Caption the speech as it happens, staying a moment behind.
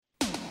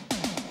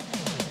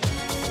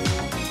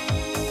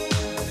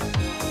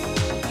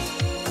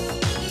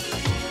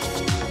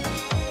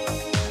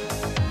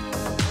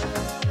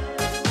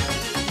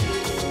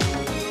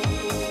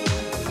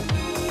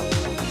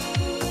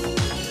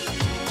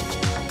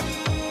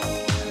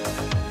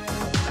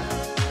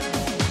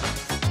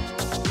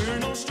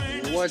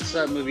What's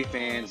up, movie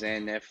fans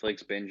and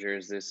Netflix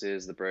bingers? This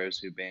is the Bros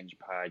Who Binge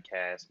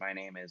podcast. My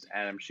name is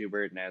Adam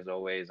Schubert, and as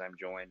always, I'm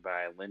joined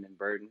by Lyndon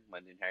Burton.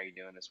 Lyndon, how are you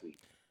doing this week?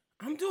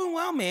 I'm doing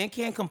well, man.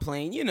 Can't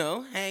complain. You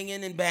know,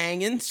 hanging and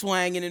banging,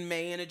 swanging and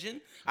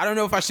managing. I don't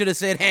know if I should have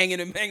said hanging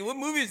and banging. What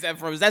movie is that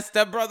from? Is that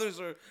Step Brothers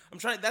or I'm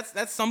trying?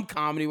 That's some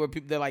comedy where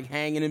people they're like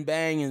hanging and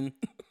banging.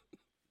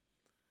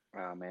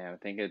 Oh man, I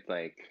think it's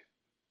like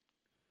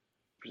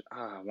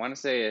I want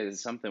to say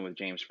it's something with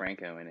James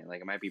Franco in it.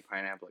 Like it might be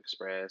Pineapple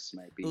Express,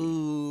 might be.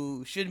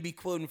 Ooh, shouldn't be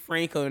quoting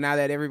Franco now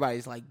that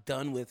everybody's like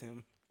done with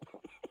him.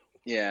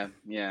 Yeah.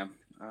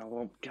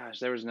 Well, gosh,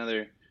 there was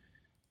another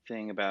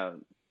thing about.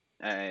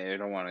 I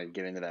don't want to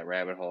get into that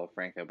rabbit hole of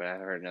Franco, but I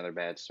heard another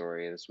bad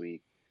story this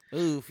week.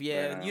 Oof,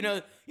 yeah. But, You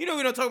know,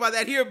 we don't talk about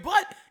that here,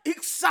 but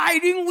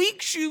exciting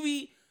week,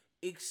 Shuby.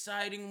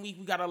 Exciting week.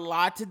 We got a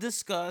lot to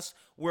discuss.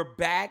 We're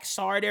back.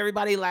 Sorry to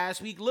everybody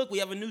last week. Look, we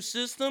have a new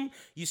system.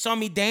 You saw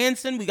me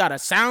dancing. We got a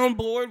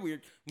soundboard.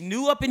 We're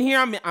new up in here.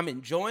 I'm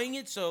enjoying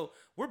it. So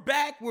we're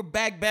back. We're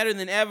back better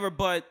than ever,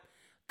 but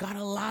got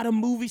a lot of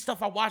movie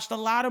stuff. I watched a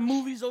lot of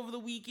movies over the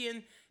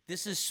weekend.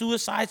 This is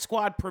Suicide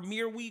Squad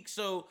premiere week.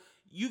 So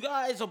you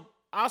guys,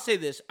 I'll say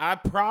this.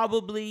 I'll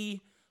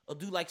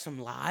do like some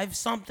live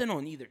something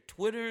on either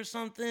Twitter or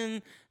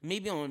something.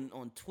 Maybe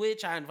on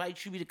Twitch. I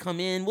invite you to come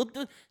in. We'll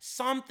do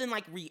something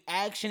like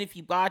reaction if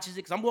he watches it.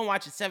 Because I'm going to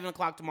watch it 7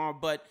 o'clock tomorrow.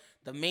 But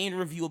the main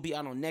review will be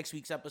out on next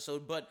week's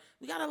episode. But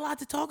we got a lot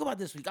to talk about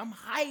this week. I'm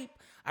hype.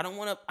 I don't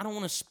want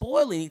to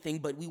spoil anything.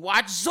 But we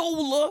watched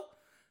Zola.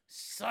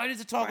 Excited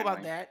to talk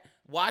about that.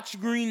 Watch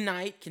Green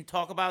Knight. Can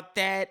talk about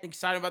that.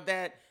 Excited about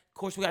that. Of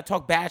course, we got to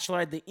talk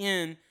Bachelor at the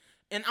end.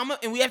 And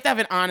we have to have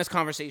an honest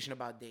conversation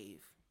about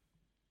Dave.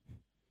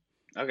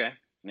 Okay.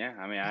 Yeah.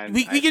 I mean,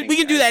 we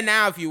can do that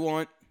now if you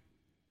want.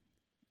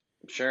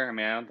 Sure. I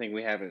mean, I don't think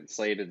we have it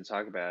slated to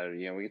talk about it.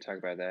 You know, we can talk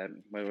about that.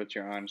 What's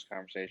your honest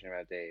conversation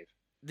about Dave?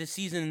 This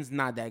season's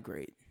not that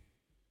great.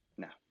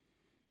 No.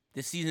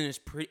 This season is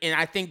pretty, and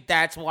I think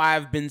that's why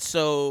I've been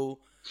so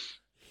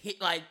hit.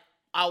 Like,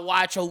 I'll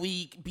watch a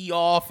week, be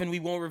off, and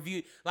we won't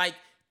review. Like,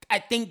 I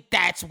think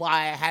that's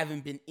why I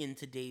haven't been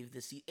into Dave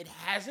this season. It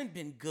hasn't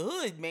been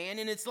good, man.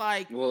 And it's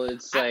like... Well,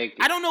 it's like...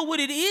 I don't know what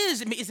it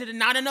is. I mean, is it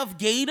not enough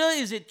Gata?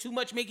 Is it too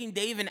much making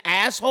Dave an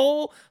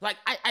asshole? Like,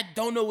 I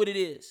don't know what it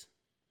is.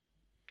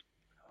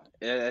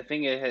 I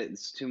think it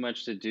has too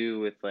much to do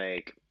with,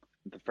 like...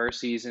 The first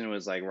season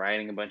was, like,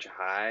 riding a bunch of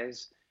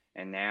highs.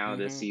 And now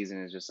this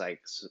season is just,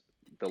 like,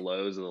 the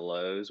lows of the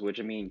lows. Which,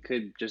 I mean,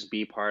 could just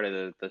be part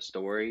of the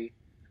story.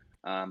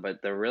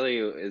 But there really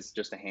is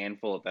just a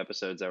handful of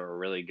episodes that were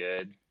really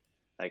good.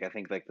 Like, I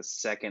think, like, the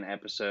second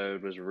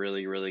episode was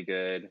really, really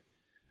good.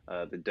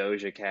 The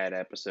Doja Cat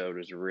episode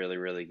was really,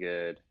 really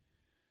good.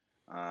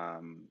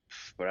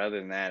 But other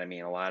than that, I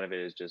mean, a lot of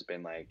it has just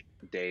been, like,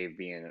 Dave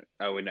being...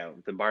 Oh, no,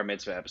 the Bar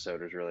Mitzvah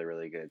episode was really,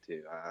 really good,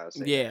 too. I'll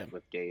say that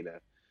with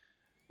Gata.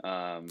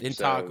 And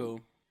Taco.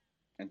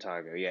 And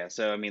Taco, yeah.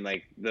 So, I mean,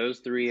 like, those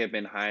three have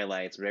been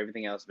highlights, but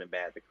everything else has been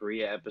bad. The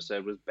Korea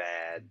episode was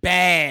bad.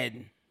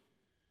 Bad.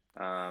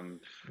 The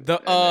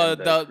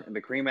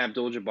Kareem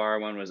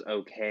Abdul-Jabbar one was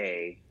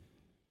okay.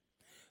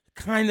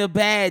 Kind of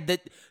bad.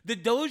 The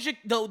Doja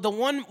the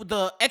one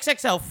the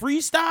XXL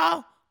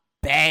freestyle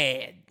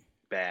bad.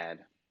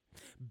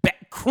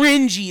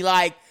 Cringy,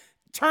 like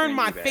turn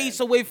my face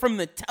away from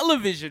the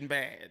television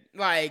bad.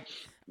 Like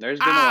there's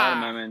been a lot of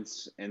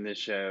moments in this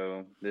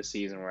show this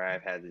season where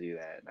I've had to do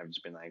that. I've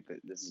just been like,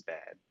 this is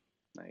bad.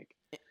 Like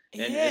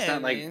and it's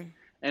not like man.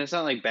 And it's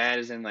not like bad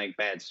as in like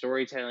bad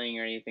storytelling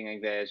or anything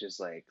like that. It's just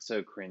like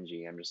so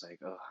cringy. I'm just like,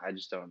 oh, I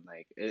just don't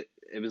like it.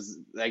 It was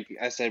like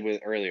I said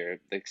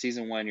earlier, like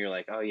season 1, you're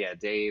like, oh yeah,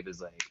 Dave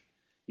is like,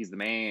 he's the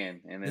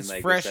man. And then it's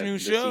like fresh new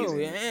show,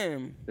 yeah.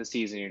 This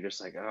season, you're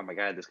just like, oh my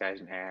god, this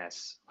guy's an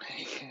ass.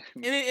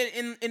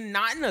 and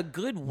not in a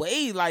good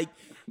way. Like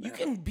you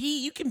can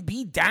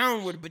be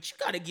downward, but you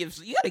gotta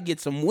get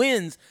some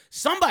wins.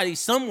 Somebody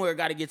somewhere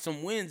got to get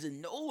some wins,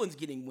 and no one's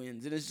getting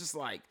wins. And it's just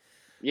like.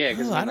 Yeah,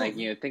 because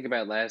think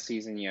about last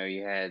season. You know,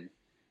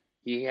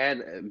 he had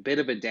a bit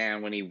of a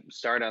down when he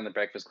started on the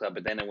Breakfast Club,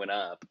 but then it went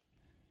up,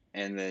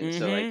 and then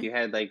so like you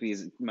had like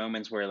these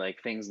moments where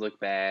like things look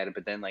bad,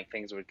 but then like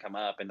things would come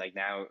up, and like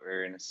now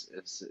we're in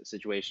a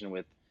situation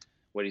with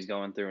what he's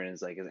going through, and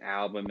his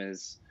album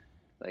is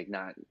like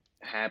not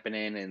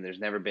happening, and there's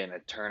never been a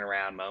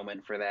turnaround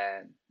moment for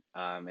that.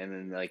 And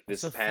then like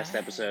this past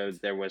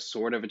episode, there was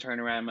sort of a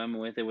turnaround moment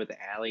with it with the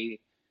Ally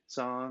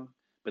song.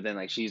 But then,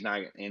 like, she's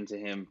not into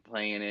him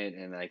playing it,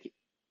 and, like,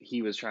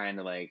 he was trying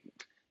to, like,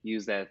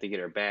 use that to get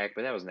her back,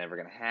 but that was never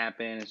going to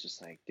happen. It's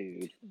just like,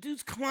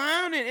 Dude's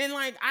clowning, and,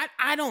 like,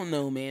 I don't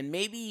know, man.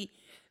 Maybe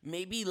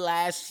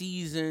last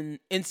season,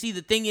 and see,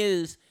 the thing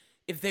is,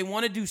 if they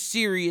want to do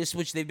serious,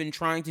 which they've been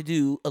trying to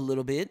do a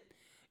little bit,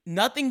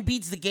 nothing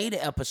beats the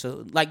Gata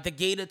episode. Like, the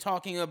Gata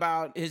talking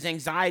about his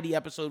anxiety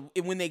episode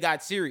when they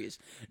got serious.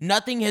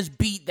 Nothing has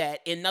beat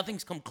that, and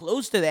nothing's come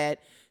close to that.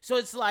 So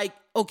it's like,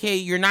 okay,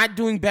 you're not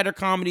doing better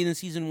comedy than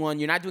season 1.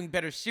 You're not doing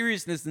better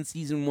seriousness than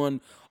season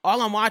 1.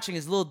 All I'm watching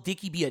is Lil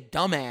Dicky be a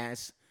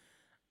dumbass.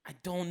 I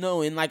don't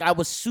know. And like I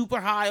was super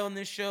high on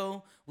this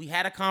show. We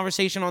had a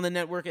conversation on the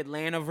network,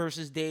 Atlanta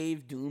versus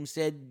Dave. Doom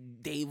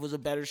said Dave was a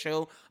better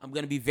show. I'm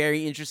gonna be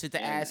very interested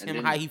to ask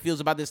him how he feels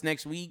about this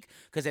next week.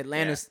 Because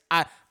Atlanta's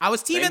I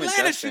was team Same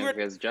Atlanta, Justin, Schubert.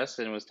 because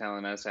Justin was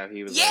telling us how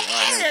he was like,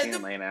 oh, I've never seen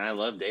Atlanta, and I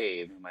love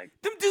Dave. I'm like,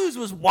 them dudes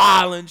was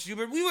wildin',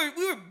 Schubert. We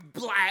were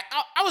black.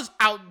 I was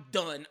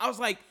outdone. I was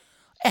like,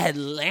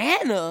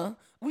 Atlanta?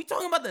 We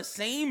talking about the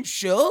same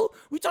show?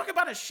 We talking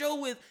about a show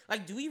with,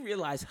 like, do we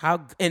realize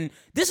how, and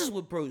this is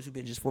what Bros Who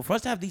Binges for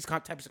us to have these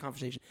types of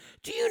conversations.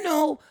 Do you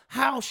know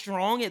how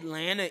strong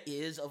Atlanta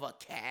is of a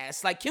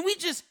cast? Like, can we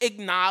just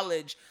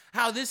acknowledge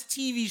how this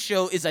TV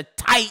show is a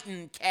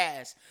titan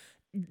cast?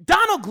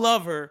 Donald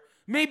Glover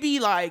may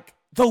be like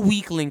the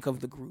weak link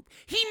of the group.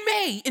 He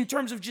may, in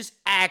terms of just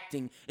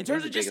acting, in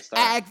terms of just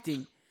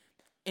acting.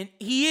 And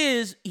he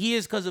is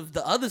because of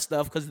the other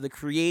stuff, because of the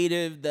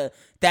creative,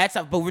 that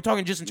stuff. But we're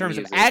talking just in terms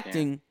of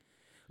acting.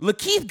 Yeah.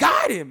 Lakeith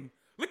got him.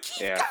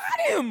 Got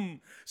him.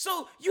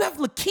 So you have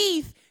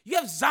Lakeith, you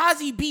have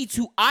Zazie Beetz,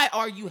 who I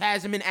argue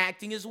has him in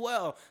acting as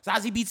well.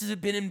 Zazie Beetz has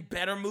been in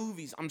better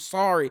movies. I'm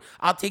sorry.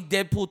 I'll take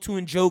Deadpool 2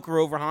 and Joker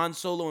over Han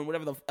Solo and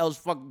whatever the else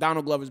fuck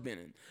Donald Glover's been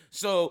in.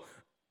 So,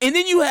 and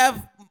then you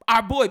have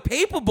our boy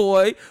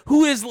Paperboy,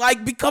 who is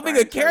like becoming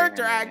a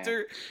character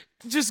actor.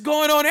 Just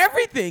going on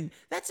everything.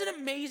 That's an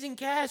amazing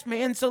cast,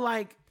 man. So,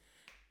 like,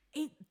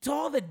 to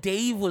all the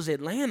Dave was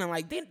Atlanta,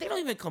 like, they don't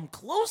even come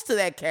close to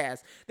that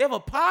cast. They have a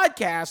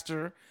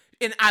podcaster,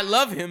 and I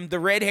love him,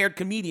 the red-haired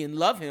comedian,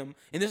 love him.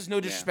 And this is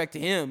no disrespect to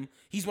him.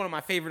 He's one of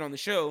my favorite on the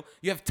show.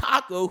 You have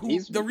Taco, who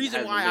the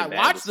reason why I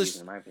watch this.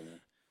 In my opinion.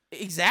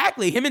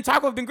 Exactly. Him and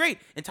Taco have been great.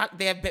 And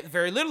they have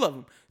very little of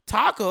him.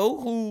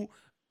 Taco, who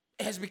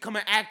has become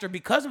an actor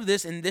because of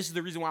this, and this is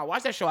the reason why I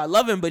watch that show. I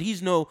love him, but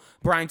he's no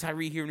Brian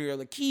Tyree here near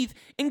Lakeith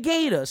and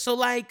Gator. So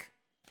like,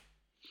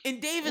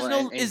 and Dave is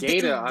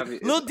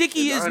Lil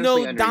Dicky is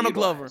no Donald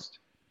Glover.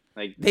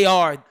 Like they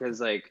are, because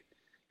like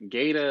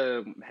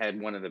Gator had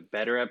one of the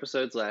better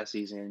episodes last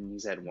season.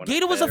 He's had one.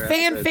 Gator was a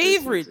fan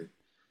favorite.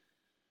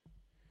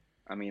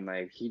 I mean,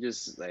 like he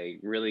just like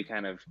really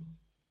kind of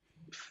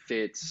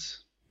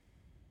fits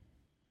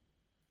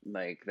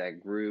like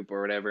that group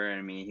or whatever.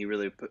 I mean, he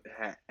really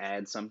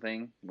adds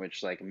something,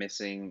 which like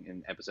missing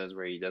in episodes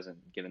where he doesn't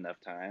get enough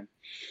time.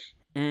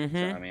 Mm-hmm.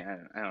 So I mean,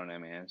 I don't know,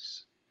 man.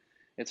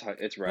 It's hard,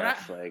 it's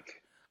rough.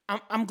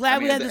 I'm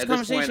glad we had this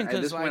conversation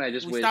because like,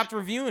 we stopped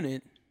reviewing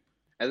it.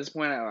 At this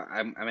point,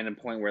 I'm at a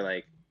point where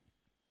like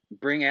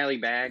bring Allie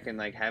back and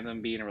like have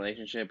them be in a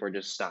relationship or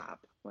just stop.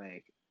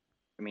 Like,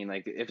 I mean,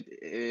 like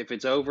if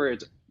it's over,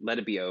 let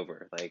it be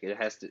over. Like it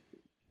has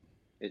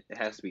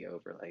to be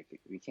over. Like,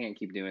 we can't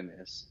keep doing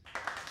this.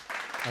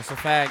 That's a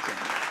fact.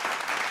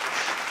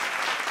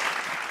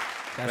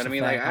 But I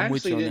mean, like, I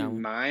actually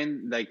didn't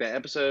mind, like, the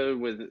episode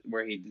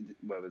where he did,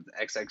 with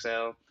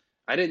XXL.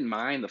 I didn't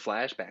mind the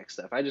flashback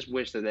stuff. I just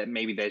wish that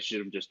maybe they should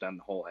have just done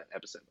the whole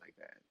episode like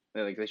that.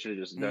 Like, they should have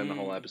just done the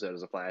whole episode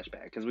as a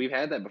flashback. Because we've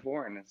had that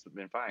before, and it's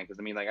been fine. Because,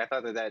 I mean, like, I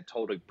thought that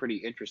told a pretty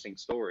interesting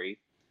story.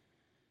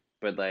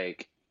 But,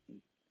 like,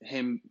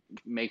 him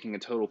making a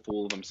total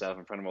fool of himself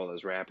in front of all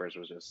those rappers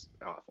was just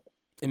awful.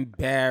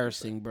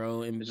 Embarrassing,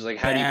 bro. It's just like,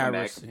 how do you come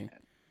back from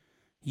that?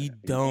 You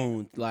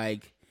don't.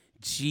 Like,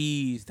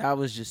 jeez, that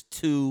was just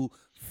too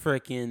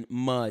freaking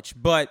much.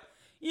 But,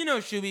 you know,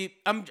 Shuby,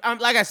 I'm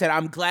like I said,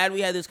 I'm glad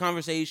we had this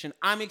conversation.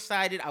 I'm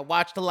excited. I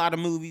watched a lot of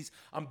movies.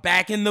 I'm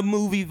back in the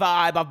movie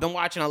vibe. I've been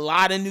watching a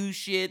lot of new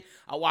shit.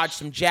 I watched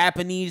some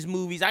Japanese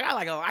movies. I got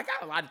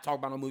a lot to talk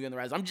about on Movie on the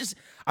Rise.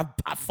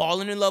 I've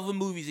fallen in love with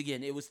movies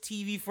again. It was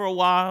TV for a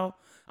while.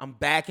 I'm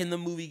back in the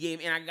movie game,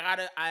 and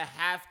I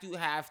have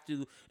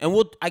to,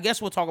 and I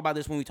guess we'll talk about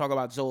this when we talk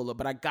about Zola,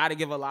 but I gotta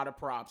give a lot of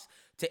props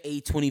to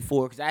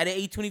A24, because I had an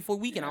A24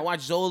 weekend. I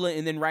watched Zola,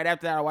 and then right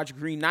after that, I watched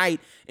Green Knight,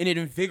 and it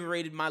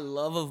invigorated my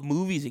love of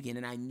movies again,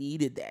 and I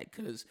needed that,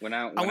 because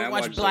I went to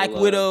watch Black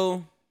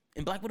Widow,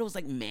 and Black Widow was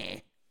like, meh.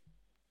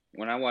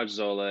 When I watched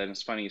Zola, and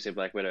it's funny you say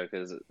Black Widow,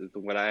 because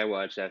what I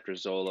watched after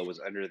Zola was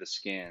Under the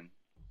Skin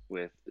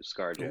with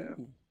ScarJo.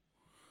 Ooh.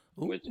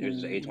 Which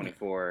is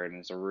A24, and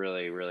it's a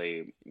really,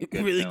 really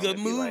good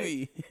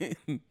movie.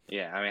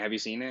 Yeah, I mean, have you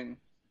seen it?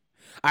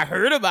 I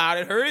heard about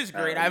it. Heard it's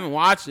great. I haven't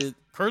watched it.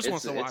 Curse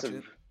wants to watch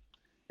it.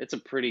 It's a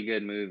pretty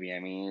good movie. I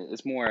mean,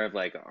 it's more of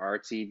like an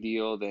artsy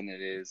deal than it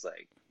is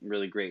like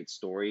really great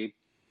story.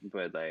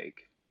 But like,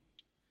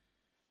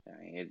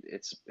 I mean,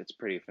 it's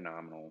pretty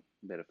phenomenal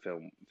bit of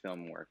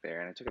film work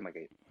there, and it took him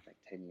like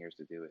 10 years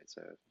to do it,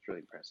 so it's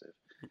really impressive.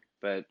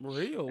 But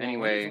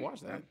anyway.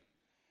 Watch that.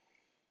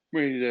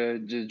 Ready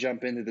to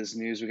jump into this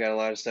news. We got a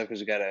lot of stuff because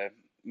we got to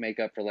make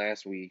up for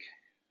last week.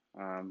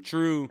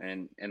 True.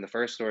 And the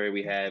first story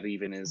we have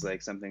even is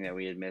like something that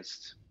we had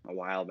missed a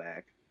while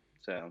back.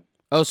 So.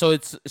 Oh, so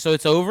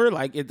it's over.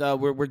 Like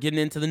we're getting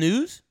into the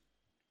news.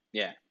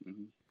 Yeah.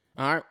 Mm-hmm.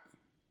 All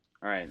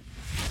right.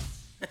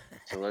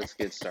 So let's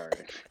get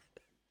started.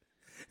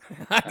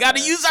 I gotta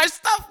use our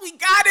stuff. We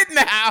got it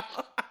now.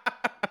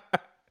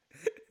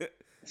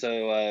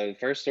 So,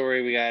 first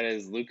story we got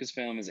is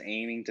Lucasfilm is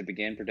aiming to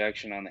begin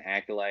production on The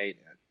Acolyte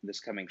this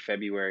coming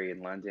February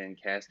in London.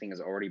 Casting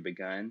has already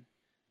begun.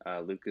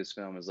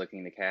 Lucasfilm is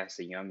looking to cast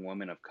a young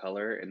woman of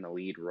color in the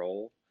lead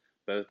role.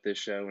 Both this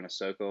show and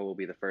Ahsoka will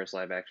be the first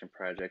live-action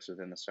projects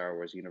within the Star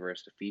Wars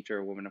universe to feature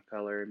a woman of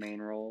color in main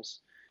roles.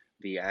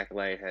 The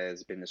Acolyte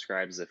has been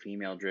described as a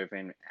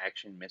female-driven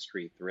action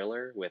mystery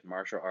thriller with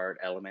martial art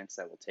elements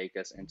that will take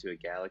us into a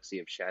galaxy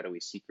of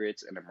shadowy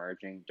secrets and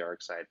emerging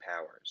dark side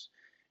powers.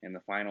 In the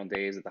final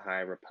days of the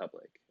High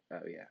Republic.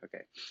 Oh, yeah,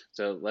 okay.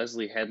 So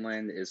Leslie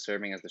Headland is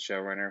serving as the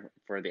showrunner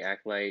for The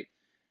Acolyte,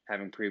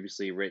 having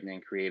previously written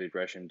and created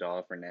Russian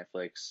Doll for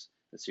Netflix.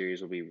 The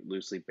series will be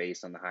loosely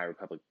based on the High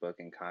Republic book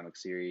and comic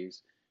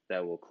series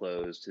that will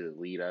close to the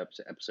lead up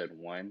to episode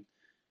 1.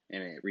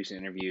 In a recent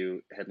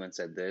interview, Headland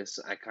said this: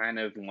 "I kind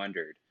of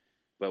wondered,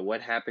 but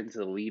what happened to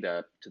the lead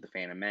up to The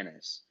Phantom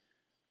Menace?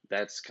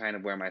 That's kind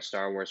of where my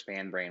Star Wars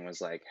fan brain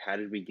was like, how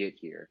did we get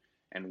here?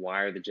 And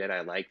why are the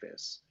Jedi like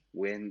this?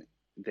 When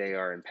they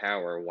are in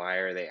power, why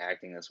are they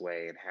acting this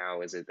way? And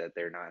how is it that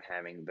they're not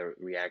having the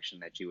reaction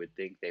that you would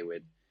think they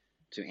would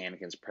to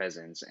Anakin's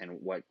presence,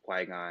 and what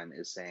Qui-Gon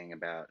is saying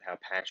about how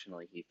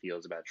passionately he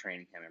feels about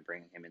training him and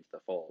bringing him into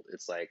the fold?"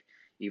 It's like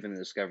even the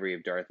discovery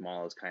of Darth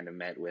Maul is kind of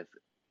met with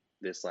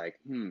this like,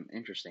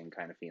 interesting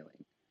kind of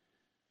feeling.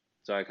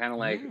 So I kind of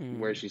like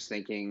where she's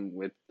thinking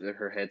with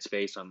her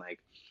headspace on like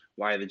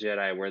why the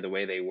Jedi were the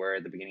way they were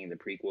at the beginning of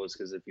the prequels.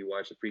 Because if you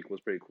watch the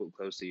prequels pretty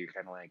closely, you're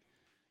kind of like,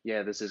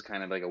 yeah, this is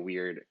kind of like a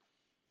weird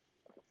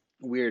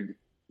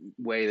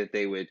way that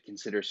they would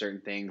consider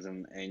certain things.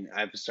 And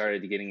I've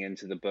started getting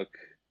into the book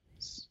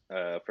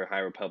for High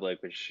Republic,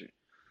 which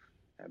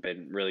have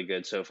been really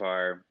good so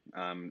far.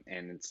 And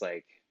it's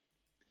like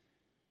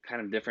kind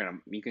of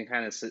different. You can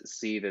kind of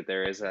see that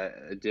there is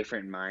a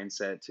different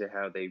mindset to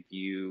how they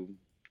view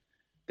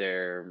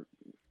their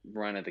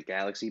run of the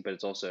galaxy, but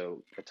it's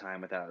also a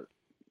time without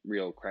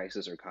real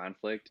crisis or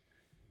conflict.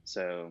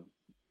 So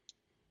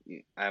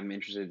I'm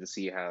interested to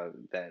see how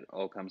that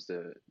all comes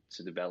to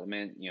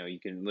development. You know, you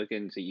can look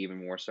into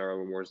even more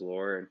Star Wars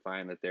lore and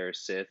find that there are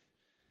Sith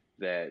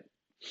that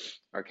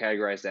are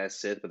categorized as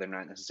Sith, but they're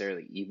not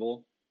necessarily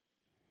evil.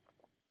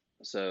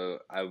 So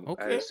I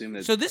assume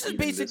that. So this is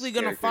basically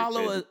going to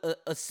follow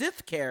a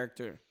Sith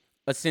character,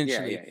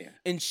 essentially,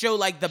 and show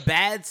like the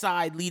bad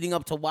side leading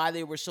up to why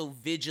they were so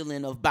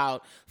vigilant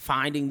about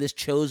finding this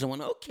chosen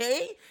one.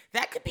 Okay,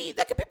 that could be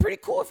pretty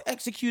cool if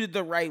executed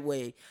the right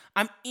way.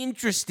 I'm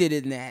interested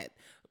in that.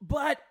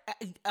 But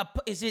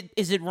is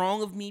it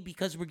wrong of me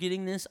because we're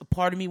getting this? A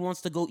part of me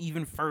wants to go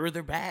even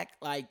further back.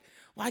 Like,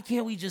 why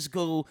can't we just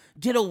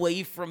get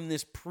away from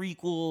this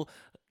prequel?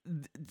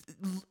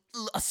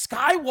 A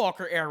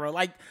Skywalker era,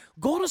 like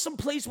go to some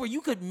place where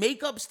you could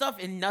make up stuff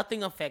and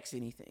nothing affects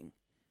anything.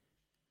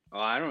 Oh,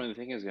 I don't really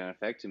think it's going to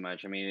affect too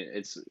much. I mean,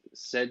 it's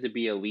said to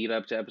be a lead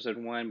up to episode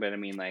 1, but I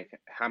mean, like,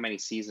 how many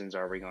seasons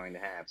are we going to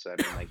have? So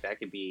I mean, like, that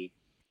could be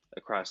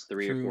across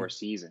 3 or 4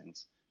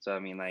 seasons. So I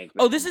mean, like,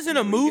 oh, this isn't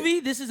a movie.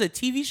 This is a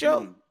TV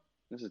show.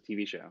 This is a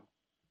TV show.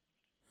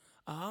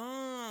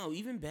 Oh,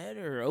 even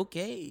better.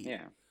 Okay.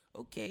 Yeah.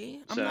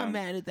 Okay, I'm not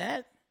mad at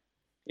that.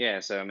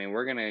 Yeah, so I mean,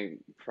 we're gonna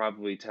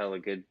probably tell a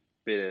good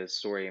bit of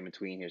story in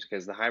between here,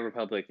 because the High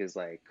Republic is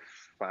like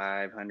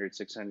 500,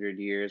 600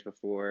 years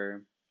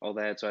before all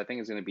that. So I think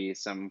it's gonna be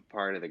some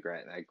part of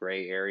that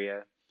gray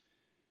area.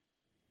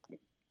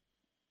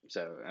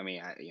 So I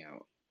mean,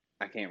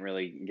 I can't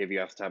really give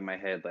you off the top of my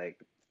head like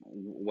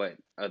what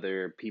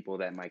other people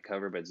that might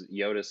cover, but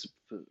Yoda's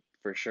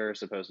for sure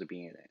supposed to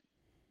be in it.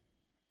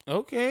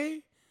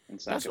 Okay,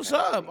 that's what's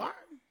up.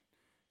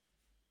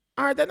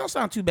 All right, that don't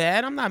sound too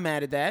bad. I'm not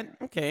mad at that.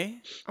 Okay,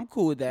 I'm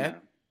cool with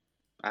that.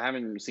 Yeah. I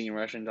haven't seen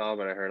Russian Doll,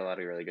 but I heard a lot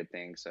of really good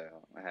things, so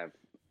I have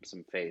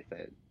some faith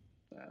that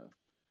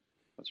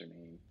what's her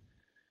name?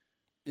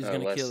 Is gonna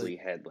kill it. Leslie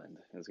Headland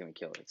is gonna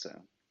kill it. So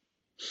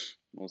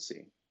we'll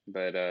see.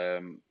 But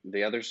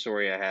the other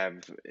story I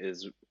have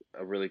is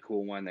a really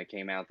cool one that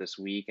came out this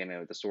week,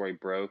 and the story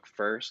broke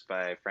first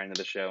by a friend of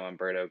the show,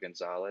 Humberto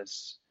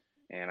Gonzalez.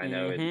 And I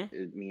know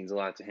it means a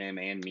lot to him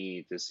and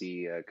me to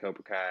see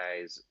Cobra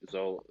Kai's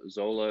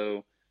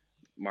Xolo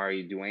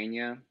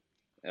Maridueña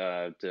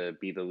to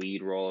be the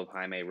lead role of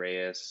Jaime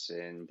Reyes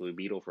in Blue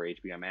Beetle for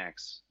HBO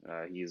Max.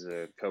 He's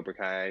a Cobra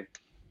Kai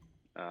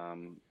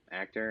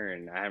actor,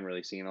 and I haven't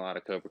really seen a lot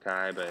of Cobra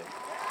Kai, but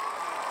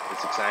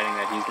it's exciting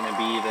that he's going to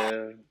be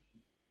the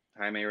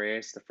Jaime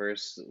Reyes, the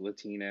first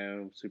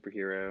Latino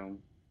superhero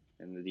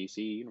in the DC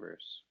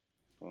universe.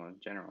 Well, in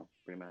general,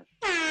 pretty much.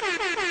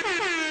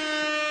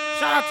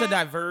 Shout out to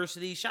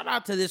diversity. Shout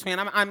out to this, man.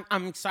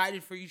 I'm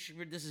excited for you.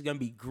 This is gonna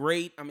be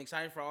great. I'm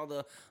excited for all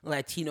the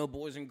Latino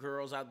boys and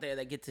girls out there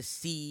that get to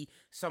see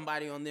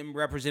somebody on them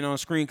represent on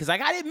screen. Because I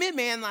gotta admit,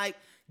 man, like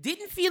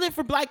Didn't feel it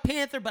for Black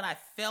Panther, but I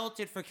felt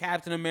it for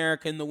Captain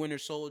America and the Winter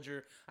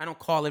Soldier. I don't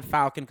call it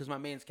Falcon because my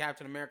man's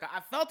Captain America.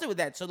 I felt it with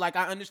that. So, like,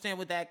 I understand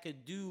what that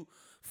could do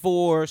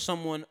for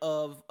someone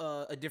of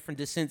a different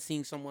descent,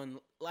 seeing someone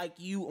like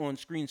you on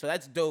screen. So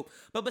that's dope.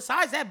 But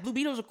besides that, Blue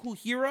Beetle's a cool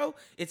hero.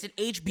 It's an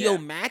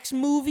HBO Max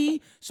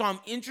movie. So I'm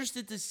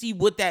interested to see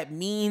what that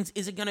means.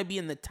 Is it going to be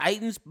in the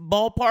Titans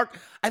ballpark?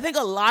 I think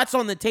a lot's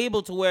on the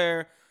table to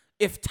where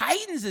if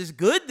Titans is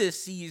good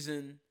this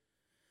season,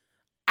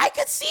 I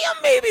could see him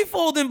maybe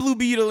folding Blue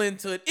Beetle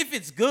into it if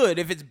it's good.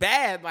 If it's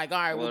bad, like, all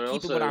right, we'll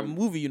keep it with our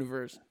movie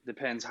universe.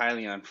 Depends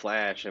highly on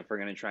Flash if we're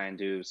going to try and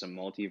do some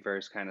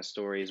multiverse kind of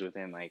stories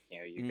within, like,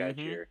 you got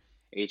your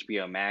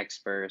HBO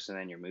Max verse and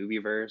then your movie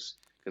verse.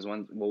 Because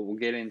we'll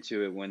get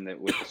into it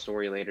with the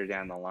story later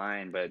down the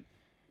line, but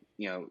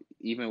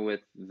even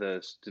with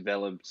the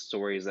developed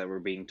stories that were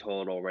being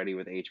told already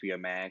with HBO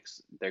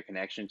Max, their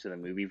connection to the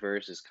movie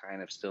verse is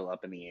kind of still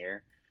up in the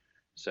air.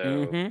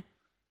 So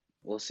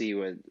we'll see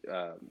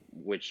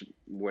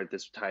what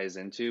this ties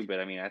into.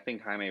 But I mean, I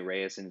think Jaime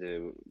Reyes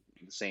into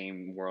the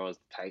same world as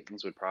the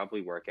Titans would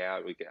probably work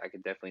out. I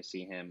could definitely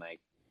see him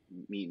like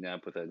meeting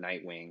up with a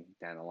Nightwing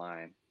down the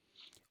line.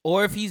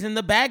 Or if he's in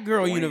the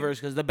Batgirl universe,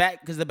 because the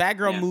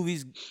Batgirl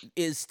movies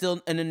is still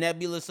in the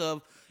nebulous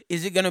of,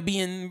 is it gonna be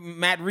in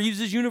Matt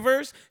Reeves'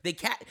 universe?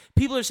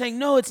 People are saying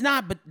no, it's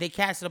not, but they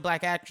casted a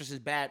black actress as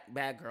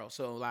Batgirl.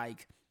 So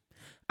like,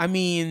 I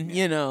mean,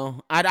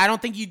 I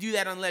don't think you do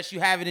that unless you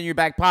have it in your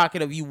back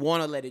pocket of you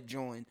want to let it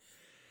join.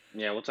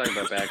 Yeah, we'll talk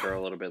about Batgirl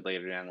a little bit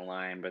later down the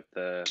line, but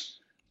the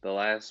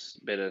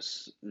last bit of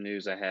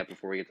news I have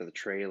before we get to the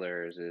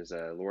trailers is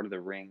Lord of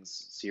the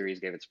Rings series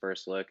gave its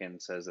first look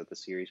and says that the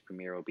series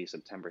premiere will be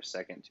September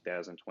 2nd,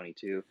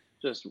 2022.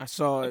 I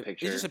saw it. It's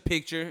just a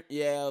picture,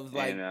 of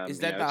like, is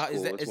that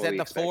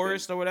the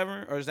forest or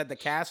whatever, or is that the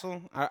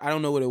castle? I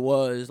don't know what it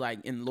was like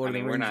in Lord of the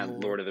Rings. We're not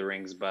Lord of the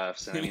Rings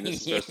buffs, and I mean this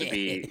is supposed to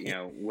be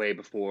way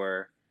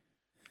before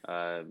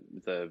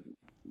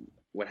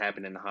what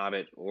happened in The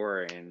Hobbit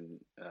or in.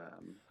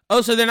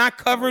 Oh, so they're not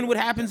covering what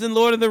happens in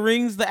Lord of the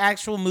Rings, the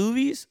actual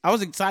movies? I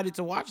was excited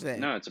to watch that.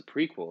 No, it's a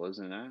prequel,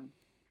 isn't it?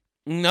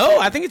 No,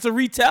 I think it's a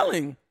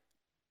retelling.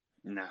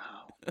 No.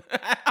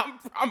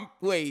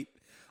 Wait.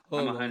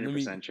 I'm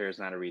 100% sure it's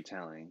not a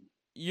retelling.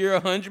 You're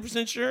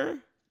 100% sure?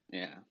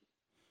 Yeah.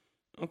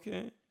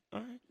 Okay. All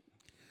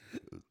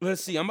right.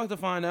 Let's see. I'm about to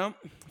find out.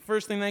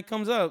 First thing that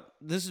comes up.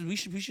 We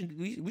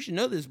should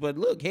know this, but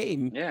look,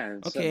 hey. Yeah.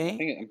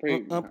 Okay. I'm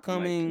pretty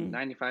upcoming.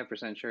 I'm like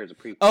 95% sure it's a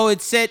prequel. Oh,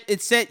 it's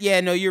set.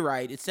 Yeah, no, you're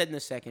right. It's set in the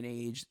Second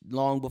Age,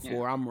 long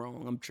before. Yeah. I'm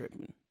wrong. I'm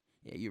tripping.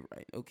 Yeah, you're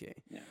right. Okay.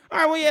 Yeah. All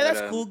right. Well, yeah,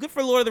 that's cool. Good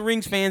for Lord of the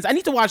Rings fans. I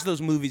need to watch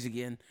those movies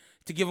again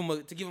to give them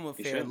a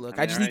fair look.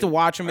 I just need to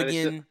watch them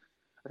again.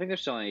 I think they're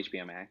still on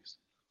HBO Max.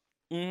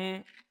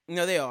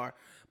 No, they are.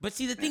 But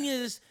see, the thing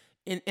is.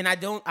 And I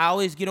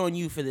always get on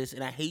you for this,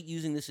 and I hate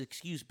using this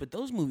excuse, but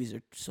those movies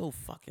are so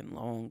fucking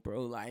long,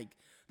 bro. Like,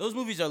 those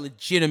movies are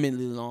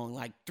legitimately long,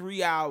 like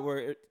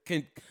 3-hour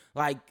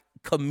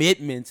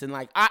commitments. And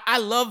like, I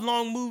love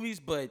long movies,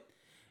 but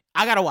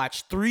I gotta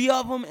watch 3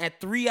 of them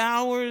at 3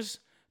 hours.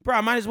 Bro,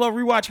 I might as well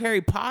rewatch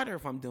Harry Potter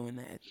if I'm doing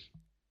that.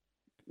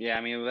 Yeah,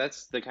 I mean,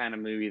 that's the kind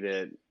of movie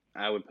that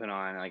I would put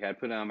on. Like,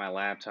 I'd put it on my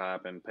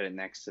laptop and put it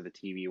next to the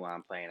TV while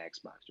I'm playing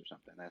Xbox or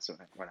something. That's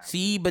what I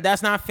see, but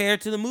that's not fair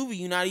to the movie.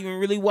 You're not even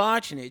really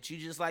watching it. You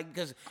just like,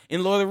 because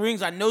in Lord of the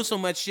Rings, I know so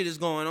much shit is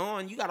going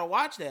on. You got to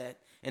watch that.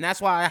 And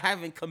that's why I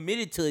haven't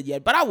committed to it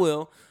yet. But I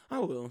will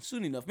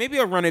soon enough. Maybe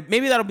I'll run it.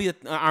 Maybe that'll be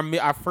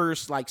our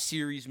first like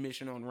series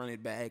mission on Run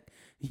It Back.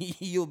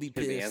 You'll be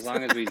pissed. As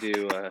long as we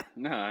do,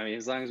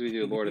 as long as we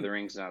do Lord of the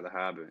Rings, not The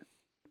Hobbit.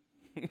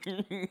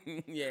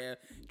 Yeah,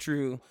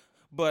 true.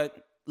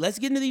 But let's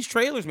get into these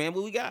trailers, man.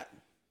 What we got?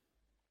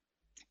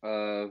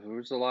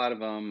 There's a lot of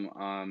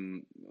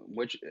them.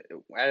 Which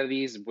out of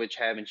these, which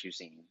haven't you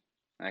seen?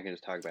 I can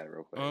just talk about it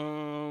real quick.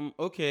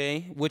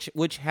 Okay.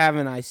 Which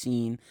haven't I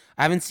seen?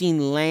 I haven't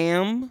seen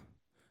Lamb,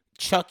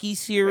 Chucky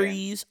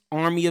series,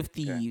 Army of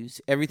Thieves.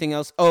 Okay. Everything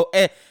else. No,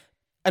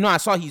 I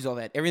saw He's All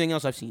That. Everything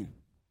else I've seen.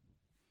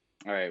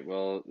 All right.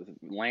 Well,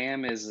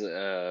 Lamb is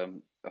a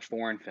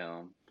foreign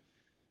film,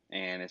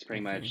 and it's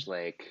pretty much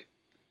like.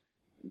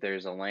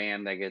 There's a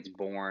lamb that gets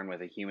born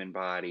with a human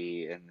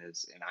body in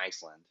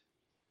Iceland,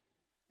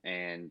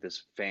 and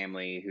this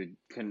family who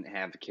couldn't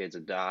have the kids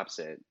adopts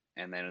it,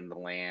 and then the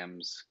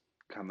lambs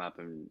come up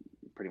and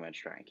pretty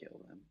much try and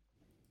kill them.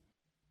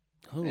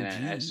 Oh, and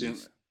I assume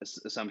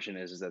assumption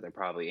is that they're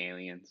probably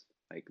aliens,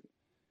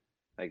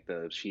 like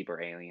the sheep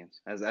are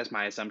aliens. That's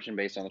my assumption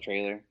based on the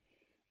trailer,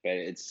 but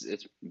it's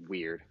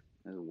weird.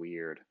 It's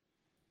weird.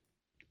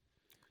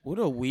 What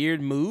a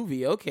weird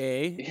movie.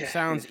 Okay. Yeah.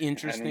 Sounds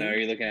interesting. I don't know. Are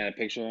you looking at a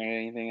picture or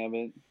anything of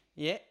it?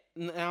 Yeah.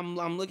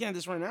 I'm looking at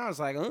this right now. It's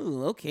like,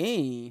 oh,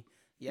 okay.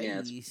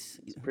 Yeah, it's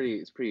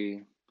pretty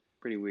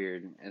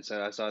weird. And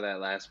so I saw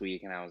that last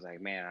week, and I was like,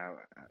 man,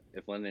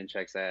 if Lyndon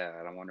checks that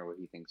out, I wonder what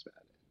he thinks about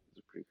it.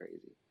 It's pretty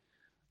crazy.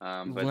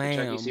 But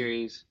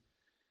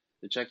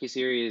the Chucky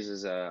series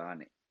is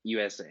on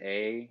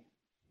USA.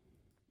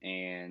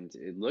 and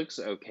it looks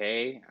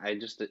okay. I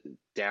just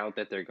doubt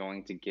that they're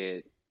going to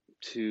get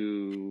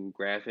too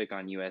graphic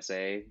on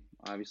USA,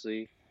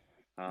 obviously.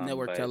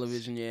 Network But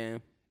television, yeah.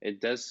 it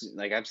does,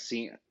 like, I've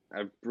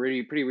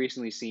pretty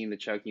recently seen the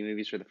Chucky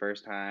movies for the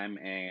first time,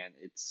 and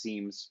it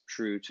seems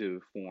true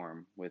to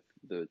form with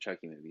the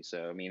Chucky movie.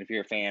 So I mean, if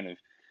you're a fan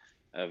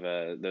of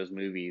those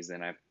movies,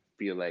 then I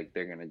feel like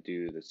they're gonna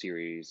do the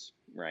series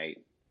right.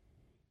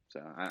 So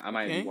I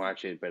might Okay.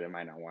 watch it, but I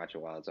might not watch it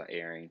while it's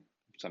airing.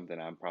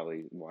 Something I'll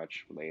probably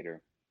watch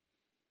later.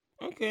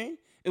 Okay.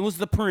 It was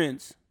The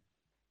Prince.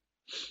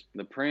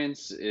 The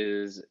Prince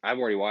is, I've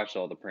already watched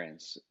all The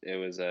Prince. It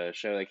was a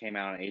show that came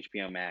out on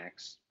HBO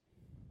Max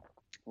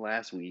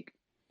last week,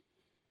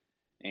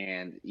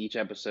 and each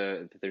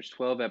episode, there's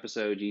 12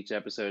 episodes. Each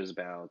episode is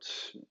about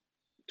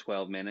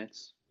 12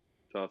 minutes,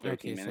 12 Okay,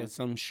 13 so it's minutes.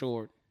 something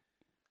short.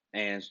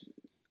 And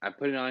I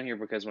put it on here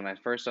because when I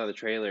first saw the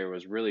trailer, it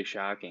was really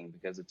shocking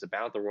because it's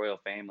about the royal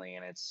family,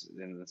 and it's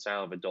in the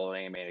style of adult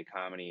animated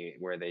comedy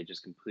where they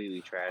just completely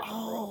trash on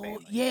the royal Oh,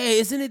 family. yeah.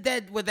 Isn't it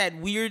that with that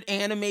weird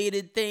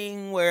animated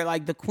thing where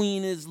like the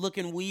queen is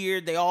looking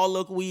weird? They all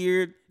look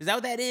weird. Is that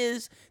what that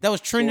is? That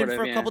was trending Sort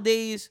for of, a yeah. couple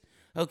days?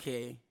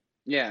 Okay.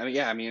 Yeah,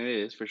 I mean, it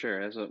is for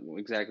sure. That's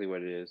exactly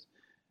what it is.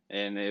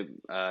 And it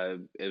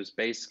was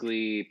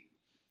basically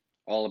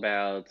all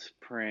about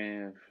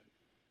Prince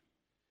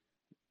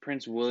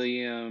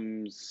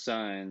William's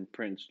son,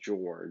 Prince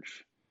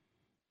George.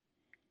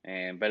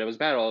 But it was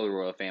about all the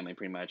royal family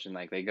pretty much, and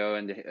like they go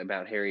into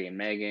about Harry and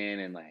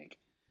Meghan, and like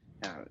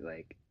how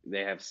like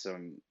they have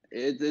some.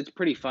 It's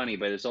pretty funny,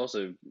 but it's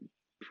also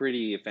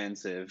pretty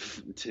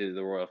offensive to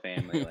the royal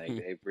family. Like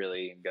they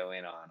really go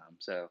in on them.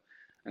 So,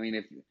 I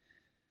mean,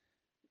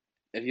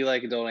 if you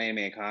like adult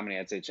animated comedy,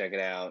 I'd say check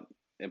it out.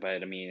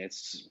 But I mean,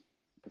 it's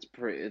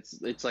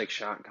like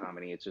shock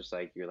comedy. It's just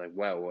like you're like,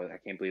 wow, I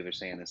can't believe they're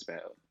saying this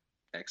about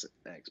X.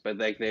 But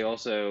like they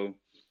also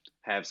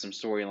have some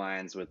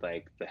storylines with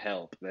like the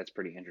help that's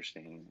pretty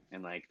interesting.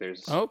 And like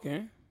there's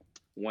Okay.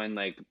 one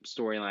like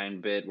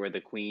storyline bit where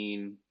the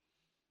queen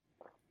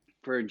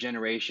for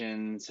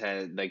generations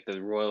had like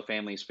the royal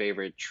family's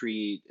favorite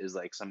treat is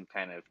like some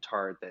kind of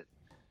tart that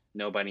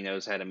nobody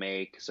knows how to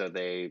make, so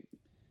they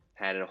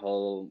had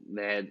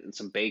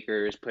some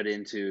bakers put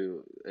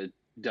into a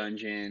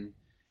dungeon,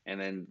 and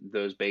then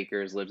those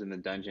bakers lived in the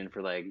dungeon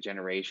for like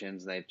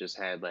generations, and they've just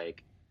had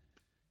like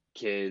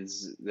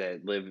kids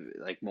that live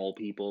like mole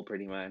people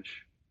pretty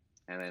much.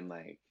 And then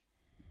like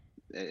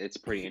it's a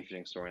pretty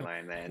interesting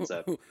storyline that ends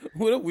up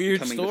What a weird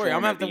coming to story.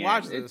 I'm form gonna at have to the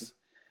watch end. this.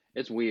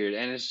 It's weird,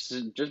 and it's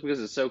just because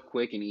it's so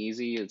quick and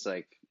easy, it's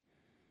like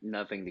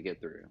nothing to get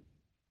through.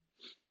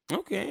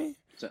 Okay.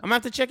 So I'm gonna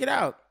have to check it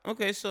out.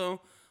 Okay,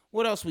 so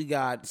what else we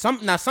got? Some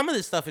of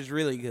this stuff is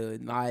really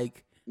good.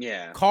 Like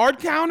yeah, Card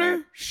like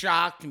Counter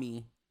shocked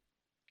me.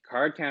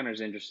 Card Counter is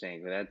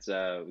interesting. That's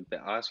the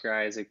Oscar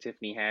Isaac,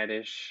 Tiffany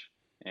Haddish,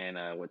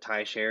 and with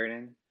Ty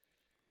Sheridan.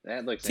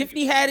 That looks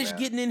Tiffany interesting. Haddish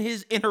getting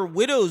in her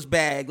widow's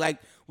bag. Like,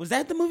 was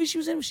that the movie she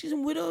was in? She's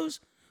in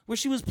Widows, where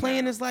she was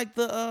playing No, as like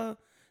the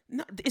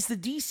no, it's the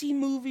DC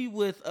movie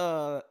with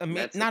that's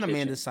the not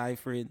Amanda kitchen.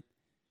 Seyfried.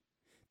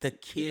 The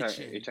You're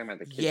Kitchen. talking about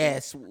the kitchen.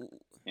 Yes.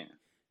 Yeah,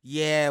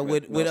 Yeah,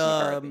 with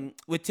Melissa McCarthy.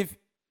 with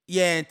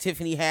yeah, and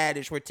Tiffany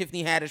Haddish, where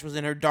Tiffany Haddish was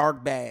in her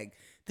dark bag.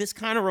 This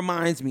kind of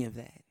reminds me of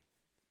that.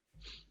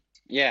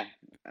 Yeah,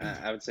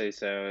 I would say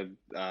so.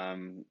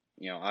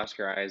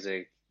 Oscar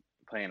Isaac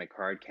playing a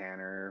card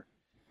counter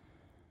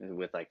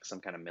with like some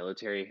kind of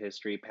military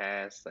history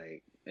past.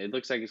 Like it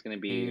looks like it's going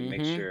to be a Mm-hmm.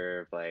 mixture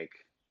of like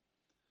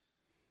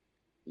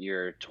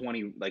you're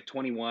 20, like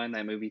 21,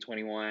 that movie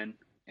 21,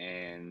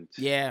 and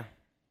Yeah.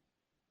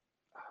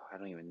 I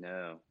don't even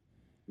know.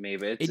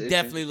 Maybe It it's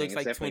definitely interesting. looks It's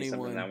like definitely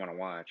something that I 21. want to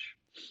watch.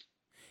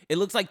 It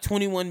looks like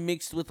 21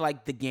 mixed with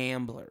like The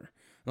Gambler.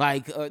 Yeah,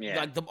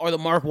 The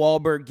Mark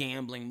Wahlberg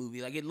gambling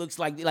movie. Like it looks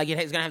like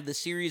it's gonna have the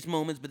serious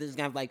moments, but then it's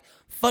gonna have like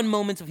fun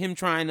moments of him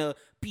trying to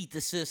beat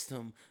the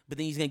system, but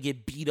then he's gonna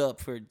get beat up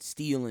for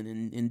stealing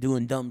and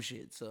doing dumb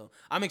shit. So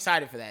I'm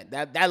excited for that.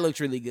 That looks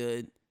really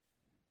good.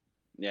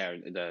 yeah,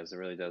 it does. It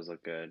really does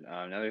look good.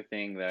 Another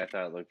thing that I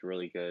thought looked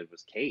really good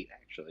was Kate,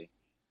 actually.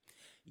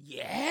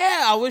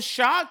 Yeah, I was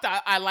shocked.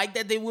 I like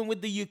that they went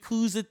with the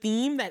Yakuza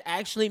theme. That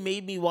actually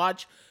made me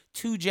watch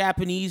two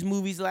Japanese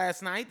movies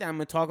last night that I'm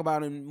gonna talk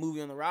about in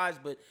Movie on the Rise.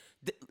 But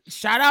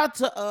shout out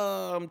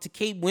to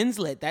Kate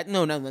Winslet.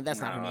 No, that's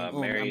No, not her name. Oh, I'm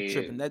Mary.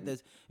 tripping.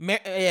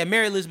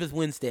 Mary Elizabeth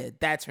Winstead.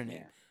 That's her name.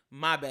 Yeah,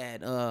 My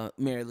bad.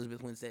 Mary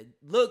Elizabeth Winstead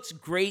looks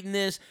great in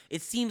this.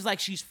 It seems like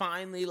she's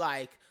finally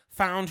like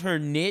found her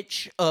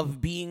niche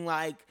of being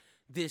like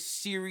this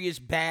serious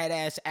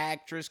badass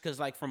actress, because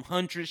like from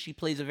Huntress she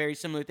plays a very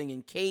similar thing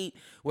in Kate,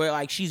 where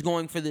like she's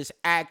going for this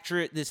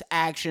action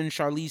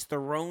Charlize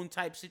Theron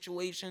type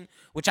situation,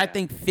 which I yeah.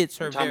 think fits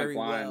her And Tom very McGuire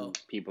well.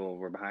 people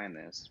were behind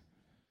this.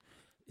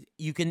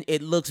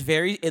 It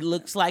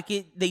looks like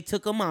they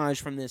took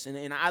homage from this,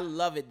 and I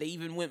love it. They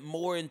even went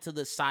more into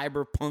the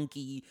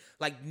cyberpunky,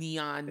 like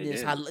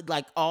neonness.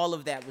 Like all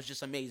of that was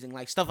just amazing.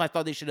 Like stuff I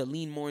thought they should have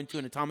leaned more into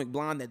in Atomic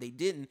Blonde that they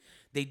didn't.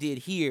 They did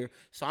here.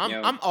 So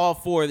I'm all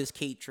for this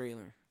Kate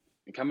trailer.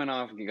 Coming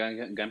off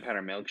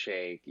Gunpowder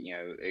Milkshake,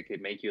 it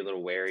could make you a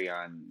little wary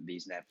on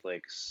these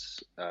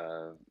Netflix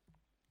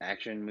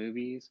action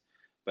movies.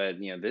 But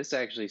this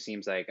actually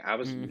seems like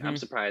I'm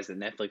surprised that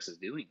Netflix is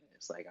doing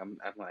this. Like I'm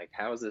like,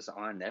 how is this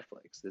on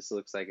Netflix? This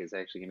looks like it's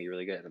actually gonna be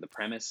really good. The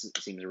premise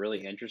seems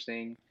really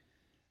interesting.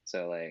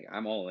 So like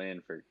I'm all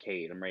in for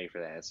Kate. I'm ready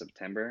for that.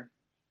 September.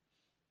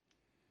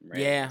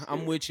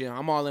 I'm with you.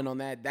 I'm all in on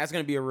that. That's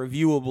gonna be a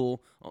reviewable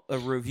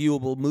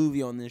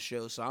movie on this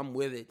show. So I'm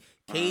with it.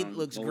 Kate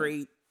looks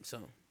great.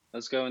 So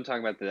let's go and talk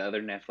about the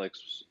other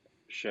Netflix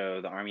show,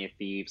 The Army of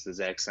Thieves, the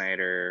Zack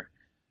Snyder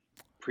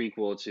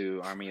prequel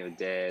to Army of the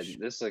Dead.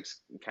 This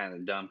looks kind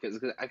of dumb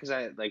because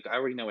I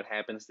already know what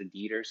happens to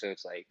Dieter, so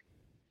it's like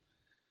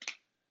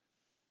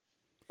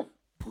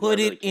put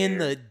it in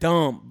the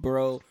dump,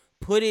 bro.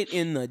 Put it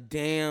in the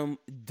damn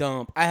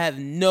dump. I have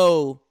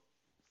no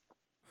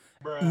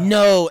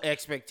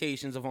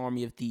expectations of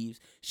Army of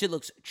Thieves. Shit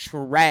looks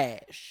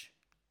trash.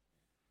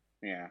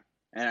 Yeah.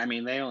 And I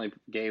mean, they only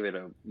gave it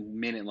a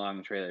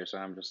minute-long trailer, so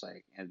I'm just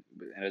like, and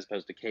as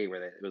opposed to Kate,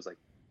 where it was like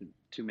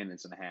 2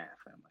 minutes and a half.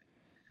 I'm like,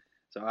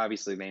 so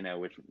obviously they know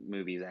which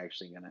movie is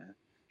actually gonna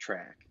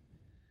track.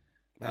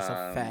 That's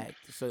a fact.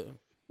 So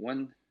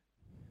one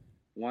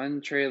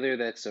trailer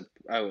let's talk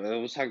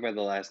about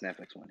the last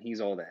Netflix one.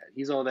 He's all that.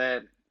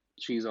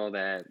 She's all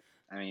that.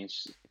 I mean,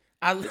 it's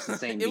the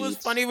same it was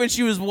funny when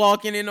she was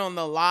walking in on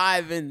the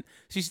live and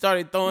she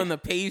started throwing the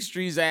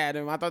pastries at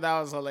him. I thought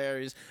that was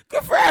hilarious.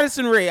 Good for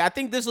Addison Rae. I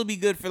think this will be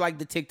good for like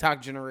the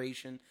TikTok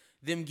generation.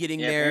 Them getting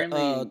their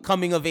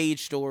coming of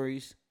age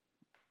stories.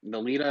 The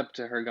lead up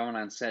to her going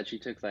on set, she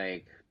took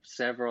like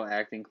several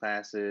acting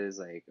classes,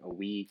 like a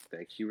week.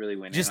 Like she really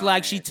went just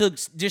like she took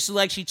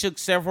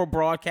several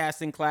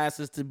broadcasting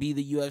classes to be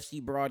the UFC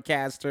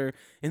broadcaster,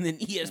 and then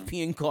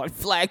ESPN caught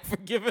flag for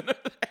giving her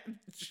that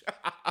job.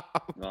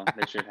 Well,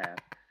 they should have.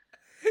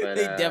 But,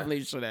 they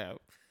definitely should have.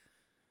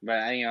 But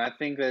I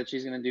think that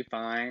she's gonna do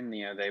fine.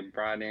 They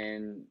brought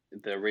in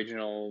the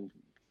original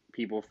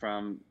people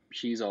from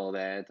She's All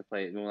That to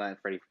play. Well,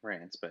 not Freddie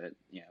Prinze, but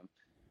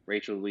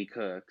Rachel Lee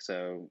Cook.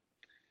 So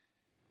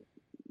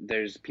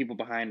there's people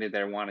behind it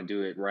that want to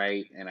do it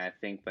right, and I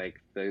think like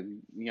the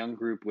young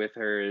group with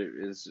her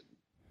is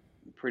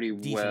pretty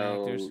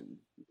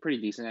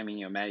decent. I mean,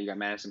 you got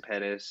Madison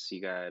Pettis,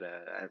 you got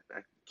I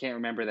can't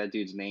remember that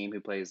dude's name who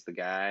plays the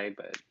guy,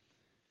 but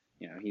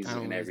he's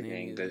in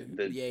everything.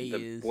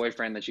 The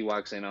boyfriend that she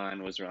walks in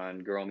on was on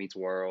Girl Meets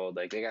World.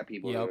 Like they got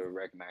people who are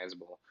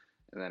recognizable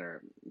and that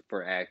are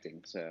for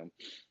acting. So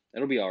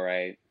it'll be all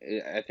right.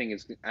 I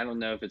don't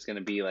know if it's going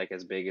to be like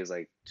as big as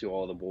like To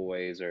All the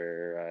Boys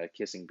or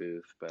Kissing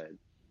Booth, but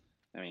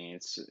I mean,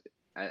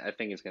 I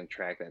think it's going to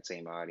track that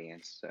same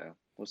audience. So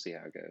we'll see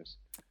how it goes.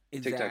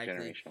 Exactly. TikTok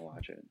generation will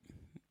watch it.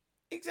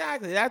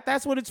 Exactly.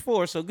 That's what it's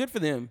for. So good for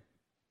them.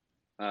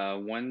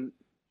 One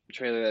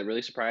trailer that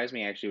really surprised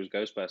me actually was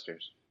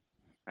Ghostbusters.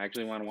 I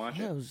actually want to watch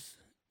it.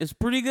 It's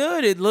pretty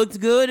good. It looked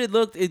good. It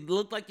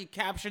looked like it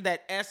captured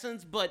that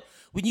essence. But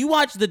when you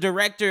watch the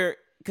director,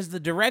 because the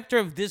director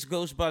of this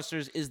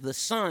Ghostbusters is the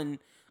son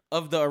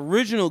of the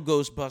original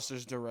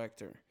Ghostbusters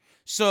director.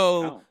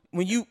 So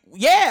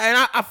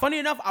funny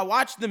enough, I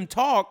watched them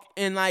talk,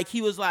 and like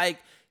he was like,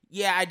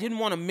 yeah, I didn't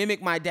want to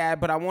mimic my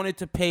dad, but I wanted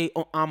to pay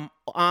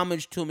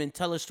homage to him and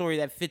tell a story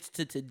that fits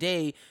to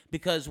today,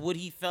 because what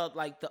he felt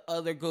like the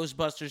other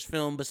Ghostbusters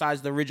film,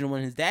 besides the original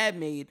one his dad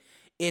made,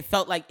 it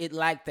felt like it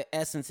lacked the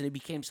essence and it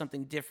became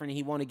something different.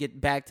 He wanted to get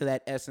back to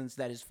that essence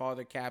that his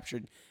father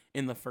captured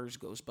in the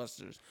first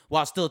Ghostbusters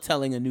while still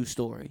telling a new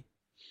story.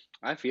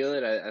 I feel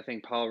it. I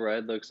think Paul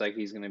Rudd looks like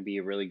he's going to be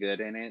really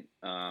good in it.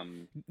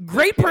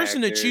 Great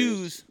person to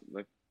choose.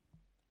 Look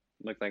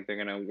like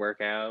they're going to work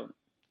out.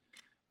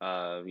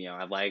 I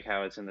like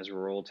how it's in this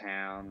rural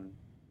town.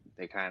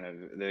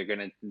 They're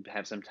going to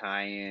have some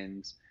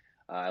tie-ins.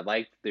 I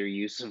like their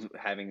use of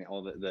having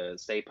all the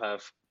Stay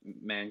Puft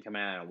men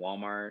coming out of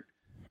Walmart.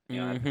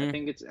 I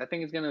think it's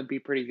going to be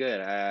pretty good.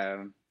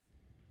 I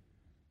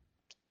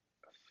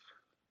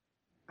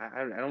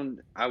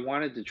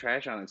wanted to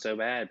trash on it so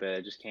bad, but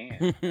I just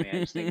can't. I mean,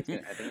 I think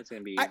it's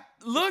gonna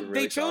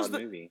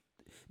be.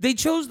 They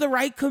chose the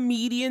right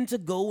comedian to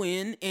go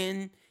in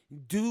and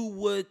do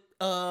what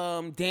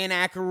Dan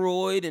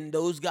Aykroyd and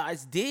those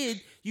guys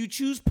did. You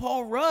choose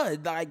Paul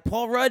Rudd. Like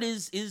Paul Rudd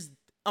is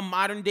a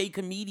modern day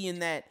comedian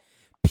that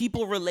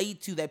people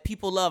relate to, that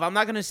people love. I'm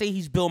not gonna say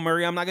he's Bill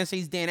Murray. I'm not gonna say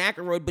he's Dan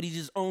Aykroyd, but he's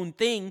his own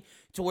thing.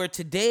 To where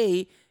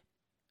today,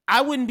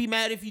 I wouldn't be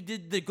mad if you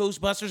did the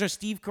Ghostbusters or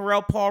Steve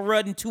Carell, Paul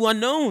Rudd, and Two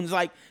Unknowns.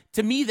 Like,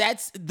 to me,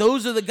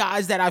 those are the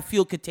guys that I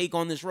feel could take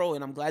on this role,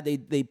 and I'm glad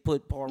they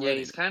put Paul Rudd in. Yeah,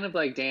 he's kind of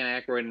like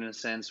Dan Aykroyd in a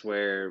sense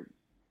where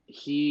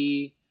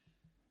he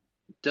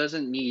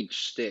doesn't need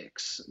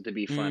shticks to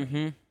be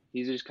funny.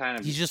 He's just kind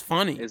of He's just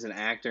funny. is an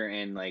actor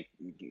and like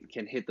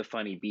can hit the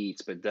funny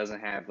beats, but doesn't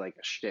have like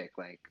a shtick.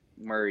 Like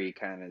Murray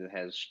kind of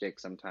has shtick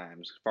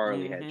sometimes.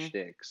 Farley had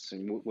shticks,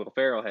 and Will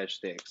Ferrell has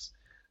shticks.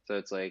 So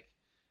it's like,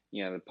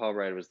 Paul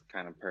Rudd was the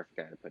kind of perfect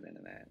guy to put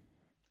into that.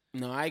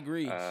 No, I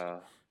agree.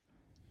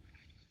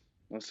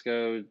 Let's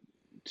go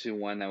to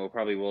one that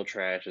probably will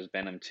trash is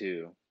Venom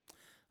 2.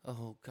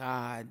 Oh,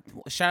 God.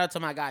 Shout out to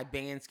my guy,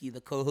 Bansky,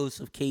 the co-host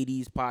of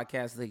KD's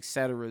podcast, The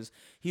Etceteras.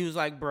 He was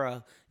like,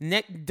 bruh,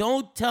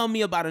 don't tell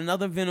me about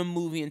another Venom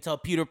movie until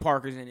Peter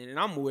Parker's in it, and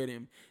I'm with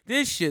him.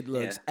 This shit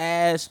looks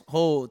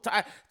asshole.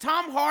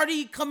 Tom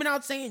Hardy coming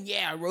out saying,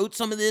 yeah, I wrote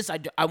some of this.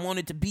 I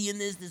wanted to be in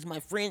this. This is my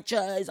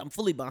franchise. I'm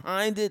fully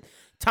behind it.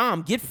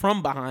 Tom, get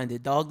from behind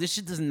it, dog. This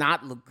shit does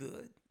not look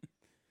good.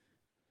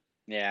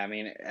 Yeah, I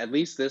mean, at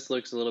least this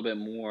looks a little bit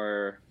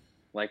more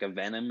like a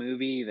Venom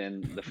movie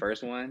than the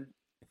first one.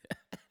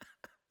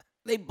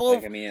 They both.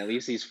 Like, I mean, at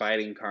least he's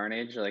fighting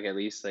Carnage. Like, at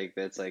least like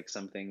that's like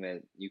something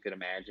that you could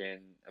imagine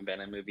a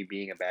Venom movie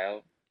being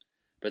about.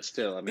 But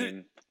still, I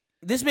mean,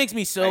 this makes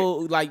me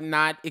so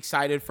not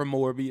excited for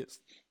Morbius.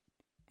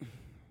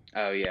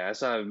 Oh yeah, I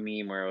saw a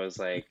meme where it was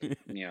like,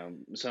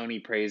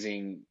 Sony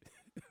praising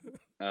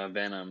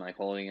Venom, like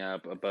holding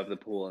up above the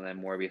pool, and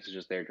then Morbius is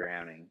just there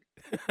drowning.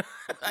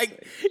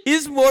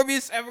 Is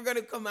Morbius ever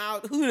gonna come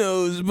out? Who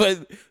knows?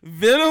 But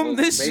Venom,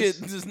 shit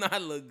does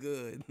not look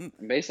good.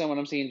 Based on what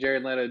I'm seeing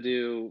Jared Leto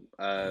do,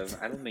 I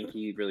don't think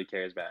he really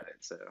cares about it.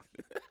 So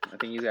I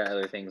think he's got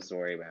other things to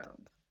worry about.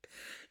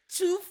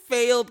 2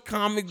 failed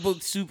comic book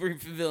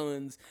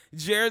supervillains.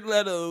 Jared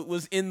Leto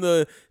was in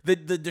the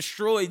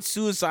destroyed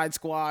Suicide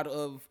Squad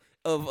of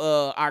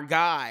our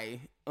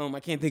guy. I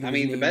can't think of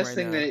his name right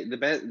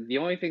now. The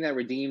only thing that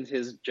redeemed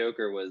his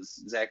Joker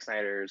was Zack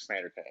Snyder's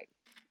Snyder Cut.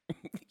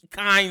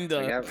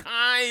 Kinda.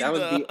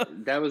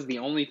 That was the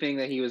only thing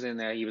that he was in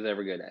that he was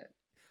ever good at.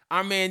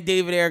 Our man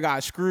David Ayer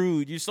got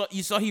screwed. You saw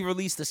he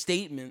released a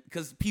statement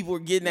because people were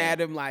getting at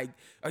him like,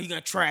 "Are you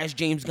gonna trash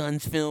James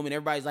Gunn's film?" And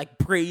everybody's like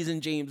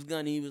praising James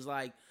Gunn. He was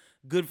like,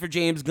 "Good for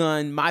James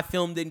Gunn. My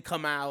film didn't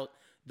come out.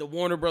 The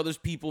Warner Brothers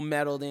people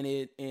meddled in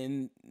it,"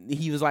 and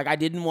he was like, "I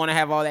didn't want to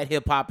have all that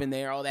hip hop in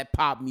there, all that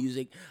pop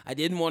music. I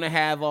didn't want to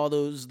have all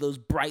those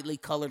brightly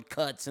colored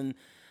cuts." And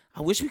I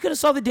wish we could have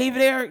saw the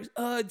David Ayer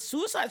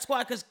Suicide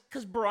Squad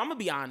because, bro, I'm going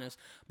to be honest.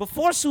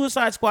 Before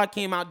Suicide Squad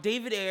came out,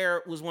 David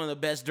Ayer was one of the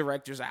best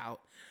directors out.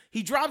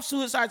 He dropped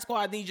Suicide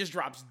Squad, then he just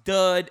drops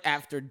dud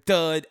after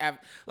dud.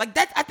 Like,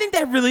 that, I think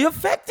that really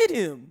affected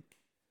him.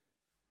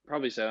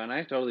 Probably so, and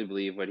I totally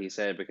believe what he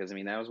said because, I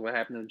mean, that was what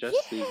happened to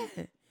Justice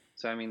League.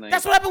 So I mean, like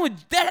that's what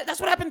happened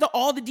that's what happened to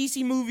all the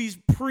DC movies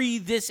pre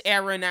this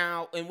era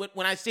now. And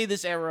when I say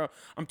this era,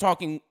 I'm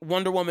talking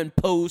Wonder Woman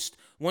post,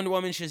 Wonder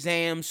Woman,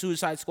 Shazam,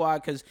 Suicide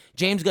Squad, because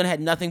James Gunn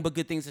had nothing but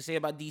good things to say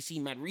about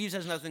DC. Matt Reeves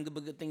has nothing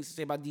but good things to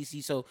say about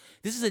DC. So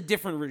this is a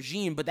different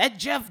regime. But that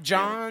Jeff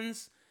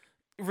Johns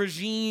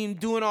regime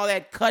doing all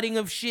that cutting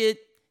of shit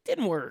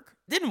didn't work.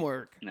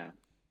 No.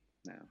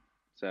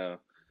 So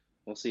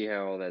we'll see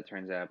how all that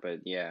turns out. But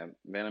yeah,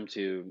 Venom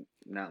 2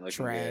 not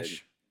looking good.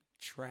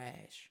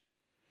 Trash.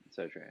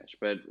 So trash.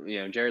 But,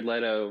 Jared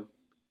Leto,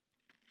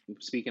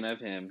 speaking of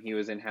him, he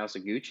was in House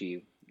of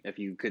Gucci, if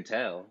you could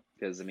tell.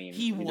 Because, I mean,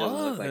 he doesn't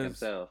look like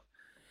himself.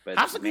 But,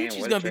 House of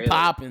Gucci's going to be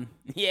popping.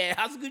 Yeah,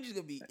 House of Gucci's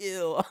going to be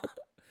ill.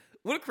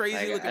 What a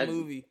crazy looking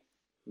movie.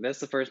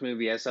 That's the first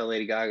movie I saw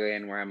Lady Gaga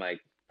in where I'm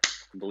like,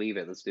 believe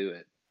it, let's do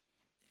it.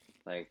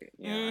 Like,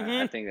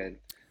 I think that...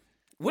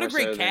 What a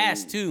great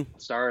cast, too.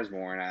 Star is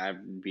Born,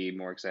 I'd be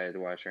more excited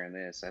to watch her in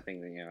this. I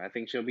think, I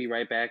think she'll be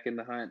right back in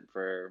the hunt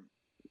for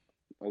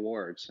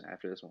awards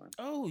after this one.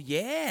 Oh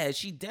yeah,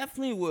 she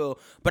definitely will.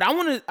 But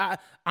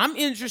I'm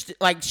interested,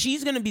 like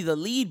she's gonna be the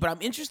lead, but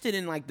I'm interested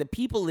in like the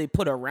people they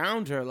put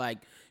around her, like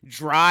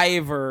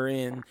Driver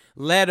and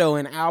Leto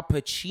and Al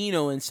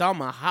Pacino and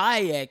Salma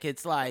Hayek.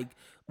 It's like,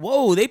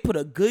 whoa, they put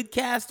a good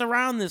cast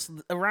around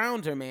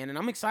her, man, and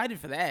I'm excited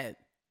for that.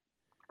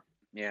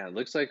 Yeah, it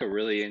looks like a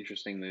really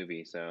interesting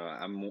movie, so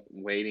I'm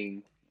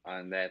waiting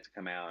on that to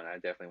come out, and I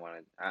definitely want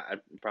to.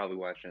 I'd probably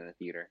watch it in the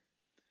theater.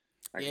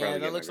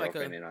 That looks like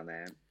in on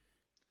that.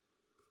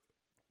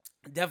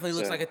 Definitely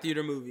looks like a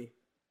theater movie.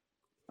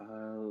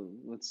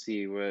 Let's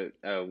see what.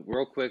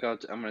 Real quick, I'm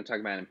going to talk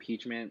about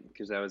impeachment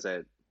because that was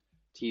a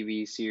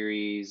TV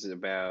series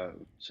about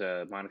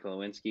Monica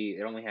Lewinsky.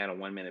 It only had a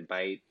 1-minute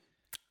bite.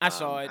 I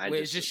saw it.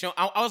 It's just showing.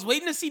 I was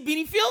waiting to see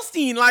Beanie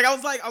Feldstein. Like I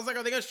was like, are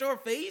they going to show her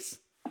face?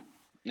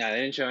 No,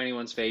 they didn't show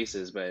anyone's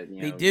faces, but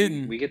they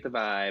didn't. We get the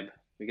vibe.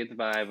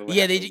 Of what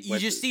you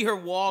just see her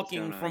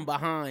walking from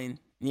behind.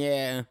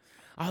 Yeah.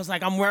 I was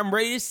like, I'm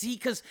ready to see,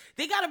 because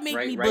they got to make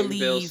me believe.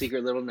 Bill's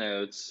secret little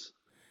notes.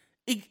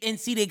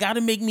 They got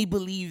to make me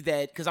believe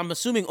that, because I'm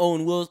assuming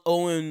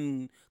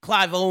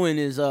Clive Owen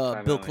is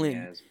Bill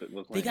Clinton. Yes, Bill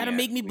Clinton. They got to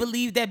make me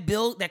believe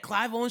that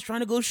Clive Owen's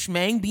trying to go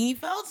schmang Beanie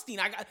Feldstein.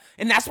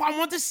 And that's why I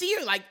want to see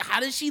her. Like, how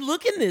does she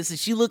look in this?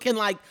 Is she looking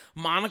like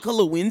Monica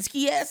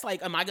Lewinsky-esque?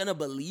 Like, am I going to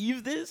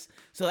believe this?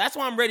 So that's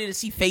why I'm ready to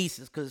see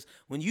faces, because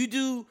when you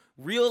do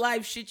real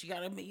life shit, you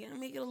got to make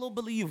it a little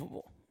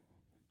believable.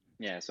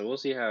 Yeah, so we'll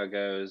see how it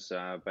goes.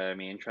 But I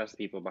mean, trust the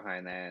people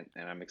behind that,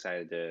 and I'm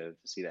excited to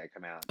see that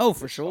come out Oh,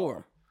 for this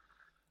sure.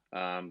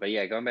 fall. But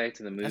yeah, going back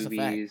to the That's a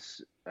fact.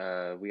 movies,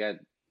 we got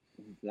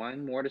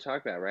one more to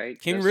talk about,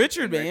 right? King Just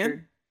Richard, King Richard,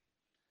 man.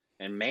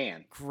 and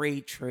man,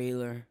 Great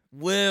trailer.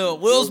 Will's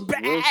Will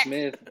back.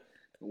 Smith,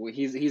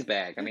 he's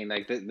back. I mean,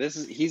 like this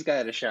is he's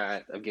got a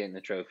shot of getting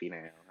the trophy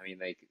now. I mean,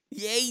 like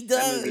Yeah, he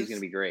that movie's gonna does.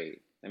 be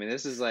great. I mean,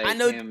 this is I like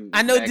know him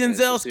I know back in his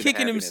Denzel's Pursuit of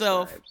kicking Happiness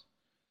himself. vibes.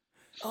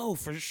 Oh,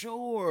 for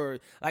sure.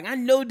 Like I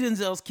know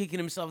Denzel's kicking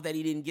himself that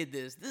he didn't get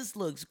this. This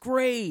looks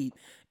great.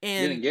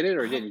 Didn't And get it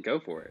or I didn't go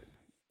for it.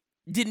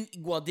 didn't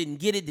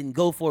get it, didn't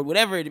go for it,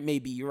 whatever it may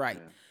be. You're right.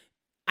 Yeah.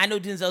 I know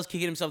Denzel's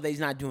kicking himself that he's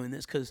not doing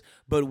this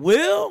but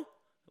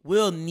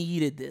Will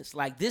needed this.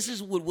 Like this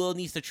is what Will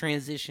needs to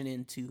transition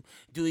into,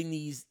 doing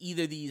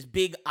either these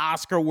big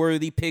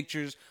Oscar-worthy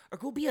pictures or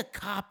go be a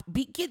cop.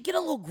 Get a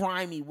little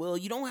grimy, Will.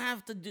 You don't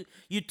have to do.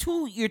 You're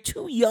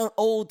too young,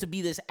 old to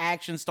be this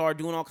action star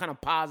doing all kind of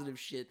positive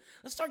shit.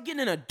 Let's start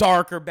getting in a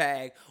darker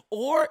bag.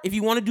 Or if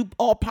you want to do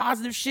all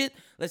positive shit,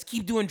 let's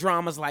keep doing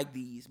dramas like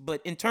these.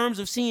 But in terms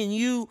of seeing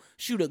you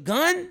shoot a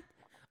gun,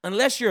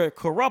 unless you're a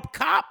corrupt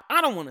cop, I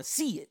don't want to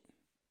see it.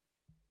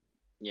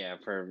 Yeah,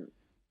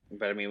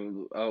 but I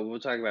mean, we'll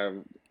talk about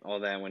all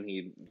that when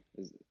he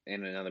is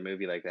in another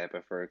movie like that.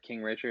 But for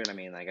King Richard, I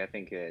mean, like I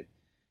think that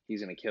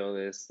he's gonna kill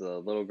this. The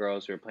little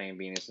girls who are playing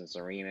Venus and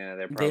Serena,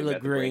 they're They probably look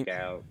about to break great.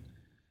 out.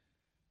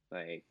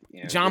 Like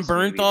John this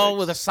movie Bernthal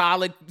with a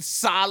looks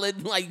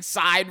solid like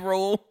side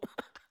role.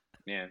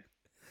 yeah.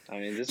 I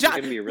mean, this is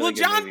gonna be a really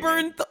good movie,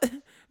 man.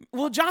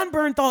 Will John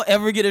Bernthal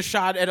ever get a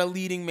shot at a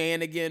leading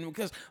man again?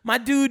 Because my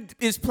dude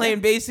is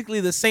playing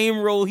basically the same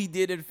role he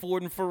did in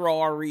Ford and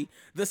Ferrari,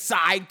 the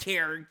side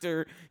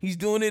character. He's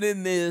doing it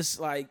in this.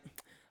 Like,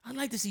 I'd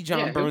like to see John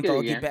Yeah, he'll get it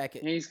Bernthal get again. back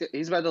at.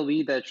 He's about to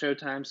lead that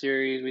Showtime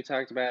series we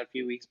talked about a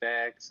few weeks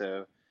back.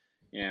 So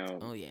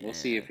Oh yeah, we'll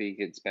see if he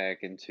gets back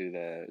into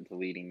the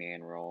leading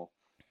man role.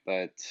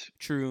 But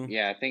true.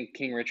 yeah, I think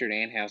King Richard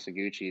and House of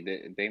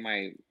Gucci, they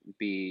might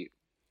be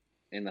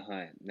in the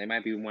hunt. They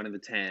might be one of the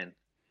 10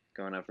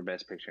 going up for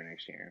Best Picture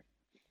next year.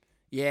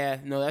 Yeah,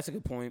 no, that's a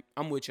good point.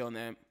 I'm with you on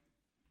that.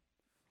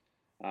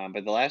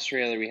 But the last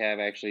trailer we have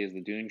actually is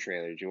the Dune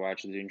trailer. Did you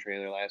watch the Dune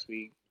trailer last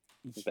week?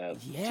 It's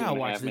about Yeah, I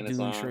watched the 2.5 minutes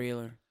Dune long.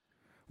 trailer.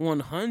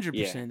 100%.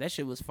 Yeah. That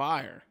shit was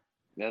fire.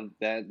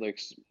 That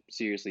looks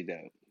seriously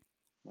dope.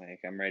 Like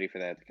I'm ready for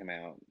that to come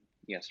out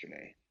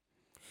yesterday.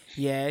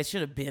 Yeah, it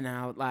should have been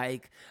out.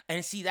 Like,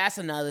 and see, that's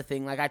another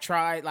thing. Like, I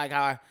tried. Like,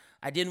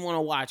 I didn't want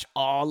to watch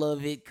all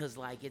of it because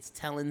like it's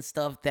telling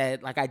stuff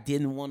that like I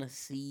didn't want to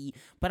see.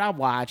 But I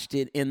watched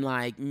it and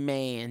like,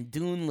 man,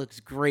 Dune looks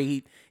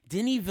great.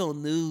 Denis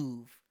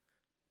Villeneuve,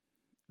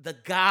 the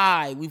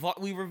guy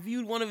we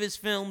reviewed one of his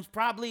films.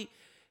 Probably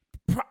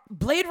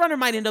Blade Runner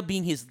might end up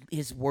being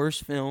his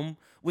worst film,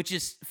 which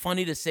is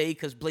funny to say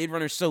because Blade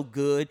Runner's so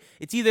good.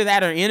 It's either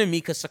that or Enemy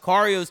because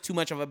Sicario's too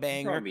much of a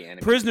banger.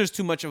 Prisoner's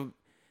too much of.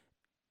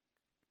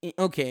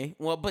 Okay,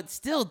 well, but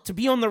still, to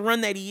be on the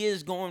run that he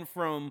is, going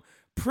from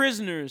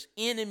Prisoners,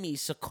 Enemy,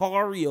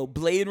 Sicario,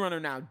 Blade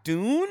Runner, now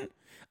Dune,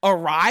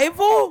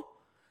 Arrival,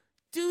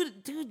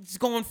 dude's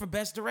going for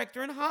Best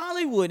Director in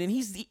Hollywood, and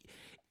he's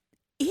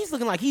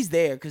looking like he's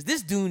there because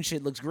this Dune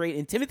shit looks great,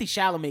 and Timothy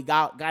Chalamet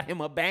got him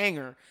a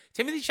banger.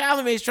 Timothy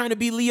Chalamet is trying to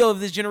be Leo of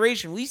this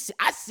generation.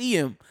 I see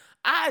him.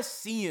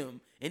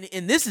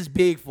 And this is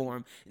big for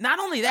him. Not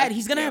only that,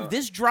 he's going to have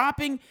this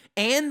dropping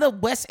and the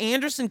Wes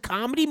Anderson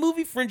comedy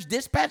movie, French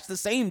Dispatch, the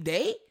same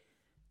day.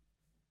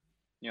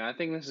 I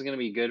think this is going to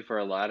be good for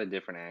a lot of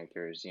different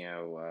actors.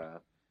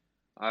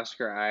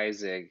 Oscar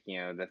Isaac,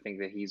 I think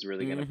that he's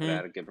really going to put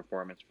out a good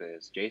performance for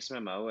this.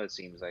 Jason Momoa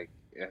seems like,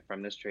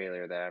 from this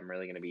trailer, that I'm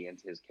really going to be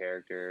into his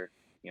character.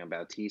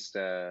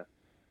 Bautista,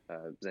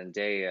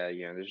 Zendaya,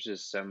 there's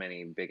just so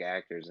many big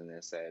actors in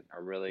this that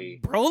are really.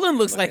 Brolin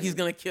looks like he's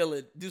gonna kill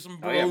it. Do some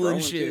Brolin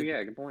shit. Too.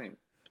 Yeah, good point.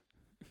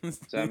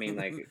 So I mean,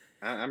 like,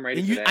 I'm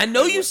ready for that. I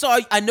know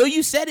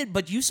you said it,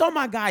 but you saw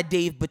my guy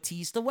Dave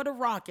Bautista. What a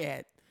rock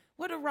at?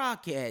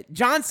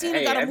 John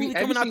Cena got a movie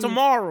coming out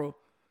tomorrow.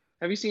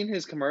 Have you seen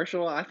his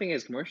commercial? I think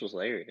his commercial's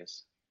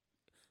hilarious.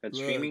 That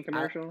streaming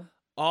commercial.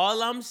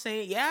 All I'm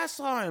saying, yeah, I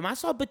saw him. I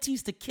saw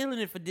Batista killing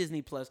it for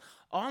Disney Plus.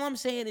 All I'm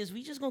saying is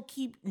we just gonna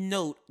keep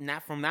note,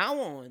 not from now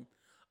on,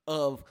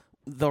 of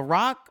The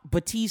Rock,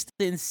 Batista,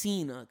 and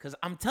Cena. Because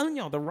I'm telling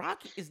y'all, The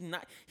Rock is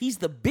not. He's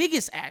the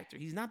biggest actor.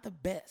 He's not the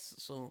best.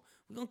 So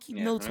we're gonna keep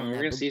notes on that.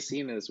 We're gonna see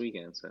Cena this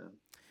weekend. So.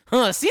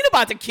 Cena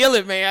about to kill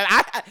it, man.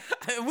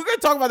 We're gonna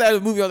talk about that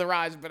in the movie on the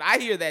rise, but I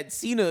hear that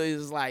Cena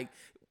is like.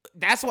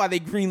 That's why they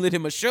greenlit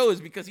him a show,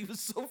 is because he was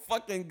so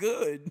fucking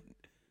good.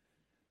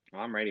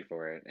 Well, I'm ready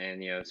for it.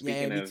 And,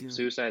 speaking of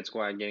Suicide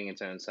Squad getting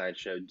its own side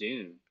show,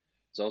 Dune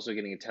is also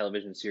getting a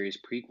television series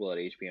prequel at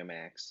HBO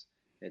Max.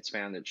 It's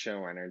found that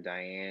showrunner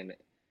Diane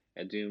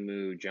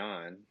Adumu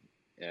John,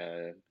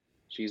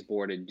 she's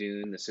boarded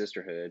Dune, the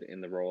Sisterhood,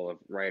 in the role of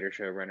writer,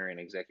 showrunner, and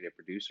executive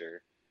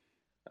producer.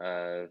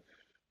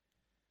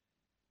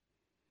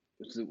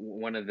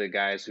 one of the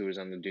guys who was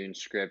on the Dune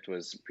script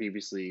was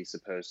previously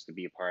supposed to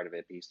be a part of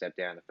it, but he stepped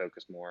down to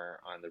focus more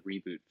on the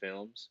reboot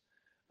films.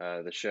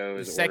 The show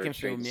The is ordered second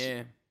straight film, to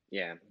yeah.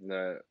 yeah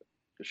the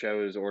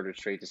show is ordered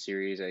straight to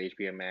series at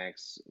HBO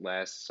Max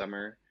last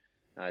summer.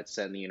 It's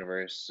set in the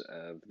universe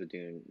of the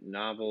Dune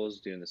novels.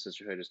 Dune: The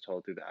Sisterhood is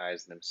told through the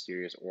eyes of the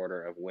mysterious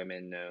order of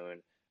women known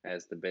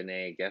as the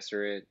Bene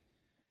Gesserit,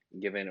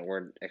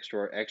 given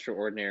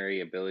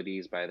extraordinary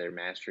abilities by their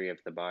mastery of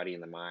the body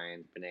and the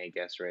mind. Bene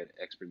Gesserit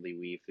expertly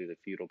weave through the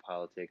feudal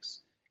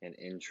politics and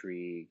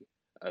intrigue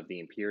of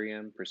the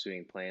Imperium,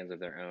 pursuing plans of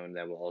their own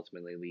that will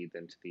ultimately lead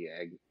them to the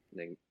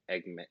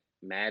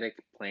enigmatic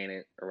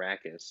planet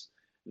Arrakis,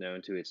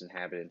 known to its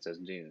inhabitants as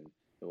Dune.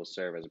 It will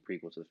serve as a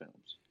prequel to the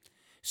films.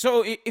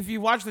 So if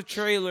you watch the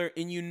trailer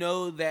and you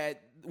know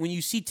that when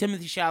you see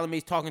Timothy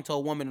Chalamet talking to a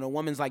woman and a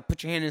woman's like,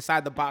 "Put your hand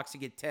inside the box to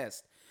get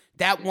tested,"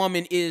 that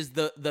woman is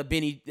the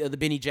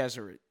Bene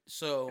Gesserit.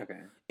 So Okay.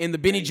 and the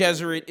Bene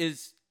Gesserit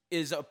is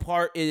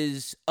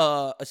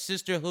a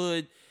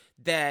sisterhood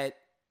that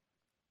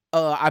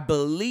I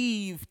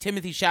believe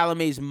Timothy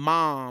Chalamet's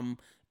mom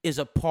is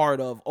a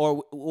part of,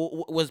 or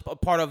was a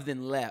part of,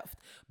 then left.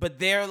 But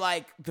they're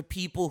like the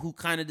people who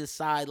kind of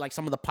decide like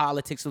some of the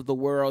politics of the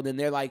world, and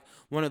they're like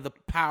one of the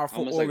powerful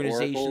Almost like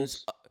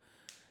organizations. oracles.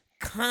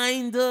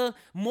 Kinda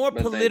more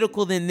But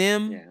political than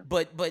them, yeah.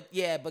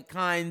 but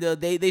kinda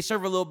they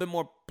serve a little bit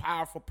more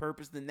powerful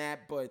purpose than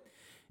that. But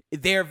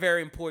they're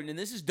very important, and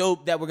this is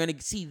dope that we're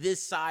gonna see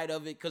this side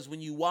of it, because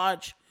when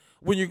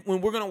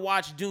we're gonna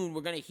watch Dune,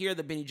 we're gonna hear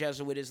the Bene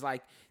Gesserit is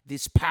like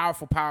this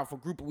powerful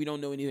group, but we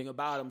don't know anything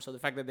about them. So the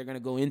fact that they're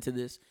gonna go into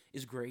this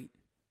is great.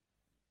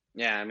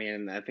 Yeah, I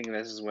mean, I think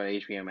this is what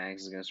HBO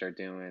Max is going to start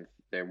doing with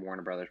their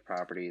Warner Brothers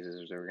properties.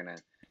 Is they're going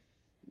to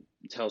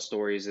tell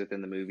stories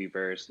within the movie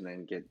verse and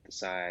then get the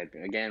side.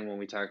 Again, when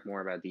we talk more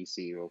about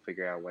DC, we'll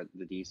figure out what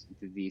the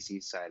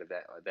DC side of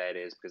that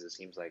is, because it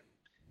seems like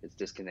it's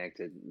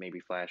disconnected, maybe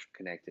Flash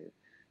connected.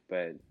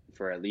 But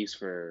at least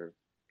for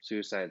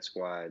Suicide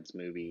Squad's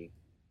movie,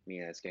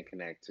 it's going to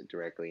connect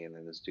directly, and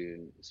then this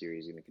Dune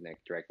series is going to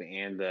connect directly,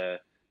 and the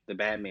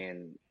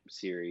Batman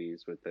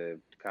series with the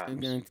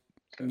cops.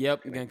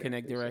 Yep, gonna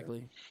connect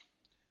directly.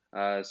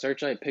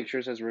 Searchlight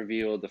Pictures has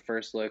revealed the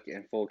first look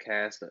and full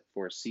cast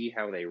for See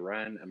How They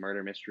Run, a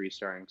murder mystery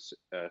starring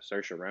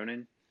Saoirse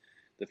Ronan.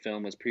 The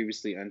film was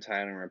previously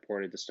untitled and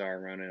reported to star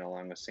Ronan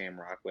along with Sam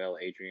Rockwell,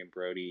 Adrian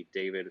Brody,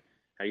 David,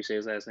 how do you say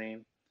his last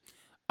name?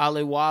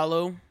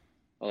 Alewalo,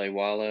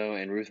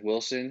 and Ruth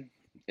Wilson.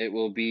 It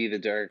will be the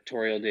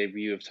directorial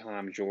debut of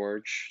Tom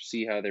George.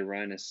 See How They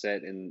Run is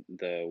set in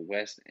the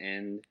West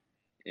End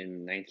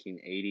in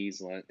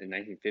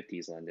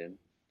 1950s London.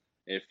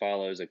 It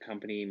follows a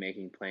company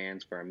making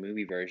plans for a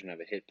movie version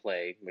of a hit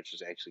play, which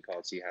is actually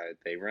called See How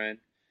They Run,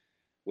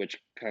 which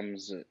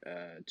comes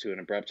to an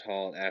abrupt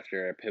halt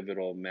after a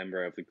pivotal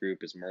member of the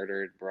group is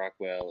murdered.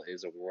 Brockwell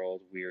is a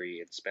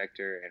world-weary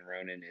inspector, and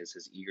Ronan is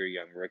his eager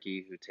young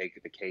rookie who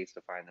take the case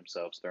to find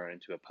themselves thrown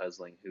into a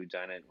puzzling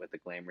whodunit with the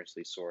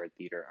glamorously sordid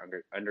theater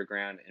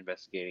underground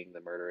investigating the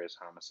murderous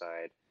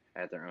homicide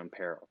at their own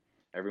peril.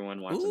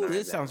 Everyone wants to know.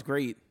 This sounds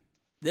great.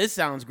 This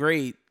sounds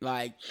great.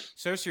 Like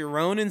Saoirse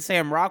Ronan,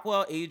 Sam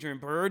Rockwell, Adrian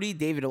Brody,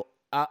 David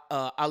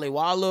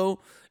Alewalo,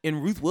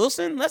 and Ruth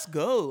Wilson. Let's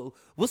go.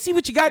 We'll see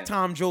what you got,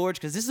 Tom George,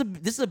 because this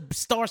is a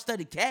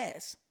star-studded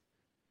cast.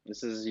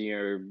 This is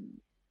your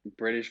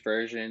British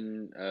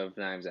version of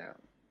Knives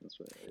Out. That's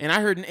what it is. And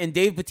I heard, and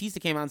Dave Bautista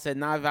came out and said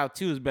Knives Out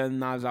 2 is better than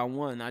Knives Out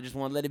 1. I just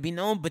want to let it be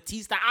known,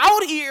 Bautista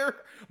out here.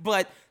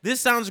 But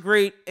this sounds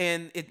great,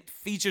 and it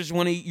features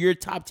one of your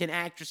top 10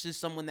 actresses,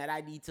 someone that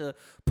I need to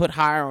put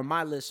higher on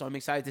my list. So I'm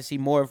excited to see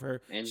more of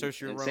her. And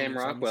Saoirse Ronan, Sam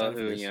Rockwell,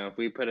 who, if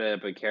we put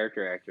up a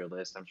character actor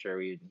list, I'm sure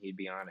he'd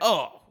be on it.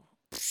 Oh,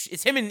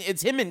 it's him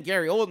and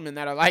Gary Oldman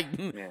that are like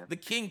the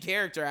king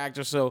character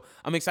actor. So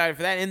I'm excited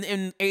for that.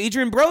 And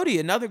Adrian Brody,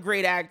 another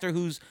great actor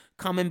who's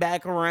coming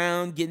back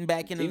around, getting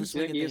back into the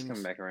swing of things. He is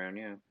coming back around,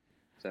 yeah.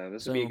 So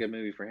this would be a good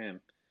movie for him.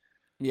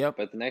 Yep.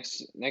 But the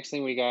next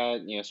thing we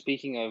got,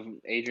 speaking of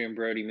Adrian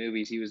Brody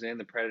movies, he was in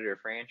the Predator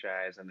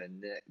franchise, and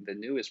the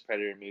newest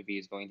Predator movie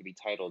is going to be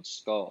titled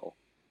Skull.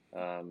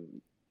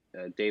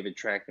 David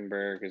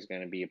Trachtenberg is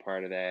going to be a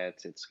part of that.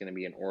 It's going to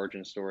be an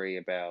origin story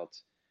about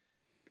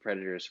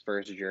Predator's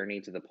first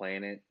journey to the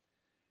planet.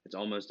 It's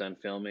almost done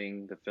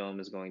filming. The film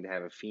is going to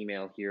have a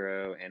female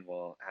hero and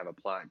will have a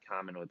plot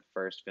common with the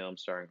first film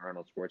starring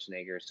Arnold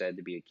Schwarzenegger, said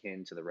to be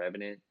akin to The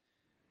Revenant.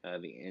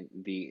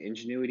 The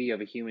ingenuity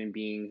of a human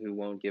being who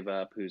won't give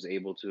up, who's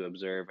able to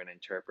observe and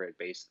interpret,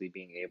 basically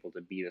being able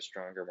to beat a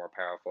stronger, more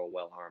powerful,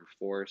 well-armed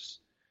force.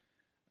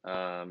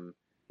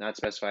 Not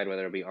specified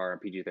whether it'll be R or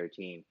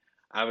PG-13.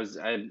 I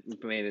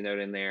made a note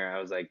in there. I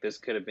was like, this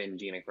could have been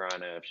Gina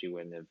Carano if she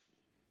wouldn't have.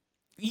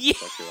 Yeah.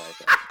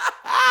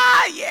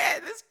 Yeah,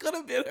 this could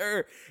have been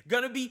her.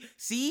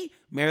 See,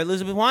 Mary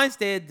Elizabeth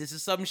Winstead. This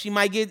is something she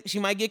might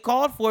get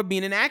called for,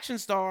 being an action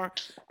star.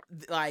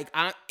 Like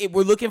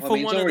we're looking for one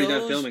of those. It's already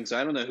done filming, so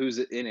I don't know who's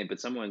in it, but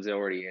someone's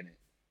already in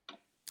it.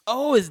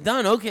 Oh, it's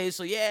done. Okay,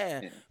 so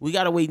yeah, we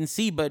gotta wait and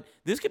see. But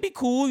this could be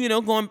cool, you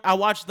know. I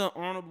watched the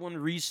Arnold one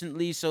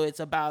recently, so it's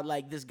about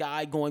like this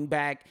guy going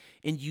back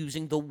and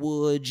using the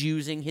woods,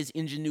 using his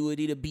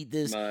ingenuity to beat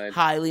this Mud.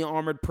 highly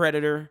armored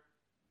predator.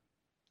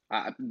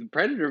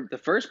 Predator, the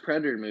first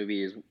Predator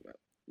movie is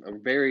a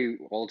very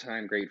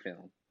all-time great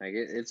film. Like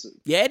it's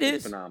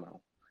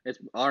phenomenal. It's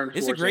Arnold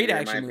It's a great Schwarzenegger, in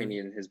action my movie.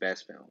 opinion, his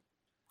best film.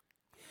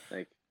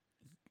 Like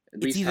at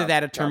It's least either top,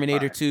 that or top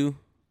Terminator 5. 2.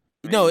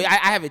 Right? No, I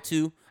have it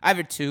too. I have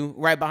it too,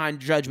 right behind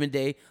Judgment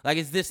Day. Like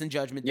it's this and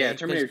Judgment Day. Yeah,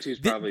 Terminator 2 is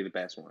probably the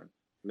best one.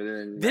 But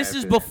then This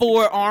is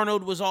before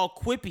Arnold was all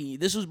quippy.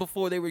 This was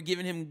before they were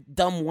giving him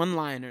dumb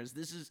one-liners.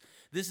 This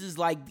is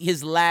like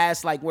his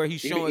last, like where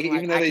he's showing. Even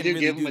like, though I they can do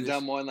really give him do a this.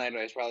 dumb one-liner,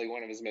 it's probably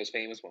one of his most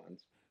famous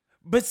ones.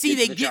 But see,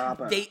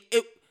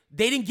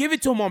 They didn't give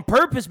it to him on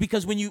purpose,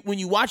 because when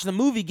you watch the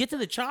movie, Get to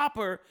the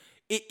Chopper,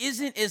 it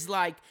isn't as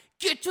like,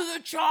 get to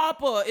the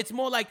chopper. It's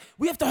more like,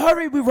 we have to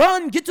hurry, we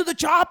run, get to the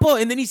chopper.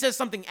 And then he says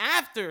something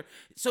after.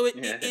 So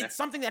it's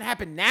something that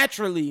happened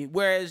naturally.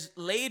 Whereas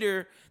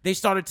later, they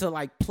started to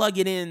like plug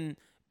it in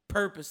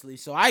purposely.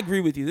 So I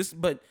agree with you.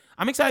 But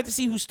I'm excited to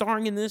see who's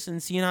starring in this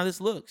and seeing how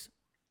this looks.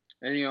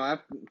 And, you know,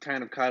 I've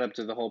kind of caught up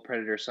to the whole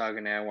Predator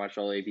saga now, watched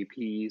all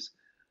AVPs.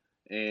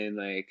 And,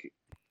 like,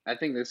 I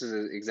think this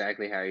is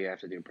exactly how you have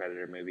to do a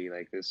Predator movie.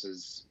 Like, this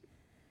is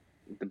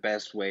the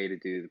best way to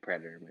do the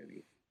Predator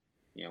movie.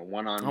 You know,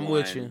 one-on-one, I'm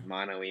with you.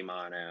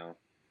 Mano-y-mano,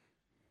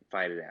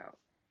 fight it out.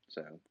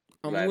 So,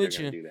 I'm glad with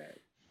they're going to you. do that.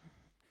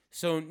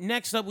 So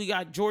next up, we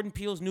got Jordan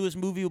Peele's newest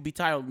movie will be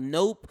titled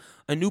Nope.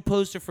 A new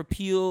poster for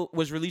Peele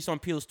was released on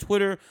Peele's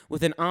Twitter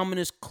with an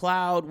ominous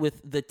cloud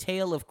with the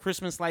tale of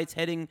Christmas lights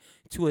heading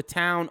to a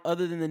town.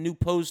 Other than the new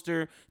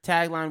poster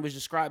tagline, which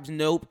describes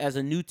Nope as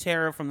a new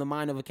terror from the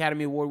mind of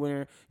Academy Award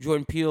winner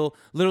Jordan Peele,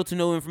 little to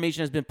no information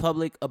has been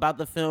public about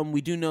the film.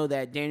 We do know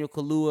that Daniel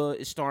Kaluuya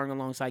is starring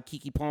alongside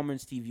Keke Palmer and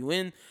Steve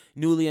Yeun.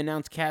 Newly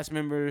announced cast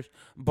members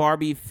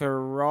Barbie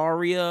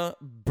Ferraria,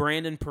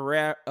 Brandon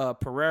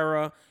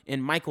Pereira,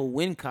 and Michael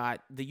Wincott.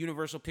 The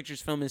Universal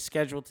Pictures film is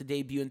scheduled to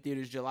debut in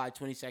theaters July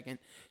 22nd,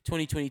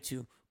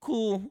 2022.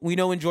 Cool. We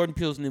know when Jordan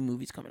Peele's new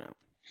movie's coming out.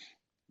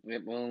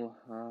 We'll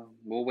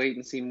wait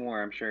and see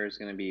more. I'm sure it's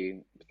going to be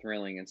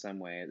thrilling in some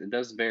way.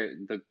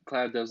 The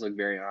cloud does look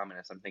very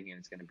ominous. I'm thinking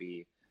it's going to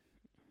be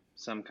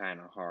some kind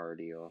of horror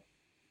deal.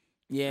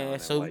 Yeah,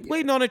 so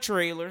waiting on a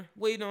trailer.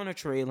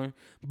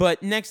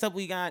 But next up,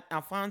 we got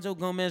Alfonso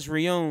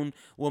Gomez-Reyon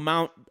will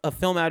mount a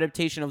film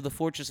adaptation of The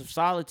Fortress of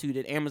Solitude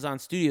at Amazon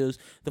Studios.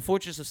 The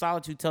Fortress of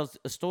Solitude tells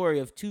a story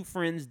of two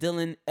friends,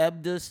 Dylan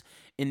Ebdus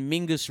and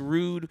Mingus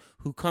Rude,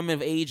 who come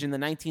of age in the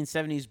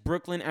 1970s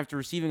Brooklyn after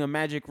receiving a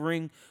magic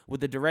ring with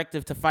the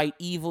directive to fight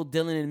evil.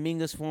 Dylan and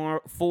Mingus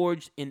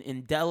forged an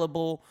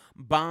indelible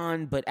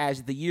bond, but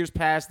as the years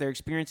pass, their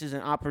experiences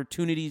and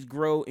opportunities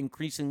grow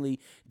increasingly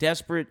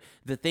desperate.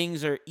 There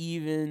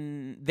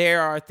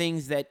are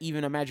things that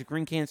even a magic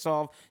ring can't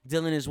solve.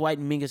 Dylan is white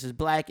and Mingus is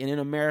black, and in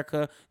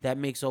America, that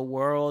makes a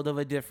world of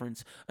a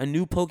difference. A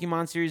new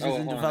Pokemon series is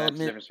in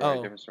development.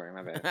 Different story,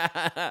 my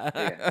bad.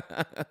 Yeah.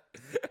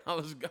 I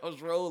was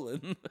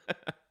rolling.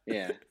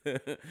 Yeah.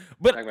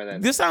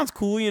 But this sounds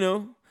cool, you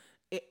know.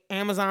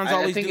 Amazon's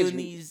always doing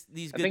these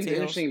good I think tales. it's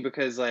interesting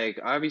because, like,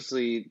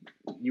 obviously,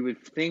 you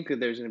would think that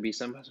there's going to be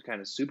some kind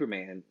of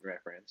Superman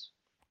reference.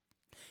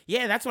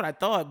 Yeah, that's what I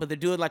thought, but they're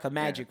doing like a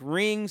magic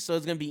ring, so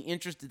it's gonna be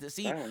interesting to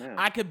see.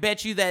 I could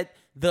bet you that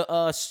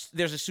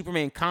there's a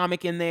Superman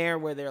comic in there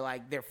where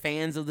they're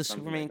fans of the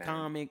Superman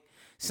comic.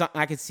 So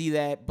I could see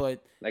that,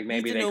 but like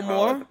maybe they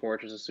call it the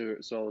Fortress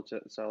of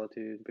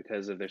Solitude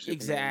because of their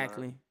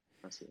Superman.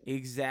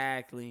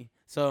 Exactly.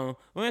 So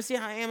we're gonna see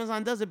how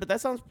Amazon does it, but that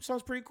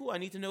sounds pretty cool. I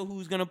need to know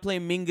who's gonna play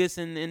Mingus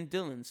and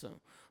Dylan. So,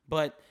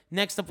 but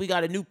next up, we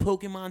got a new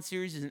Pokemon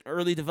series is in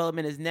early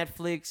development as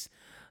Netflix.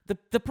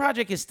 The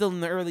project is still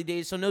in the early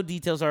days, so no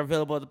details are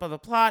available about the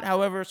plot.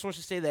 However,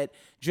 sources say that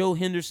Joe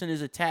Henderson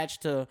is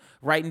attached to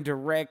write and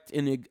direct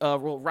and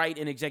write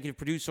and executive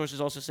produce.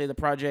 Sources also say the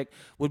project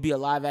would be a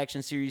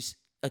live-action series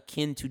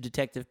akin to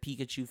Detective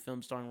Pikachu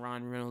film starring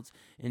Ryan Reynolds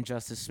and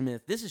Justice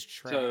Smith. This is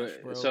trash,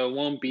 bro. So it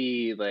won't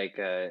be like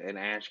an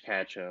Ash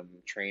Ketchum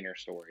trainer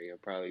story. It'll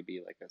probably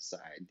be like a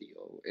side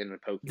deal in a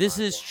Pokemon. This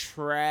is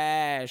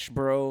trash,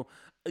 bro.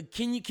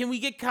 Can we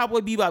get Cowboy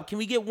Bebop? Can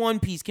we get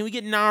One Piece? Can we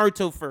get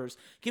Naruto first?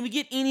 Can we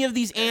get any of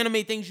these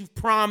anime things you've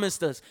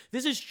promised us?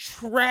 This is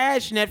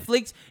trash,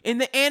 Netflix,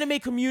 and the anime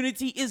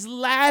community is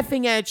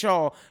laughing at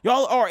y'all.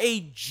 Y'all are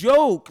a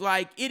joke.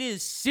 Like, it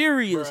is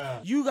serious. Bruh.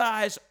 You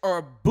guys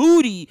are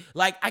booty.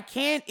 Like, I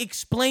can't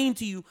explain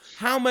to you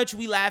how much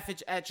we laugh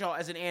at y'all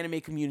as an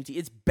anime community.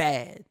 It's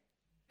bad.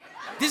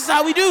 This is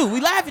how we do. We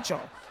laugh at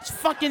y'all.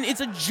 It's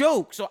a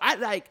joke. So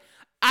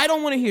I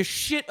don't want to hear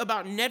shit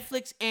about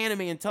Netflix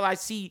anime until I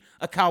see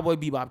a Cowboy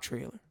Bebop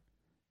trailer.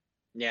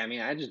 Yeah, I mean,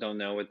 I just don't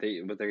know what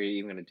they're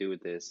even going to do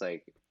with this.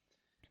 Like,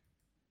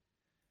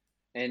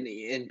 and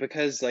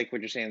because, like,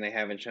 what you're saying, they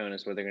haven't shown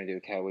us what they're going to do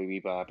with Cowboy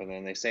Bebop, and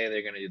then they say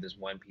they're going to do this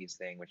One Piece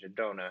thing, which I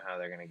don't know how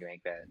they're going to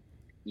make that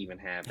even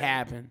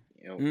happen.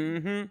 You know?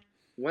 Mm-hmm.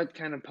 what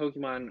kind of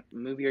Pokemon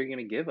movie are you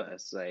gonna give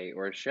us, like,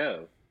 or a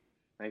show?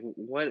 Like,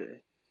 what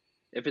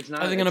if it's Are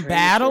not they a gonna training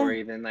battle?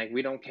 story? Then like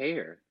we don't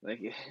care.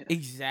 Like,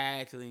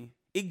 Exactly.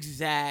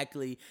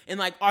 Exactly. And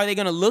like, are they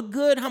gonna look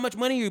good? How much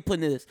money are you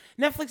putting into this?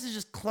 Netflix is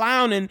just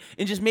clowning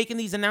and just making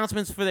these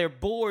announcements for their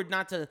board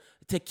not to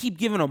keep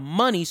giving them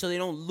money so they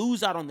don't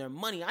lose out on their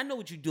money. I know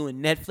what you're doing,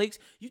 Netflix.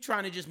 You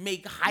trying to just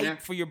make yeah.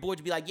 hype for your board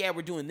to be like, yeah,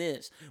 we're doing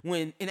this.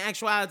 When in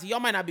actuality, y'all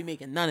might not be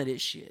making none of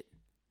this shit.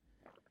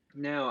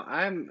 Now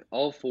I'm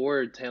all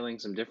for telling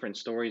some different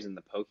stories in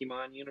the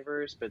Pokemon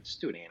universe, but just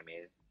do it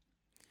animated.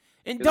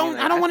 And Because I mean,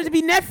 I like, don't want it to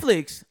be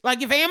Netflix.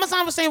 Like if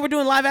Amazon was saying we're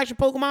doing live action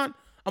Pokemon,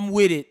 I'm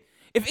with it.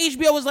 If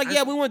HBO was like,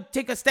 yeah, we want to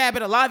take a stab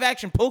at a live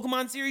action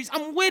Pokemon series,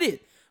 I'm with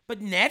it. But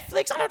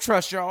Netflix, I don't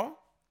trust y'all.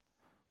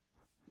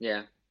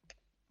 yeah,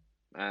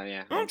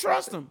 yeah, I don't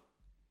trust them.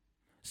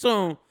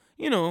 So,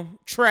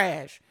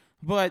 trash.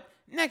 But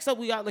next up,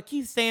 we got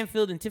Lakeith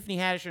Stanfield and Tiffany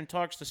Haddish in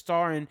talks to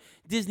star in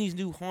Disney's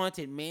new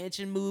Haunted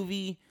Mansion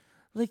movie.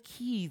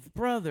 Lakeith,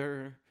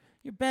 brother,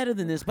 you're better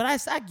than this. But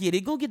I get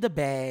it. Go get the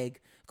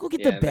bag. Go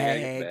get the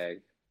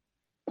bag.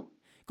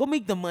 Go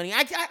make the money.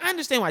 I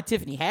understand why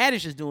Tiffany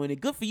Haddish is doing it.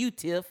 Good for you,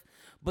 Tiff.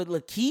 But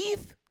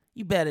Lakeith,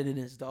 you better than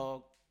this,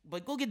 dog.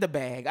 But go get the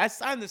bag. I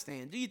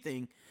understand. Do your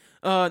thing.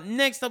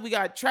 Next up, we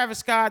got Travis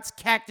Scott's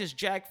Cactus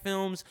Jack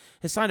Films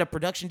has signed a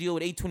production deal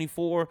with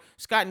A24.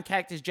 Scott and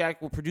Cactus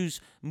Jack will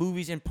produce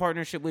movies in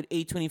partnership with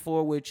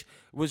A24, which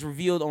was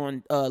revealed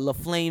on La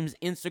Flame's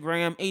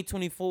Instagram.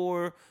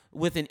 A24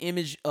 with an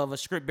image of a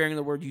script bearing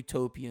the word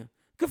Utopia.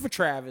 Good for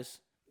Travis.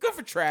 Good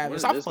for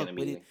Travis. I'll fuck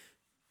with it.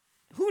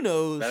 Who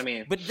knows? But, I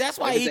mean, but that's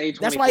why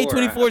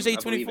A24 is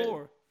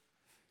A24.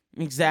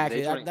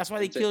 Exactly. That's why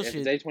they kill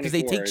shit. Because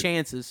they take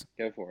chances.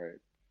 Go for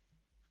it.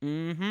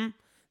 Mm-hmm.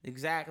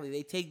 Exactly.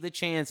 They take the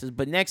chances.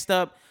 But next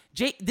up,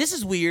 this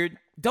is weird.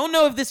 Don't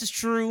know if this is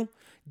true.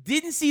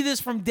 Didn't see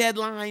this from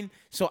Deadline,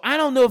 so I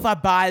don't know if I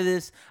buy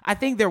this. I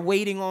think they're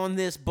waiting on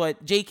this,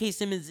 but J.K.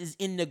 Simmons is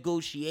in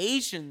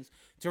negotiations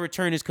to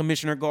return as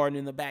Commissioner Gordon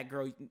in the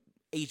Batgirl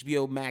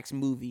HBO Max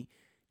movie.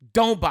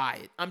 Don't buy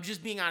it. I'm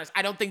just being honest.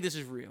 I don't think this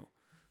is real.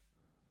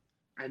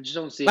 I just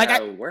don't see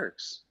how it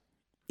works.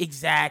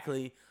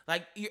 Exactly.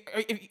 Like,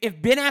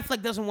 if Ben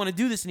Affleck doesn't want to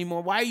do this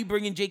anymore, why are you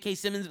bringing J.K.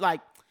 Simmons? Like,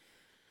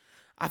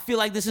 I feel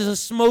like this is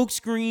a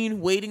smokescreen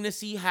waiting to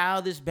see how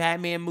this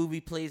Batman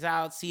movie plays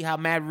out, see how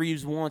Matt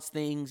Reeves wants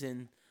things.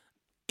 And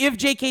if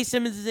J.K.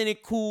 Simmons is in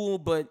it, cool,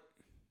 but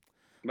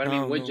I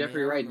mean, would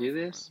Jeffrey Wright do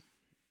this?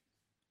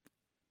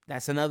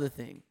 That's another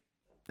thing.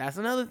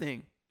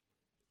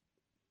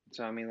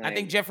 So, I mean, like, I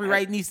think Jeffrey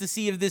Wright needs to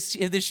see if this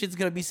shit's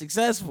going to be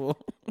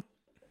successful.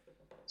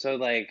 So,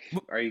 like,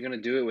 are you going to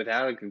do it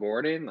without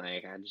Gordon?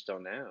 Like, I just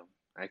don't know.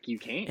 Like, you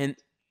can't. And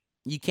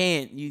you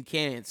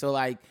can't. So,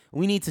 like,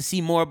 we need to see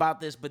more about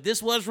this. But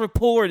this was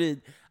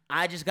reported.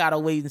 I just got to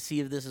wait and see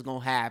if this is going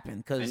to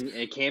happen. And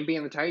it can't be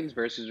in the Titans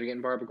verse because we're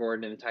getting Barbara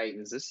Gordon in the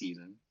Titans this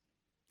season.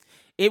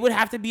 It would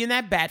have to be in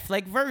that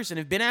Batfleck verse.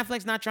 And if Ben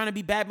Affleck's not trying to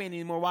be Batman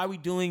anymore, why are we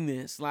doing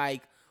this?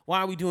 Like,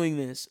 why are we doing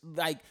this?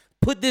 Like,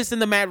 put this in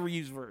the Matt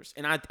Reeves verse.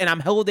 And I'm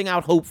holding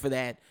out hope for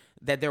that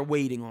they're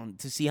waiting on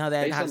to see how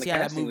that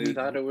movie. We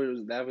thought that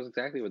was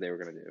exactly what they were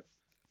going to do.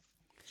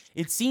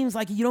 It seems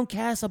like you don't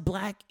cast a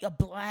black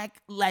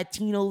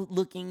Latino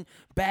looking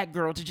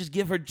Batgirl to just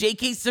give her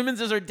J.K.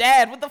 Simmons as her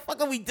dad. What the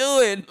fuck are we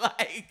doing?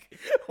 Like,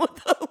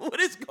 what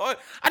is going?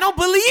 I don't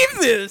believe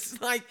this.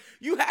 Like,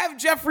 you have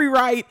Jeffrey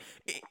Wright.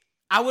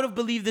 I would have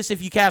believed this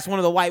if you cast one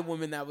of the white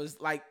women that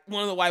was like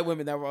one of the white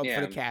women that were up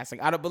for the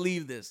casting. I'd have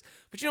believed this,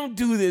 but you don't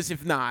do this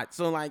if not.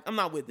 So like, I'm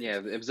not with it.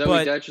 Yeah, if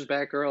Zoe Dutch was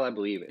Batgirl, I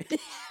believe it.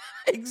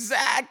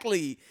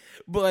 Exactly.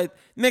 But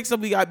next up,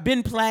 we got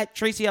Ben Platt,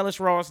 Tracy Ellis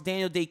Ross,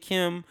 Daniel Day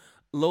Kim,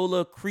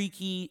 Lola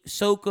Creaky,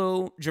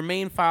 Soko,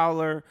 Jermaine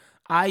Fowler,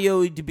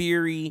 Ayo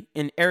Debiri,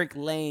 and Eric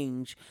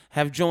Lange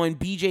have joined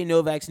BJ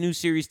Novak's new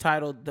series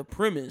titled The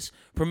Premise,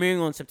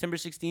 premiering on September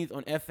 16th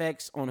on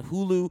FX on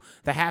Hulu.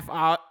 The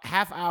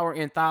half-hour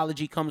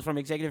anthology comes from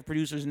executive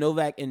producers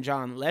Novak and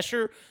John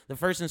Lesher. The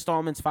first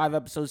installment's 5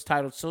 episodes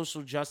titled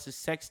Social Justice,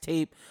 Sex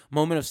Tape,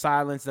 Moment of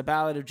Silence, The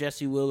Ballad of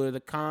Jesse Wheeler, The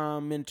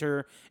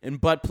Commenter, and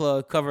Butt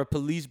Plug cover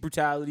police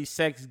brutality,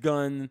 sex,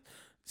 gun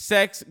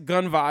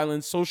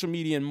violence, social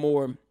media, and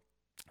more.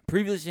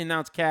 Previously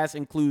announced cast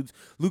includes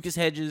Lucas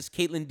Hedges,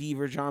 Caitlin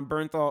Deaver, John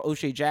Bernthal,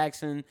 O'Shea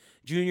Jackson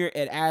Jr.,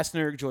 Ed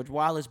Asner, George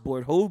Wallace,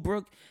 Boyd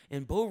Holbrook,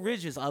 and Bo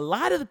Ridges. A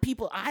lot of the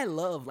people I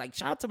love. Like,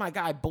 shout out to my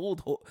guy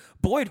Boyd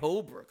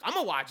Holbrook. I'm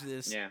gonna watch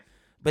this. Yeah,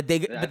 but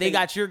they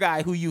got your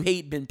guy who you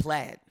hate, Ben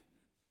Platt.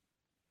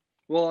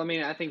 Well, I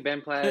mean, I think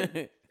Ben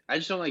Platt. I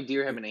just don't like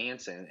Dear Evan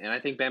Hansen, and I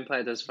think Ben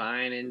Platt does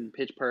fine in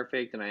Pitch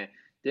Perfect, and I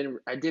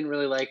didn't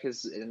really like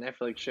his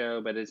Netflix show,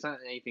 but it's not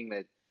anything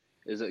that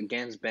is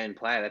against Ben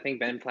Platt. I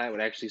think Ben Platt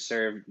would actually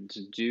serve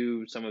to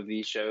do some of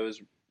these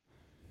shows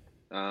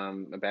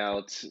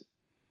about,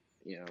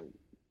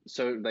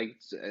 so like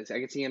I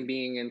could see him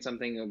being in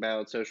something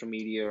about social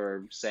media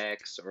or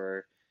sex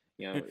or,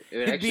 it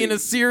would actually, being a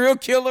serial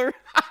killer.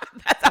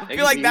 I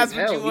feel like that's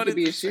what you want to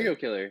be a serial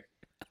killer.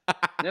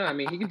 No, I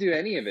mean he can do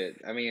any of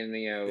it. I mean,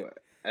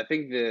 I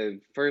think the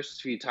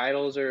first few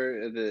titles of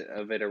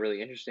it are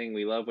really interesting.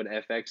 We love what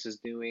FX is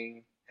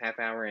doing, half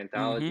hour Mm-hmm.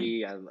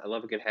 anthology. I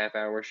love a good half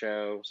hour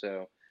show.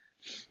 So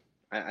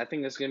I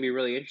think this is gonna be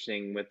really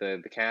interesting with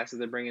the cast that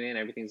they're bringing in.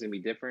 Everything's gonna be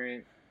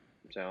different.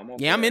 So I'm all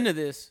Yeah, I'm for it. into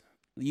this.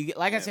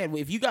 Like I Yeah. said,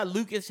 if you got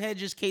Lucas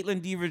Hedges,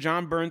 Caitlin Deaver,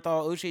 John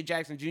Bernthal, O'Shea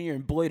Jackson Jr.,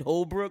 and Boyd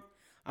Holbrook,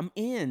 I'm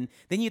in.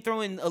 Then you throw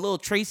in a little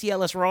Tracy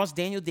Ellis Ross,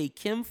 Daniel Day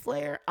Kim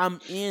flair,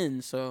 I'm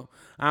in. So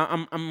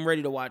I'm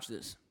ready to watch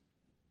this.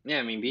 Yeah,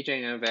 I mean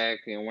BJ Novak,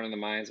 one of the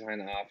minds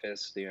behind The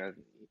Office. He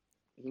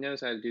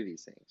knows how to do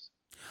these things.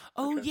 I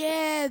Oh trust him.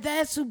 yeah,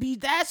 that's who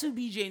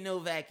BJ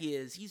Novak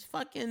is. He's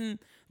fucking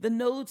the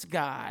notes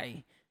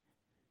guy.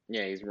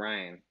 Yeah, he's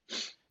Ryan,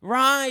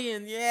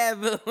 Ryan, yeah,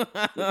 the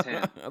the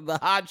temp. the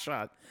hot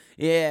shot.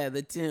 Yeah,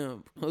 the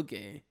temp.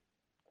 Okay.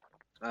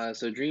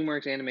 So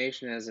DreamWorks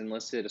Animation has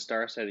enlisted a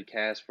star-studded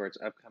cast for its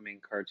upcoming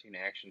cartoon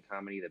action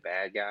comedy, The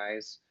Bad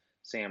Guys.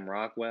 Sam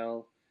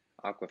Rockwell,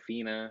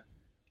 Aquafina,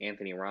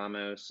 Anthony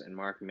Ramos, and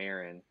Mark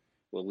Maron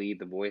will lead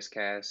the voice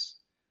cast.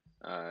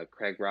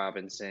 Craig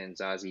Robinson,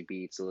 Zazie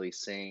Beetz, Lily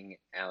Singh,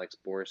 Alex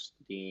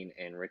Borstein,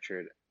 and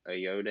Richard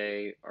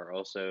Ayoade are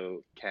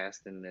also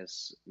cast in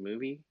this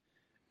movie.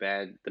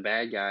 The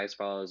Bad Guys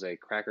follows a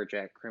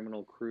crackerjack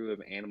criminal crew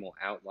of animal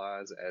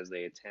outlaws as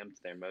they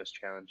attempt their most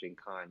challenging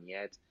con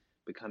yet,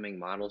 becoming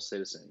model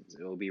citizens.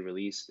 It will be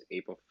released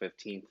April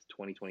 15th,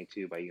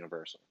 2022 by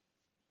Universal.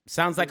 I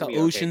Sounds think like it's an gonna be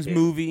an okay Ocean's kid.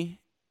 movie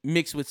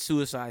mixed with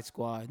Suicide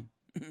Squad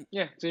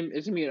Yeah,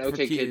 it's gonna be an for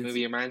okay kid kids.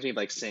 movie. It reminds me of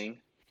like Sing,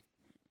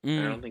 and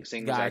I don't think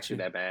Sing was actually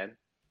Gotcha. that bad.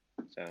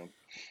 So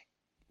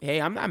Hey,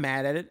 I'm not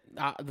mad at it.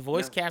 The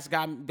voice no, cast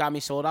got me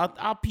sold.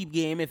 I'll peep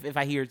game if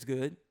I hear it's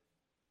good.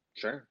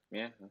 sure,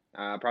 yeah.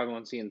 I probably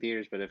won't see it in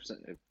theaters, but if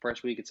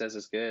first week it says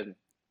it's good,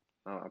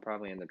 I'll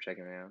probably end up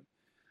checking it out.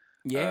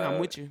 Yeah, I'm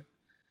with you.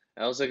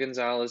 Elsa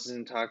Gonzalez is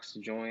in talks to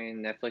join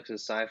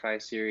Netflix's sci-fi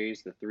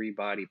series The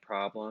Three-Body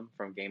Problem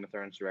from Game of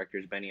Thrones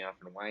directors Benioff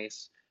and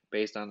Weiss,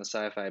 based on the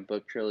sci-fi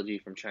book trilogy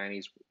from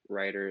Chinese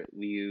writer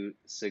Liu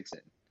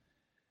Cixin.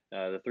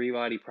 The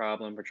Three-Body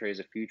Problem portrays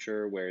a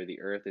future where the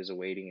Earth is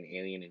awaiting an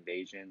alien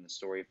invasion. The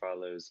story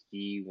follows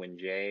Yi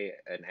Wenjie,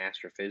 an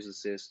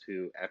astrophysicist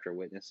who, after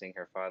witnessing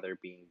her father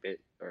being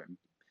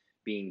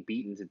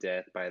beaten to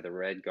death by the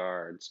Red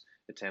Guards,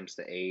 attempts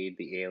to aid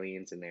the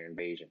aliens in their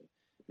invasion.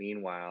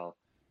 Meanwhile,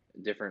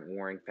 different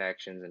warring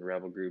factions and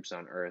rebel groups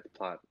on Earth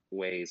plot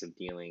ways of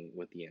dealing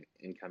with the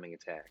incoming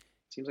attack.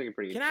 Seems like a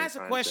pretty Can I interesting ask a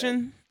concept.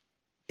 question?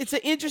 It's an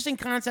interesting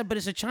concept, but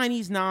it's a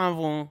Chinese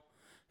novel,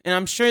 and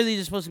I'm sure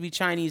these are supposed to be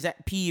Chinese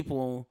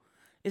people.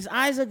 Is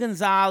Isa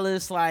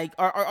Gonzalez like,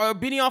 are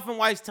Benioff and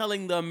Weiss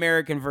telling the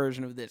American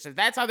version of this? If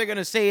that's how they're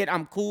gonna say it,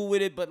 I'm cool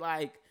with it. But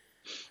like,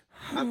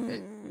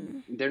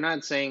 They're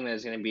not saying that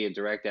it's going to be a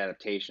direct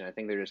adaptation. I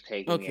think they're just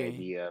taking the okay,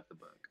 idea of the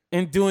book.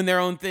 and doing their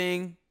own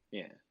thing.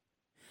 Yeah.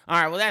 All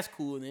right, well that's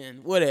cool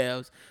then. What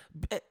else?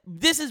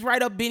 This is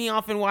right up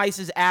Benioff and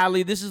Weiss's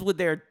alley. This is what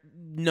they're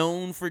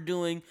known for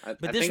doing. But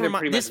I this think they're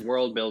pretty much this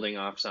world building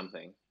off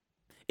something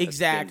that's been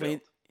exactly,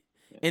 built.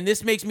 Yeah, and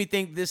this makes me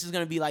think this is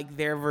gonna be like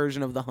their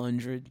version of the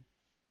 100.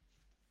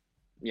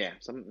 yeah,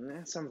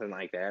 something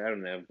like that. I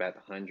don't know about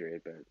the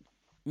 100, but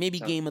Maybe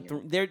Game something.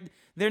 of Thrones.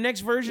 Their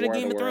next version of War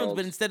of Game the of Thrones, but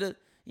Worlds. instead of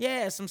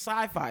some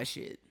sci-fi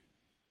shit.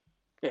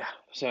 Yeah.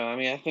 So I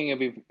mean, I think it'll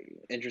be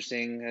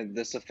interesting.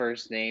 This is the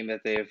first name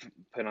that they've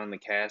put on the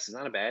cast. It's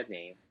not a bad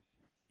name.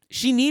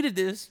 She needed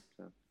this.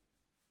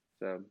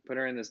 So put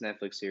her in this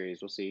Netflix series.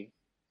 We'll see.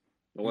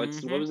 What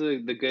Mm-hmm. was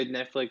the good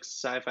Netflix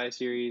sci-fi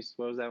series?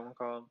 What was that one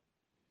called?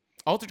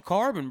 Altered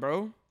Carbon,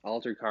 bro.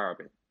 Altered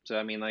Carbon. So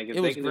I mean, like if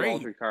It they was can do great.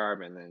 Altered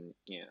Carbon, then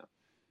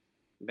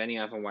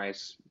Benioff and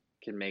Weiss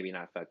can maybe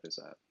not fuck this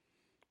up.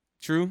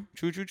 True.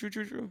 True. True. True.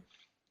 True. True.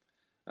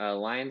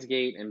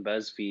 Lionsgate and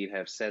BuzzFeed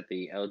have set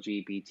the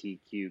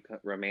LGBTQ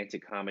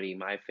romantic comedy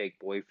My Fake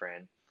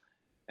Boyfriend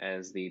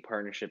as the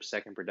partnership's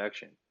second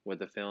production, with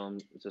the film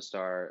to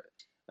star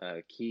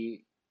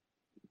Key.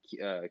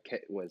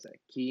 What is that?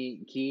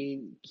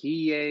 Keenan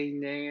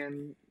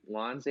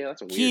Lonsdale.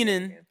 That's a weird name,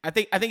 Keenan. man. I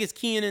think it's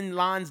Keenan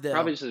Lonsdale.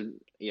 Probably just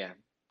yeah.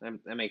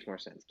 That makes more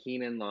sense.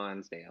 Keenan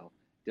Lonsdale,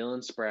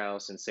 Dylan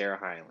Sprouse, and Sarah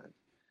Hyland.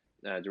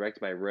 Directed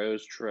by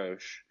Rose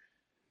Troche.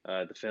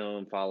 The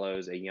film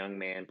follows a young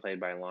man played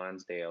by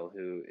Lonsdale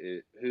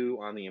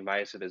who, on the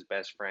advice of his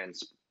best friend,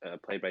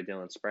 played by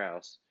Dylan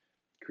Sprouse,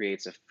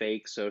 creates a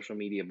fake social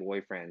media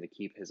boyfriend to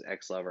keep his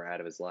ex-lover out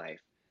of his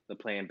life. The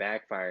plan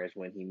backfires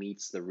when he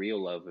meets the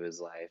real love of his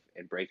life,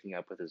 and breaking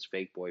up with his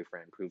fake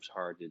boyfriend proves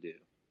hard to do.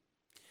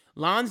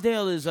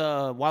 Lonsdale is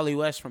Wally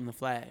West from The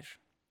Flash.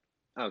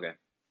 Okay.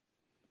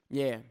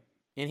 Yeah.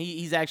 And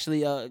he's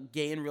actually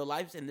gay in real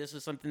life, and this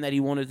is something that he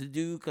wanted to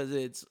do because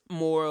it's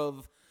more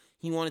of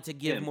he wanted to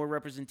give Him. more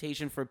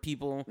representation for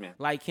people Yeah.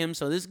 like him.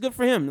 So this is good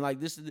for him. Like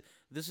this is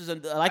This is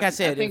like I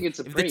said, I think it's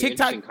a if the pretty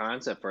TikTok interesting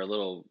concept for a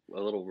little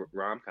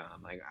rom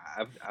com. Like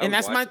I and would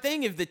that's watch my it.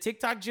 thing. If the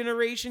TikTok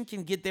generation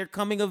can get their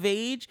coming of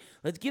age,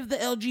 let's give the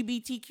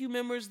LGBTQ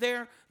members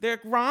their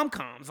rom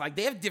coms. Like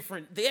they have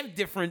different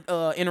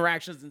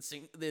interactions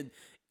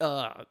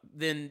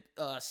than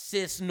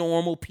cis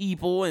normal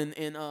people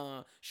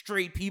and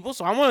straight people.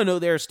 So I want to know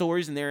their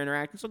stories and their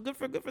interactions. So good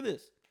for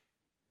this.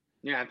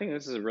 Yeah, I think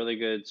this is a really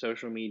good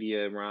social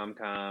media rom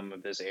com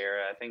of this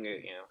era. I think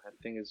I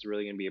think it's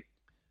really gonna be a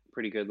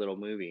pretty good little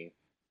movie.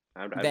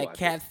 I'd That watch it.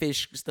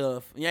 catfish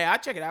stuff. Yeah, I'll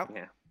check it out.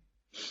 Yeah.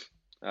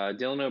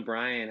 Dylan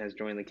O'Brien has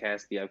joined the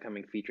cast of the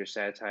upcoming feature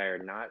satire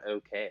Not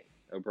Okay.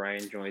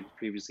 O'Brien joined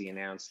previously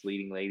announced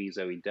leading lady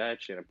Zoe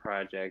Dutch in a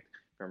project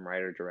from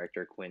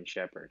writer-director Quinn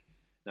Shepard.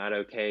 Not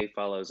Okay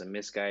follows a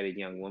misguided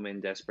young woman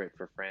desperate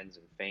for friends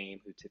and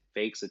fame who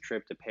fakes a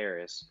trip to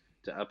Paris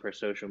to up her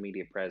social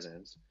media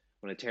presence.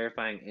 When a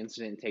terrifying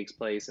incident takes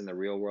place in the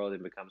real world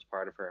and becomes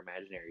part of her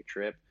imaginary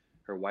trip,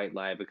 her white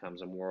lie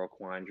becomes a moral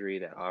quandary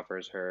that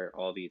offers her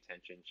all the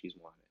attention she's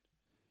wanted.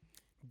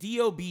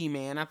 D.O.B.,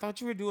 man. I thought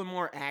you were doing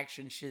more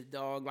action shit,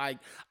 dog. Like,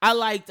 I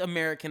liked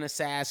American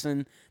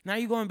Assassin. Now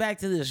you're going back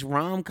to this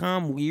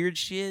rom-com weird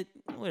shit?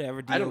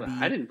 Whatever, D.O.B.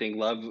 I didn't think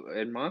Love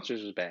and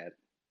Monsters was bad.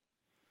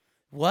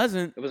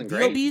 Wasn't. It wasn't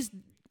D.O.B.'s...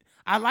 great.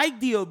 I like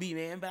D.O.B.,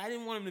 man, but I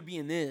didn't want him to be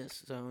in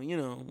this. So,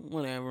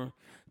 whatever.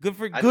 Good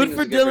for I think this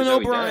is good Dylan for Zoe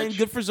O'Brien. Dutch.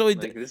 Good for Zoe.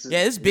 Like, this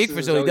it's big is for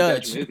a Zoe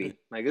Dutch. movie.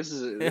 Like this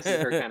is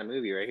her kind of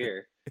movie right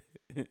here.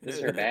 This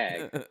is her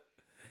bag.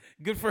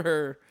 Good for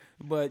her.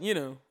 But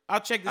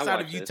I'll check this I'll out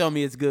if watch you this. tell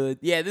me it's good.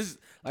 Yeah, this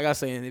like I was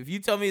saying, if you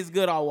tell me it's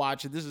good, I'll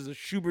watch it. This is a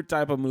Schubert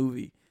type of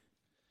movie.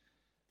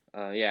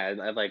 Yeah,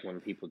 I like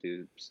when people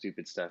do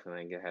stupid stuff and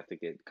then have to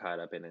get caught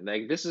up in it.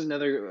 Like this is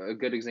a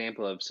good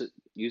example of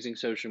using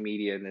social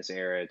media in this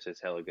era to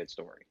tell a good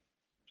story.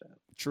 So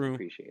True. I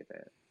appreciate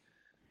that.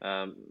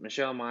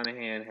 Michelle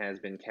Monaghan has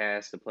been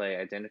cast to play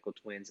identical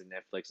twins in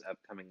Netflix'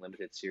 upcoming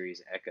limited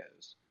series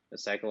Echoes, a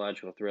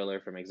psychological thriller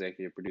from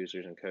executive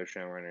producers and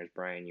co-showrunners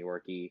Brian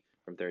Yorkie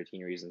from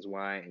 13 Reasons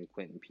Why and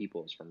Quentin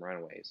Peoples from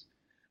Runaways.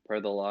 Per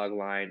the log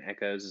line,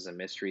 Echoes is a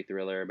mystery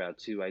thriller about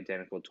two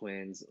identical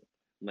twins,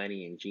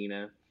 Lenny and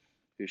Gina,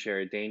 who share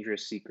a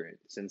dangerous secret.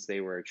 Since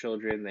they were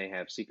children, they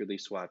have secretly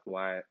swapped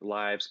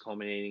lives,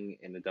 culminating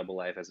in a double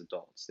life as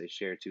adults. They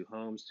share two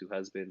homes, two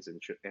husbands, and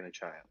a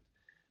child.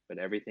 But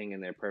everything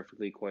in their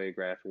perfectly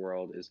choreographed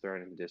world is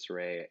thrown into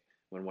disarray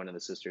when one of the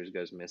sisters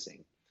goes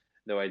missing.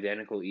 Though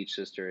identical, each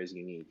sister is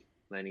unique.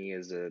 Lenny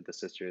is the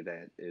sister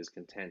that is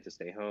content to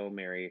stay home,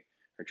 marry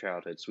her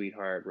childhood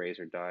sweetheart, raise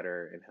her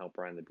daughter, and help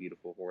run the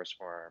beautiful horse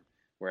farm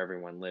where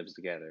everyone lives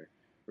together,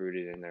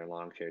 rooted in their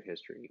long shared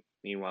history.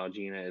 Meanwhile,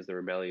 Gina is the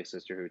rebellious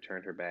sister who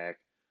turned her back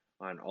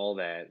on all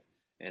that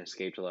and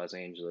escaped to Los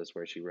Angeles,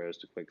 where she rose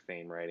to quick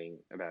fame writing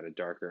about a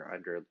darker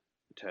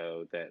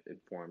undertow that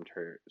informed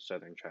her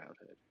southern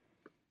childhood.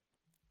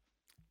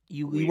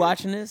 You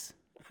watching this?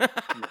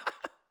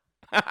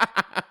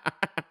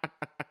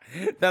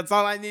 That's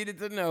all I needed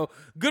to know.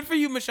 Good for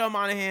you, Michelle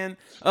Monaghan.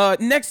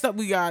 Next up,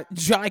 we got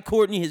Jai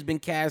Courtney has been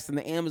cast in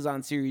the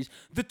Amazon series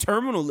The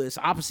Terminal List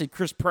opposite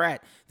Chris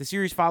Pratt. The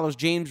series follows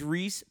James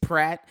Reese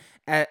Pratt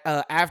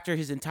after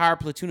his entire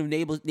platoon of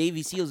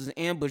Navy SEALs is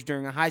ambushed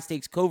during a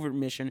high-stakes covert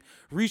mission.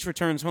 Reese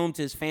returns home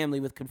to his family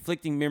with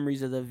conflicting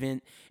memories of the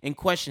event and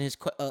question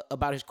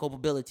about his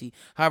culpability.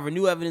 However,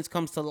 new evidence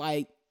comes to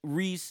light.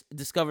 Reese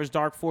discovers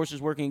dark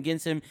forces working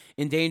against him,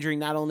 endangering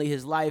not only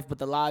his life, but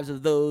the lives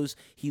of those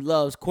he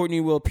loves. Courtney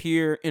will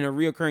appear in a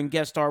reoccurring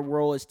guest star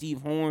role as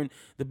Steve Horn,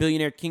 the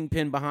billionaire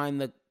kingpin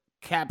behind the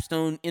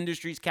Capstone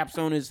Industries.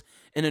 Capstone is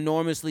an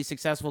enormously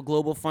successful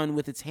global fund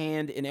with its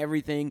hand in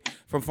everything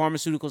from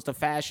pharmaceuticals to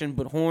fashion,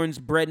 but Horn's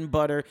bread and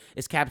butter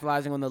is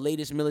capitalizing on the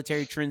latest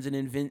military trends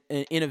and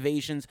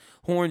innovations.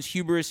 Horn's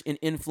hubris and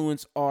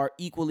influence are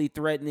equally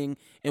threatening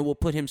and will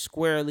put him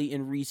squarely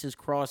in Reese's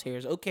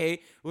crosshairs.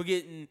 Okay, we're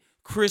getting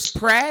Chris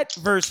Pratt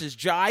versus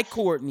Jai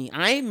Courtney.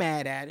 I ain't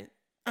mad at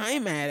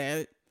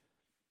it.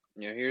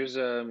 Here's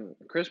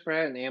Chris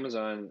Pratt and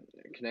Amazon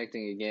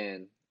connecting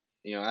again.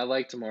 I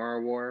like Tomorrow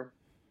War.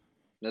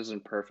 That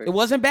wasn't perfect. It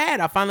wasn't bad.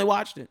 I finally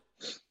watched it.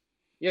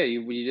 Yeah,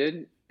 you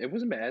did. It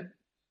wasn't bad.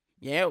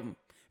 Yeah,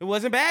 it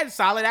wasn't bad.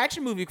 Solid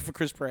action movie for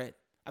Chris Pratt.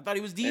 I thought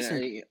he was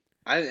decent.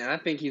 And I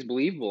think he's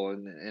believable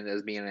in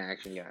as being an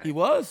action guy. He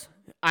was.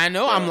 I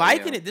know. I'm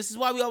liking it. This is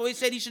why we always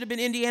said he should have been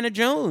Indiana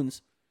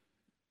Jones.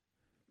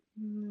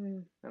 I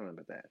don't know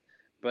about that,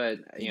 but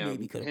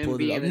maybe could have him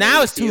pulled it being off. a Now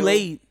Navy it's too SEAL-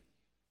 late.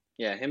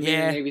 Yeah, him being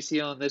a Navy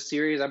SEAL in this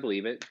series, I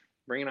believe it.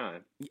 Bring it on.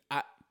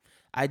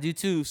 I do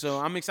too. So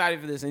I'm excited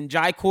for this. And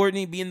Jai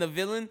Courtney being the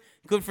villain,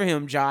 good for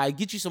him. Jai,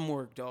 get you some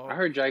work, dog. I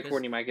heard Jai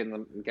Courtney might get in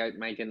the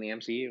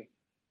MCU.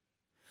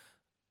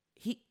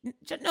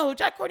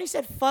 Jai Courtney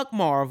said fuck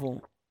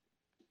Marvel.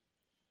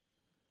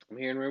 I'm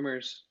hearing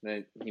rumors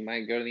that he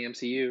might go to the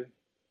MCU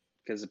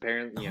because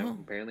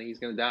apparently he's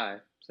gonna die.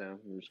 So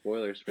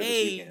spoilers for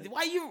this weekend.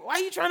 Why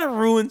you trying to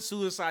ruin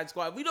Suicide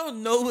Squad? We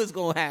don't know what's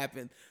gonna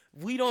happen.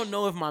 We don't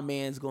know if my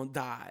man's gonna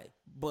die,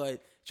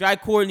 but Jai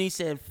Courtney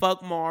said,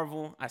 "Fuck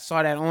Marvel." I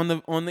saw that on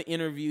the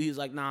interview. He was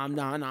like, "Nah,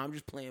 I'm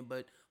just playing,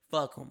 but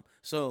fuck him."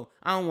 So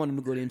I don't want him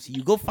to go to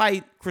MCU. Go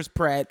fight Chris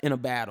Pratt in a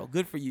battle.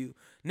 Good for you.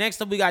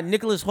 Next up, we got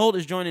Nicholas Hoult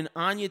is joining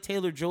Anya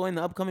Taylor-Joy in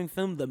the upcoming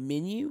film The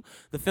Menu.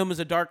 The film is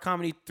a dark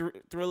comedy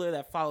thriller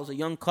that follows a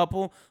young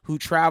couple who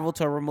travel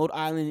to a remote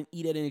island and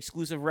eat at an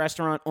exclusive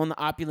restaurant. On the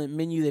opulent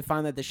menu, they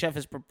find that the chef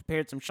has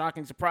prepared some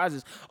shocking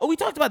surprises. Oh, we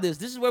talked about this.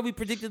 This is where we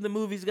predicted the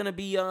movie's going to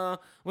be where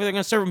they're going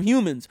to serve them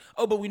humans.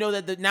 Oh, but we know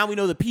that now we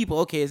know the people.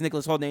 Okay, it's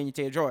Nicholas Hoult and Anya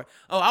Taylor-Joy.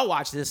 Oh, I'll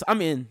watch this.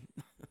 I'm in.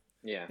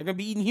 Yeah. They're going to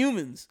be eating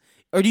humans.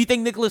 Or do you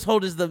think Nicholas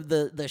Hoult is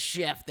the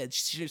chef that's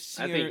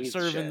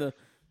serving the...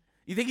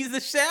 You think he's the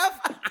chef?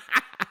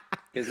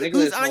 Because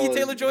Nicholas Anya Hoult,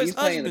 Taylor-Joy's he's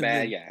playing the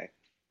husband,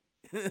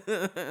 bad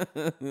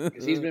guy.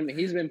 Because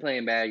he's been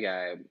playing bad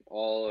guy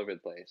all over the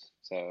place.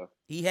 So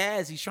he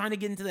has. He's trying to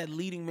get into that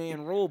leading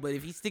man role, but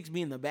if he sticks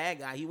being the bad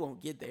guy, he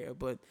won't get there.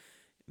 But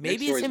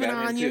maybe it's him and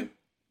Anya.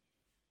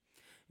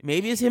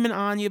 Maybe it's him and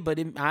Anya, but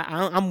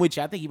I'm with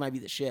you. I think he might be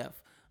the chef.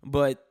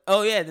 But,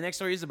 oh yeah, the next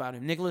story is about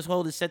him. Nicholas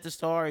Hoult is set to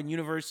star in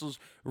Universal's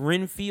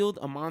Renfield,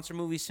 a monster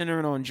movie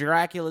centering on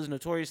Dracula's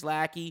notorious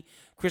lackey.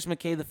 Chris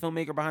McKay, the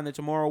filmmaker behind the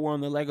Tomorrow War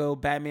and the Lego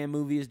Batman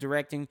movie, is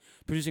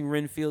producing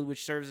Renfield,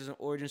 which serves as an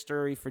origin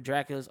story for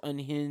Dracula's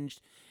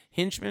unhinged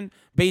henchman.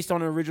 Based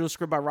on an original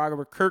script by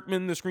Robert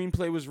Kirkman, the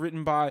screenplay was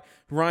written by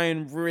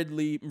Ryan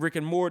Ridley, Rick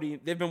and Morty.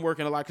 They've been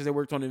working a lot because they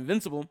worked on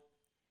Invincible.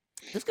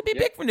 This could be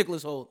big for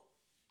Nicholas Hoult.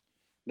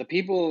 The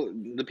people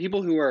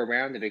who are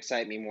around it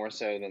excite me more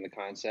so than the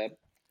concept.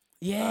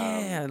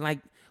 Yeah, like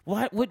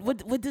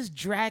what does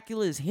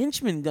Dracula's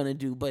henchman gonna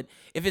do? But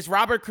if it's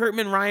Robert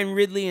Kirkman, Ryan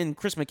Ridley, and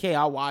Chris McKay,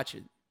 I'll watch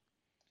it.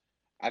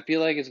 I feel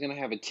like it's gonna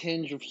have a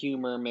tinge of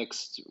humor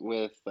mixed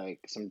with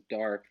like some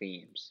dark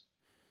themes.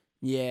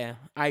 Yeah,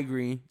 I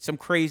agree. Some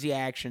crazy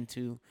action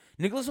too.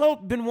 Nicholas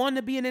Hoult been wanting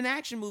to be in an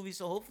action movie,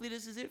 so hopefully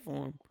this is it for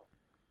him.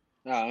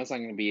 No, that's not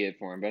going to be it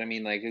for him. But I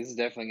mean, like, this is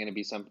definitely going to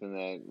be something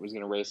that was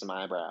going to raise some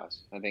eyebrows.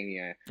 I think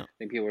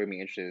people are going to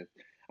be interested.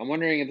 I'm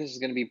wondering if this is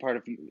going to be part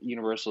of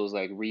Universal's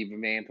like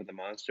revamp of the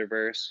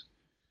MonsterVerse.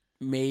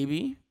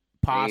 Maybe,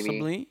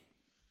 possibly.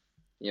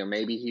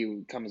 Maybe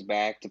he comes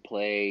back to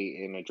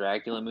play in a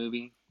Dracula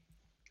movie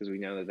because we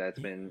know that that's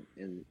been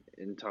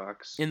in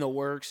talks. In the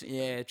works,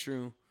 yeah,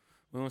 true.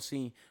 We'll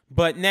see.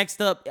 But next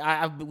up,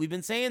 we've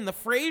been saying the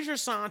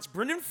Fraser-sance.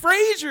 Brendan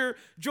Fraser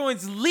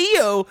joins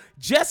Leo,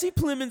 Jesse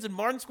Plemons, and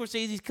Martin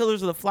Scorsese's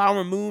Killers of the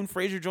Flower Moon.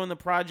 Fraser joined the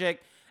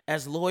project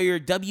as lawyer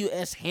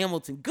W.S.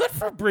 Hamilton. Good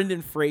for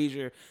Brendan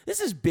Fraser. This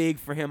is big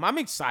for him. I'm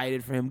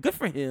excited for him. Good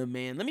for him,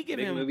 man. Let me give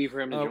him a movie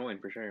for him to join,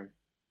 for sure.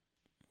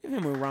 Give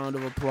him a round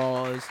of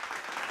applause.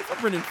 Good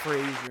for Brendan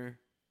Fraser.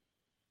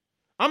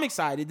 I'm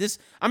excited.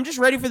 I'm just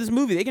ready for this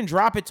movie. They can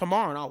drop it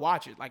tomorrow, and I'll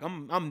watch it. Like,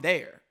 I'm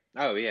there.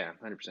 Oh, yeah,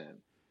 100%.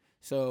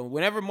 So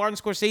whenever Martin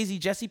Scorsese,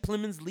 Jesse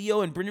Plemons, Leo,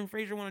 and Brendan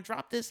Fraser want to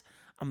drop this,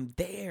 I'm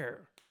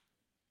there.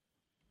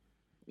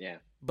 Yeah.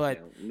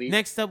 But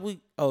next up, you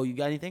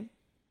got anything?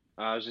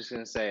 I was just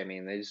going to say, I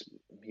mean,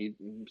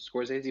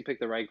 Scorsese picked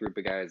the right group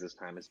of guys this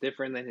time. It's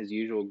different than his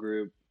usual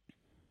group.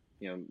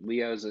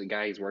 Leo's a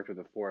guy he's worked with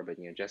before, but,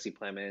 Jesse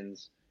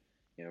Plemons,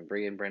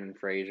 bring in Brendan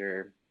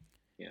Fraser.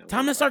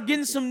 Time to start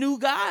getting some new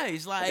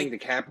guys. Like, I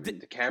think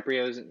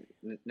DiCaprio's,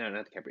 no,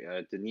 not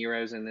DiCaprio, De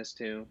Niro's in this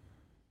too.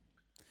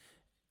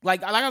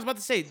 Like I was about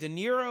to say, De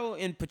Niro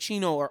and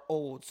Pacino are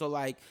old, so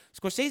like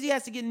Scorsese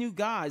has to get new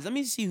guys. Let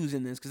me see who's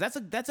in this because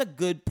that's a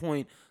good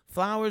point.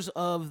 Flowers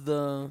of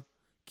the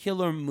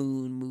Killer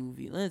Moon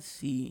movie. Let's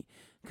see,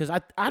 because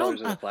I want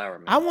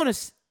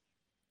to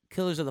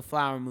Killers of the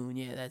Flower Moon.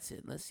 Yeah, that's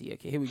it. Let's see.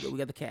 Okay, here we go. We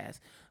got the cast: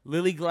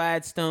 Lily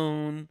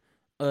Gladstone,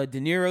 De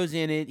Niro's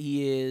in it.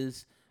 He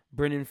is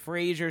Brendan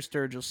Fraser,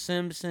 Sturgill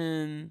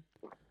Simpson.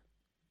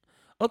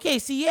 Okay,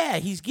 see, yeah,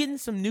 he's getting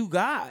some new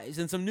guys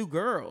and some new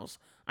girls.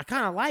 I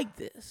kind of like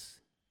this.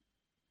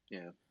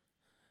 Yeah.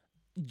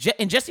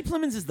 And Jesse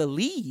Plemons is the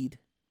lead.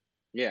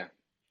 Yeah.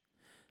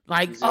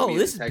 Like,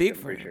 this is big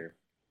for him. Sure.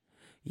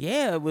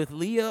 Yeah, with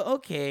Leah,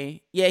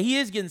 okay. Yeah, he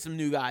is getting some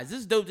new guys. This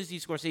is dope to see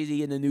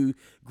Scorsese in a new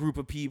group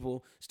of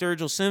people.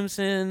 Sturgill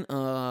Simpson,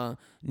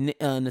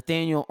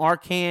 Nathaniel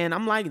Arcan.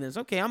 I'm liking this.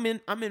 Okay, I'm in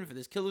for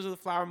this. Killers of the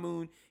Flower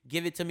Moon.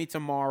 Give it to me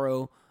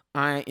tomorrow.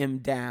 I am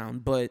down.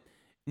 But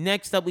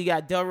next up, we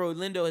got Delroy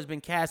Lindo has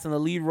been cast in the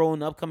lead role in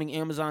the upcoming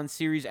Amazon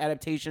series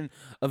adaptation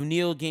of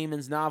Neil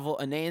Gaiman's novel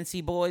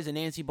Anansi Boys.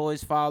 Anansi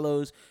Boys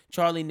follows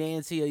Charlie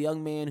Nancy, a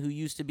young man who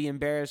used to be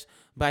embarrassed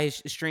by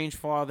his estranged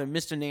father,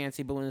 Mr.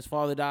 Nancy, but when his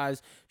father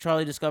dies,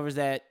 Charlie discovers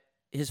that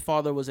his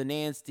father was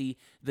Anansi,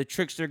 the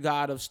trickster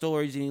god of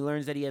stories, and he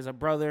learns that he has a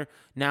brother.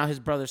 Now his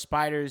brother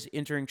Spider is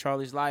entering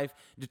Charlie's life,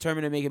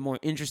 determined to make it more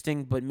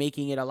interesting, but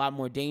making it a lot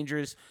more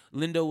dangerous.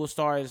 Lindo will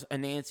star as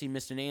Anansi,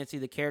 Mr. Nancy.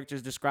 The character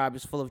is described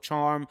as full of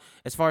charm.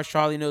 As far as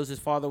Charlie knows, his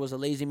father was a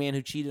lazy man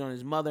who cheated on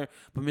his mother,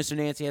 but Mr.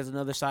 Nancy has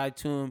another side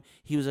to him.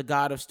 He was a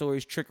god of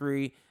stories,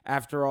 trickery,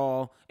 after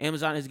all.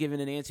 Amazon has given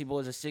Anansi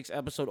Boys a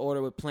 6-episode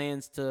order with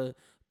plans to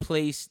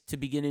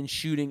begin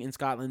shooting in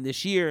Scotland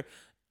this year.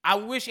 I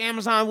wish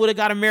Amazon would have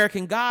got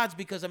American Gods,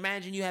 because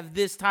imagine you have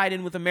this tied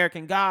in with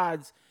American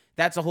Gods.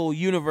 That's a whole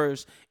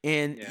universe,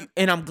 and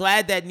Yeah. I'm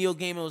glad that Neil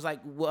Gaiman was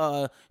like,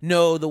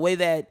 no, the way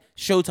that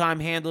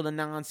Showtime handled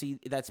Anansi,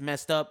 that's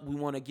messed up. We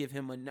want to give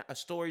him a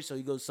story, so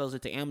he goes sells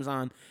it to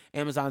Amazon.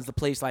 Amazon's the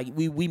place like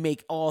we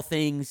make all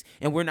things,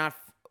 and we're not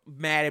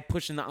mad at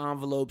pushing the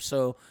envelope.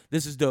 So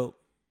this is dope.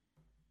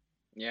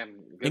 Yeah,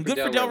 And good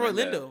for Delroy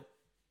Lindo.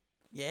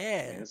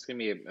 Yeah, it's gonna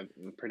be a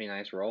pretty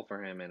nice role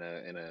for him in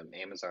a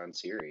Amazon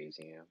series.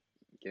 You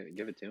know,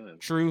 give it to him.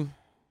 True.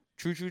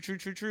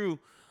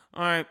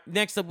 All right,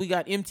 next up we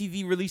got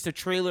MTV released a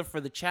trailer for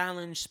the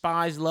Challenge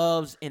Spies,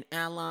 Lies, and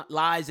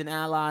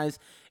Allies,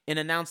 and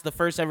announced the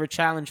first ever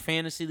Challenge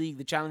Fantasy League.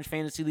 The Challenge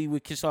Fantasy League,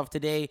 which kicks off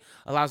today,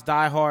 allows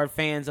diehard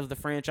fans of the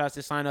franchise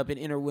to sign up and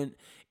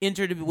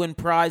enter to win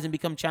prize and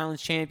become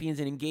Challenge champions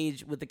and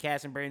engage with the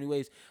cast in brand new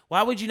ways.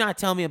 Why would you not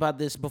tell me about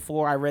this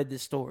before I read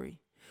this story?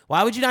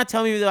 Why would you not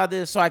tell me about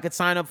this so I could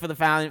sign up for the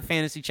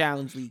Fantasy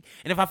Challenge League?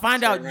 And if I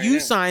find out you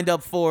signed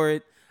up for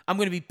it, I'm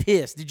going to be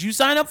pissed. Did you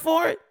sign up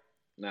for it?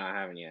 No, I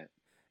haven't yet.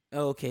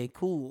 Okay,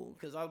 cool.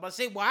 Because I was about to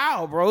say,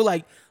 wow, bro.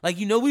 Like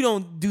we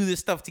don't do this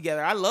stuff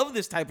together. I love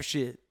this type of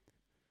shit.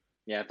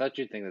 Yeah, I thought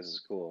you'd think this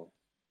is cool.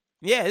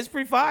 Yeah, it's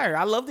pretty fire.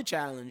 I love the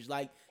challenge.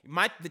 Like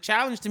the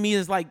challenge to me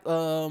is like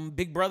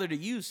Big Brother to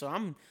you. So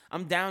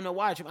I'm down to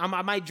watch.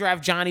 I might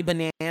draft Johnny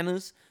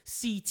Bananas,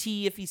 CT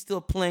if he's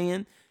still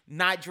playing.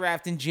 Not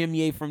drafting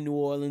Jimye from New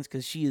Orleans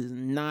because she's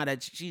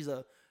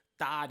a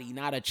thotty,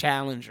 not a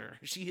challenger.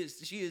 She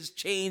has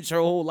changed her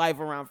whole life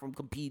around from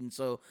competing.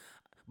 So,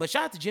 but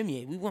shout out to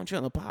Jimye. We want you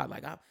on the pod.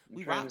 Like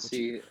we rock with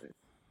you. I'm trying to see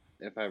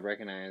if I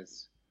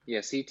recognize.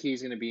 Yeah,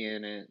 CT's gonna be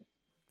in it.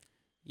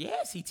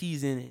 Yeah,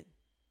 CT's in it.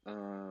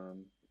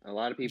 A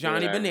lot of people.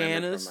 Johnny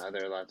Bananas from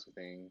other lots of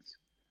things.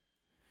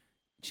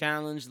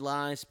 Challenge,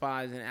 Lies,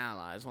 Spies, and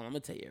Allies. Well, I'm gonna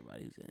tell you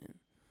everybody who's in it.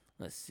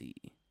 Let's see.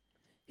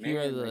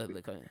 Here are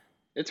the.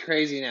 It's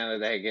crazy now that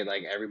they get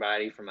like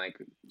everybody from like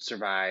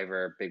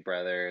Survivor, Big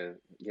Brother,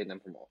 getting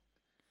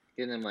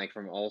them like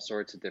from all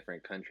sorts of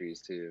different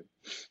countries too.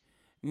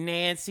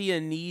 Nancy,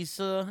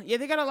 Anissa, yeah,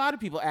 they got a lot of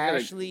people.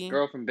 Ashley,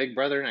 girl from Big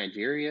Brother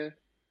Nigeria.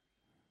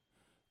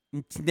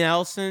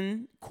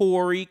 Nelson,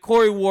 Corey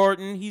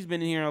Wharton, he's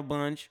been in here a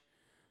bunch.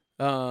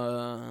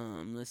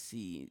 Let's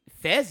see,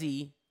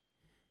 Fezzy.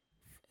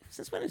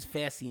 Since when is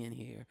Fessy in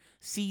here?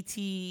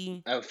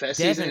 CT. Oh,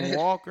 Fessy's in it?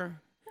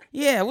 Walker.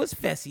 Yeah, what's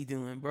Fessy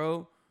doing,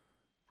 bro?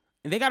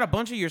 And they got a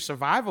bunch of your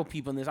survival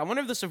people in this. I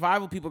wonder if the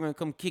survival people are gonna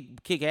come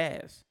kick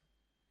ass.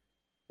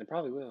 They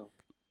probably will.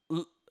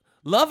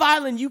 Love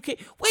Island UK.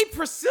 Wait,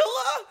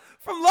 Priscilla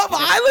from Love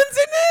Island's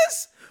in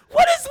this?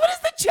 What is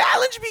the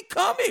challenge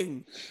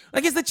becoming?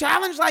 Like, is the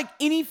challenge like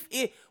any?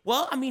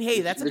 Well, I mean,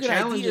 hey, that's a good idea.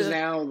 The challenge is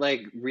now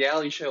like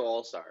reality show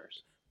all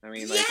stars. I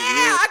mean, like,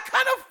 I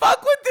kind of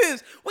fuck with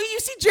this. Wait,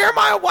 you see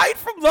Jeremiah White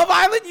from Love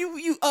Island,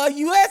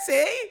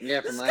 USA?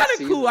 Yeah, this from is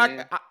kind of cool.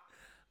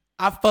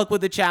 I fuck with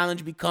the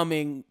challenge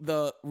becoming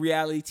the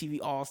reality TV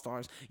all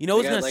stars. You know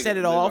what's gonna set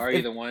it off? Are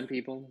you the one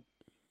people?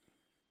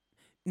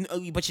 No,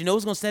 but you know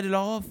what's gonna set it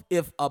off?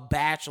 If a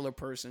Bachelor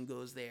person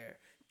goes there,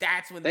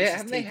 that's when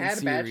haven't they had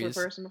a Bachelor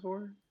person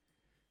before?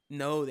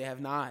 No, they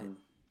have not.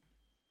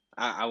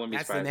 I wouldn't be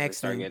surprised if they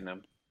start getting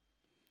them.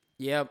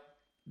 Yep.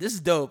 This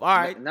is dope. All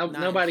right. Nice.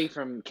 Nobody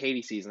from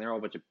Katie season. They're all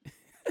a bunch of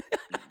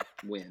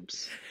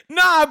wimps.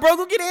 Nah, bro.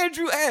 Go get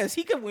Andrew S.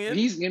 He can win.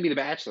 He's going to be the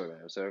Bachelor,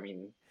 though. So, I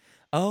mean.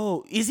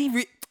 Oh, is he?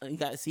 You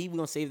got to see. We're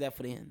going to save that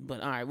for the end.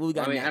 But, all right. What we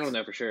got next? I don't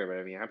know for sure, but,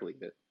 I mean, I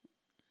believe it.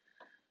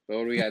 But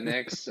what do we got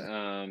next?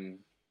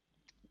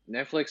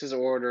 Netflix has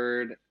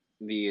ordered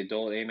the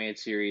adult animated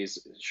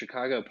series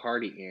Chicago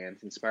Party Ant,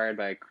 inspired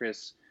by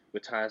Chris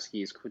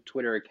Witowski's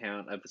Twitter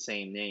account of the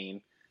same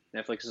name.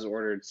 Netflix has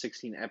ordered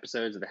 16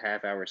 episodes of the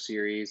half-hour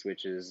series,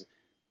 which is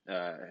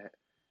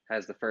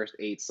has the first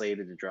 8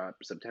 slated to drop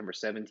September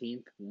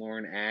 17th.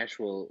 Lauren Ash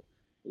will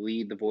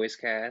lead the voice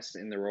cast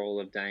in the role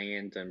of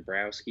Diane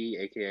Dombrowski,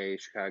 a.k.a.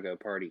 Chicago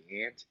Party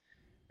Ant,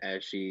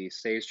 as she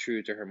stays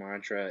true to her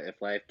mantra,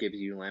 if life gives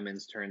you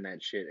lemons, turn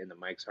that shit into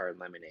Mike's Hard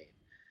Lemonade.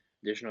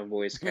 Additional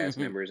voice cast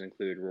members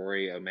include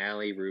Rory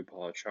O'Malley,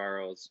 RuPaul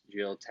Charles,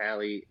 Jill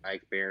Talley,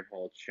 Ike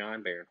Barinholtz,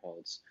 John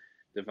Barinholtz,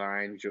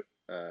 Divine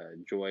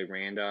Joy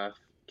Randolph,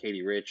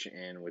 Katie Rich,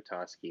 and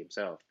Witowski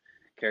himself.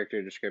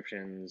 Character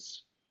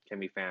descriptions can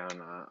be found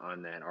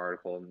on that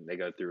article. They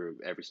go through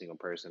every single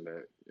person,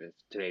 but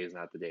today is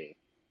not the day.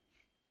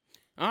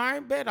 All right,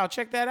 bet. I'll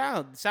check that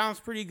out. Sounds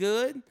pretty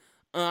good.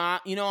 I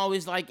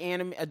always like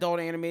adult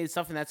animated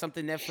stuff, and that's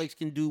something Netflix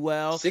can do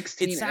well.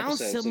 16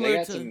 episodes, so they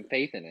got some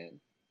faith in it.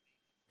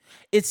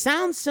 It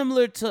sounds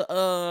similar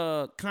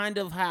to kind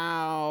of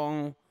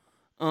how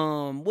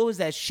what was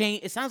that?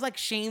 It sounds like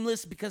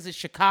Shameless because it's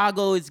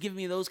Chicago. It's giving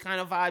me those kind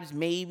of vibes,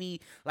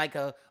 maybe like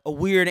a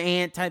weird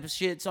ant type of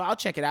shit. So I'll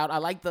check it out. I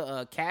like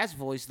the cast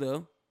voice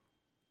though.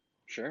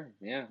 Sure,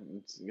 yeah,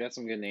 it's got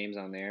some good names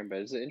on there, but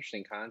it's an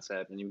interesting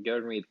concept. And you go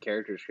and read the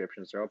character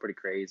descriptions; they're all pretty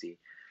crazy.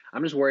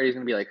 I'm just worried he's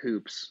gonna be like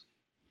Hoops.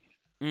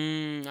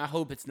 I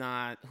hope it's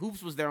not.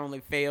 Hoops was their only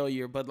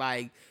failure, but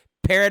like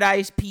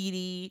Paradise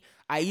PD.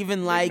 I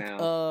even like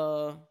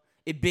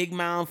Big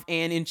Mouth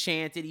and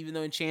Enchanted, even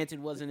though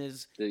Enchanted wasn't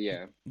as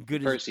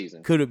good first as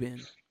season could have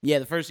been. Yeah,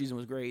 the first season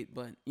was great,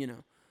 but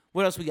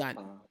what else we got?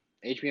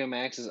 HBO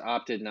Max has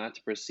opted not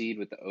to proceed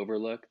with The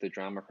Overlook, the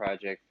drama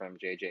project from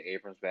J.J.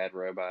 Abrams' Bad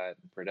Robot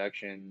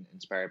production,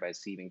 inspired by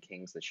Stephen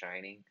King's The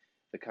Shining.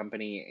 The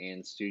company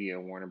and studio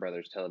Warner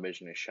Brothers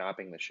Television is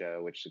shopping the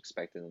show, which is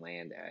expected to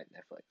land at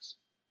Netflix.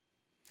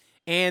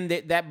 And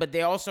but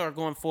they also are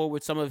going forward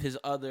with some of his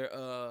other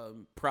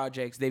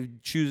projects. They've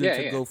chosen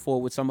to go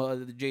forward with some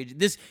of the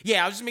JJ.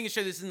 I was just making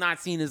sure this is not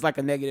seen as like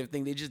a negative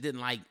thing. They just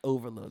didn't like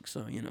Overlook,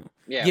 so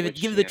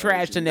give the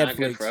trash to Netflix. Not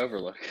good for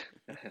Overlook.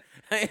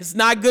 It's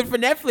not good for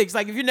Netflix.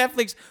 Like if you're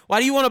Netflix, why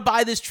do you want to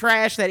buy this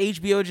trash that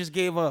HBO just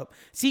gave up?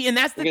 See, and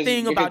that's the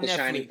thing about Netflix. The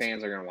Shining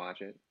fans are gonna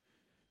watch it.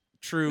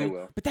 True, they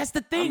will. But that's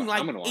the thing.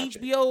 I'm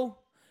HBO.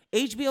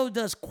 HBO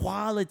does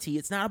quality.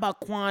 It's not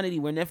about quantity.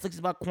 Where Netflix is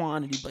about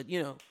quantity, but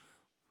Yeah,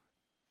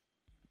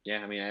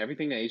 I mean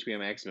everything that HBO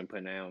Max has been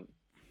putting out.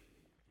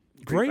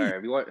 Great.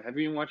 Have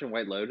you been watching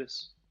White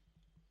Lotus?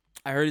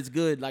 I heard it's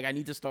good. Like I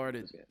need to start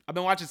it. I've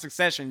been watching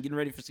Succession, getting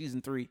ready for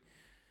season 3.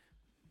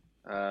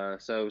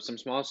 So some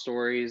small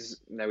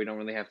stories that we don't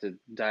really have to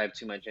dive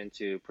too much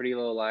into. Pretty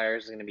Little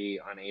Liars is going to be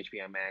on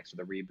HBO Max with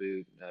a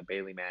reboot.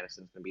 Bailey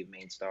Madison's going to be the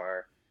main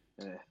star.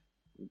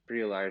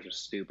 Pretty Little Liars was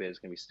stupid. It's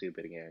going to be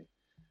stupid again.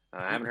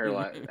 I haven't heard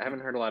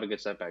a lot of good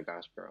stuff about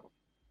Gossip Girl.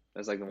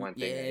 That's like the one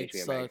thing that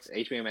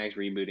HBO Max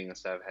rebooting and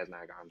stuff has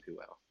not gone too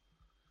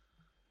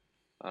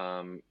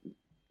well.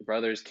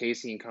 Brothers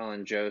Casey and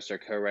Colin Jost are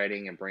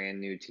co-writing a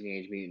brand new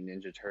Teenage Mutant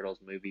Ninja Turtles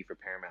movie for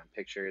Paramount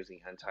Pictures. The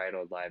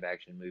untitled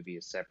live-action movie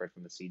is separate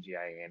from the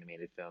CGI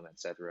animated film that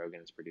Seth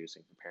Rogen is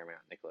producing for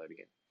Paramount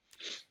Nickelodeon.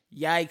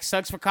 Yikes.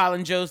 Sucks for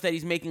Colin Jost that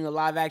he's making a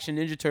live-action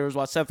Ninja Turtles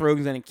while Seth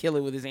Rogen's going to kill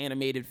it with his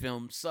animated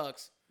film.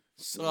 Sucks.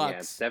 Yeah,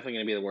 it's definitely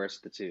going to be the worst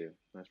of the two.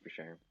 That's for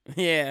sure.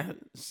 Yeah.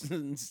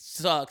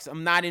 Sucks.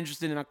 I'm not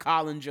interested in a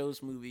Colin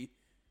Jost movie.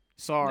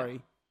 Sorry.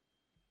 No.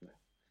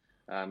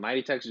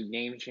 Mighty Ducks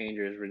Game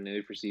Changers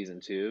renewed for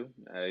season 2.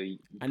 I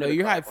know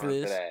you're hyped for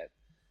this.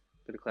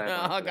 Put a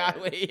clap on. Oh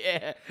God, wait,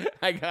 yeah,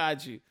 I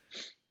got you.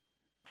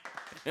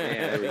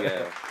 Yeah, there we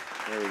go.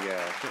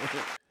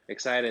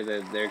 Excited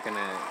that they're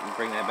gonna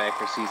bring that back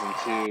for season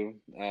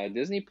 2.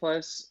 Disney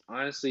Plus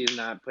honestly is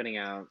not putting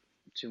out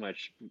too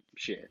much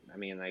shit. I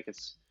mean, like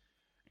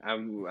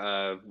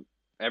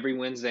every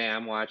Wednesday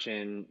I'm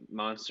watching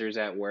Monsters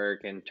at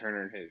Work and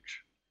Turner and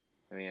Hooch.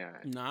 I mean,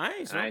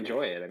 nice. I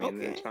enjoy it. I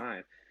mean, it's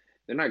fine.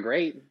 They're not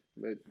great,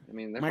 but I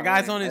mean, my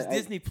guy's on his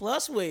Disney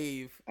Plus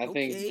wave. I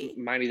think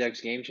Mighty Ducks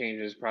Game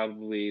Changers is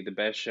probably the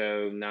best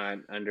show not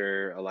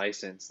under a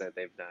license that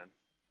they've done.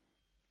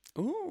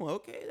 Ooh,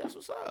 okay, that's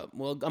what's up.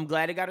 Well, I'm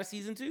glad it got a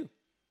season 2.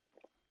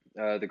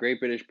 The Great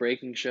British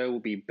Baking Show will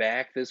be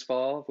back this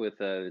fall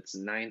with its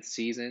 9th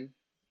season,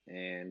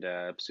 and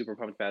super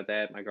pumped about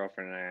that. My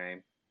girlfriend and I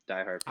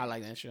diehard. I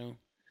like that show.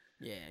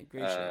 Yeah,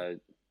 great show.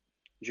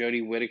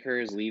 Jodie Whittaker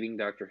is leaving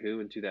Doctor Who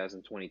in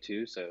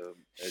 2022, so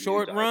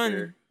short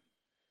run.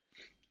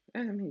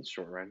 I mean,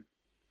 short run,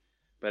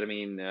 but I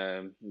mean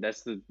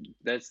that's the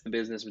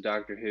business of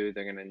Doctor Who.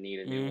 They're gonna need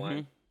a new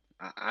one.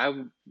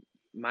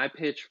 My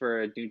pitch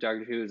for a new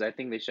Doctor Who is I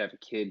think they should have a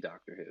kid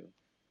Doctor Who.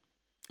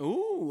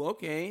 Ooh,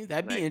 okay,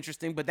 that'd be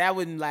interesting, but that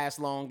wouldn't last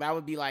long. That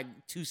would be like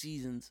 2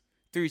 seasons,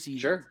 3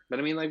 seasons. Sure, but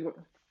I mean, like,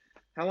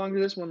 how long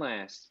did this one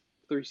last?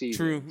 3 seasons.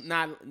 True,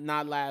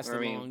 not last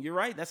long. You're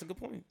right. That's a good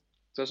point.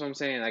 So that's what I'm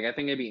saying. Like, I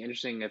think it'd be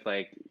interesting if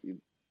like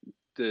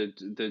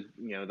the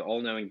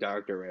all-knowing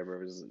doctor or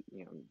whatever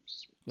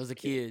was a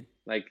kid,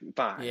 like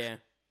 5. Yeah.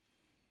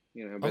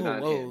 But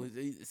not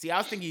him. See, I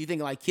was thinking you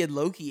think like Kid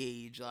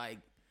Loki age, like.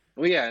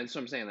 Well, yeah, that's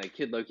what I'm saying, like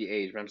Kid Loki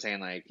age. But I'm saying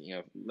like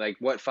like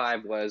what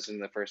 5 was in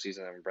the first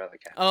season of Umbrella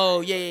Academy. Oh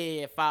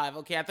yeah, 5.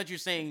 Okay, I thought you were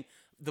saying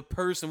the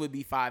person would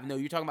be 5. No,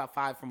 you're talking about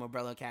 5 from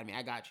Umbrella Academy.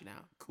 I got you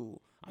now.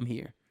 Cool, I'm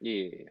here.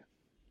 Yeah.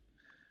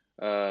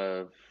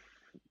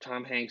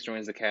 Tom Hanks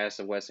joins the cast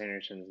of Wes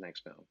Anderson's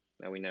next film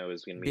that we know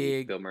is going to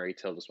be Bill Murray,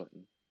 Tilda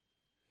Swinton.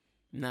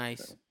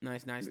 Nice, so,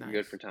 nice.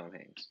 Good for Tom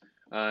Hanks.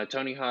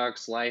 Tony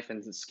Hawk's life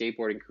and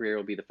skateboarding career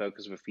will be the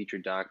focus of a feature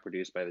doc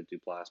produced by the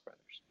Duplass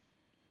brothers.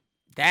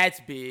 That's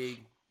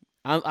big.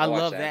 I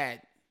love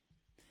that.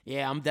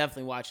 Yeah, I'm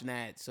definitely watching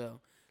that. So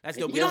that's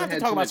good. We don't have to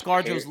talk about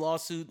ScarJo's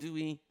lawsuit, do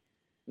we?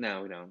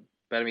 No, we don't.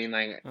 But I mean,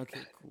 like,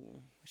 okay,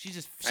 cool. She's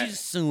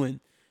just suing.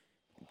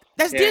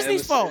 That's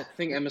Disney's fault. I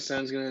think Emma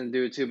Stone's gonna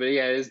do it too, but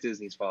yeah, it is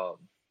Disney's fault.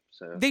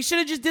 So they should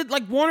have just did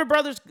like Warner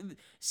Brothers.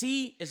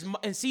 See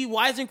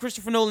why isn't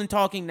Christopher Nolan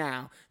talking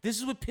now? This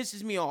is what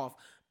pisses me off.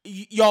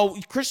 Yo,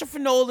 Christopher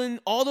Nolan,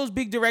 all those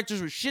big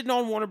directors were shitting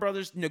on Warner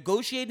Brothers,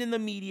 negotiating in the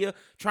media,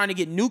 trying to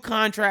get new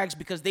contracts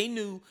because they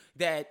knew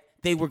that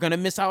they were going to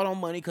miss out on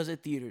money because of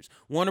theaters.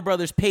 Warner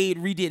Brothers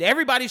redid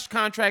everybody's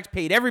contracts,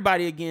 paid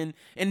everybody again,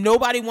 and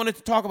nobody wanted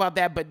to talk about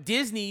that. But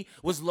Disney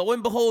was, lo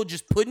and behold,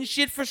 just putting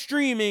shit for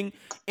streaming,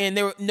 and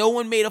no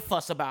one made a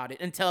fuss about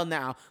it until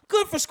now.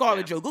 Good for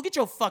Scarlett Jo. Go get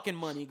your fucking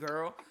money,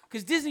 girl.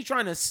 Because Disney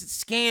trying to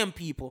scam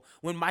people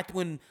when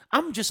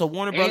I'm just a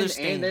Warner Brothers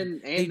fan.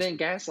 And then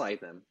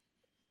gaslight them.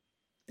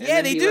 And Yeah,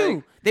 then they be do.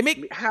 like, They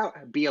make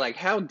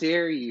how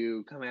dare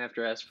you come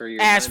after us for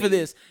your ask for money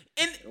this.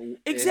 And in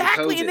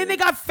exactly. And then they COVID?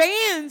 got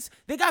fans.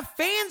 They got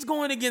fans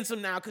going against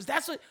them now. Because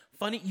that's what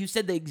funny. You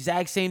said the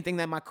exact same thing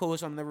that my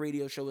co-host on the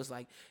radio show was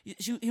like.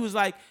 He was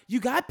like, you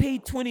got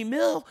paid $20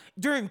 million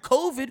during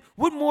COVID.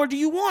 What more do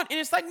you want? And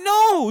it's like,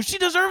 no, she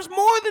deserves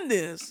more than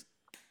this.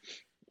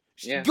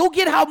 Yeah. Go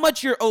get how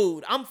much you're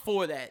owed. I'm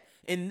for that.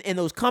 And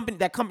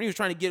that company was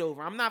trying to get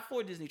over. I'm not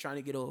for Disney trying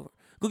to get over.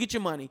 Go get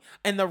your money.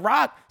 And The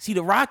Rock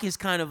is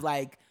kind of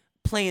like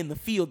playing the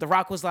field. The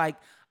Rock was like,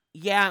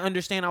 yeah, I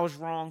understand I was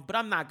wrong, but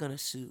I'm not going to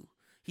sue.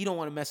 He don't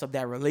want to mess up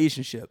that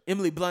relationship.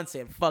 Emily Blunt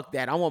said, fuck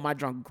that. I want my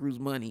Drunken Cruise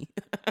money.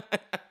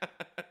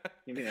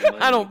 Give me that money.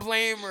 I don't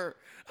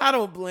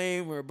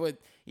blame her. But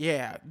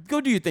yeah, go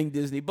do your thing,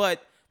 Disney.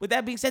 But with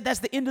that being said,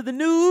 that's the end of the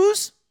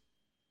news.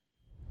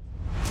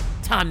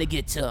 Time to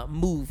get to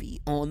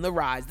Movie on the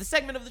Rise, the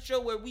segment of the show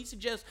where we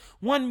suggest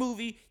one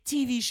movie,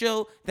 TV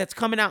show that's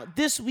coming out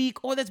this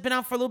week or that's been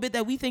out for a little bit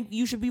that we think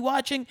you should be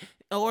watching,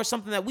 or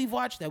something that we've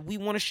watched that we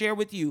want to share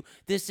with you.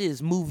 This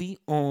is Movie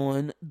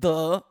on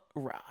the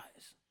Rise.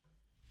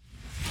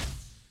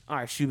 All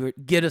right,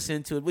 Schubert, get us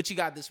into it. What you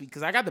got this week?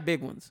 Because I got the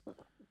big ones.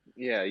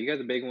 Yeah, you got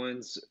the big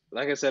ones.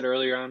 Like I said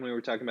earlier on, we were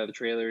talking about the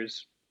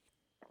trailers.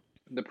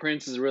 The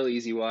Prince is a really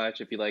easy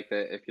watch if you like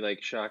that. If you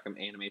like shock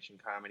animation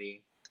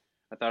comedy.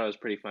 I thought it was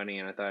pretty funny,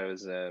 and I thought it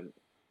was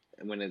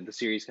when the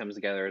series comes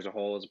together as a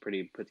whole, it's a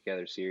pretty put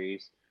together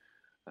series.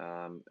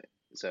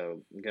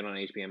 So good on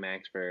HBO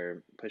Max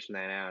for pushing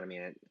that out. I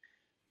mean,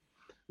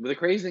 but the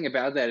crazy thing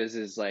about that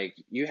is like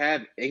you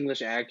have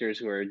English actors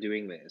who are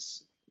doing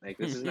this. Like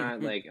this is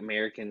not like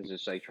Americans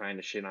just like trying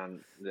to shit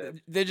on the.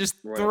 They're just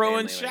royal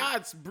throwing family,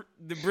 shots.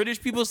 The British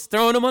people's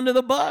throwing them under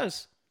the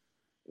bus.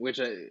 Which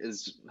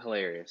is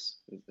hilarious.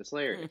 It's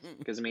hilarious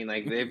because I mean,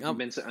 like they've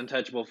been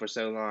untouchable for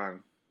so long.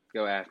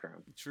 Go after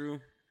them.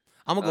 True.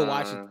 I'm gonna go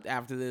watch it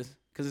after this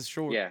because it's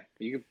short. Yeah,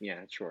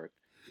 it's short.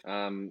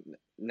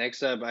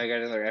 Next up, I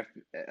got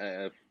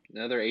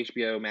another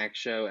HBO Max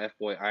show,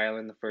 F-Boy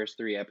Island. The first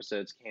 3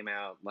 episodes came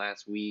out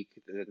last week.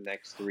 The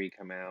next 3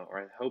 come out,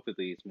 or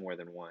hopefully it's more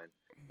than one,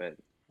 but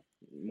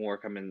more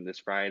coming this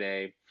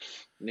Friday.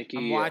 Nikki,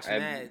 I'm watching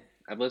that.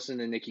 I've listened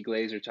to Nikki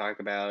Glazer talk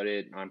about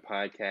it on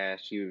podcast.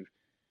 She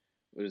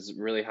was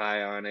really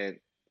high on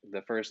it.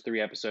 The first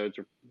 3 episodes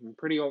were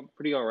pretty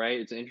all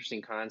right. It's an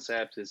interesting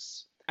concept.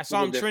 I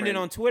saw him trending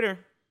on Twitter.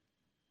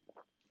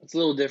 It's a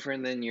little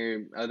different than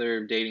your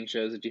other dating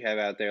shows that you have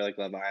out there, like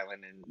Love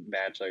Island and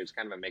Bachelor. It's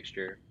kind of a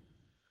mixture.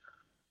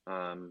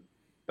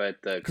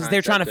 But because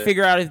they're trying to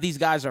figure out if these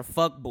guys are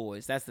fuck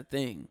boys. That's the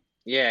thing.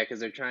 Yeah,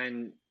 because they're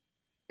trying,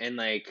 and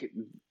like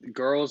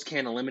girls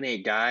can't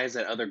eliminate guys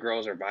that other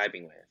girls are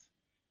vibing with.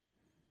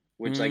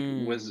 Which like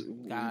was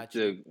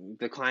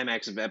the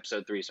climax of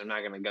episode 3, so I'm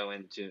not gonna go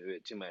into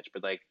it too much.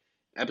 But like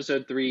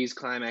episode 3's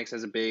climax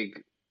has a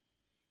big,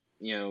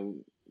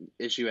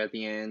 issue at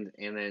the end,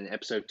 and then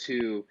episode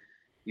 2,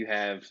 you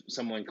have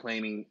someone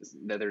claiming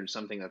that they're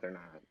something that they're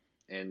not,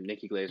 and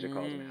Nikki Glazer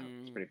calls them out.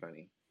 It's pretty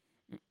funny.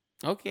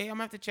 Okay, I'm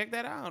gonna have to check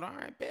that out. All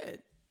right, bet.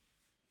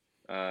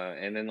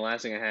 And then the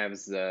last thing I have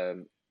is I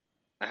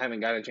haven't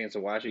gotten a chance to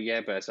watch it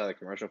yet, but I saw the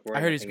commercial for it. I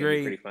heard it's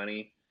great. Pretty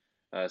funny.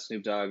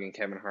 Snoop Dogg and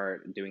Kevin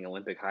Hart doing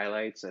Olympic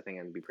highlights. I think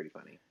it'd be pretty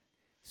funny.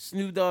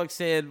 Snoop Dogg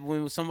said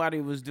when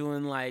somebody was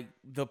doing like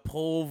the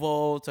pole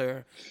vault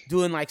or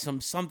doing like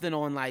something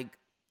on like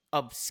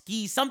a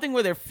ski, something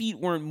where their feet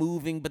weren't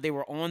moving but they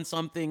were on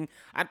something.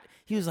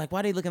 He was like,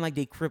 "Why are they looking like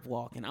they crip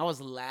walking?" I was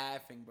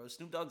laughing, bro.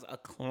 Snoop Dogg's a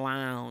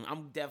clown.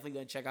 I'm definitely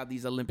gonna check out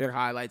these Olympic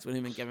highlights with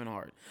him and Kevin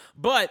Hart.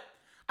 But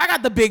I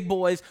got the big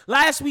boys.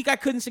 Last week, I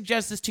couldn't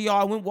suggest this to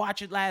y'all. I went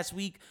watch it last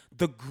week.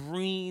 The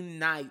Green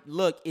Knight.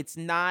 Look, it's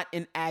not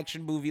an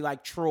action movie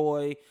like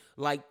Troy,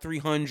 like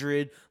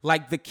 300,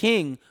 like The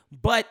King,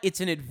 but it's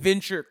an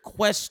adventure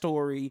quest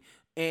story,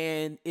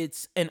 and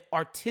it's an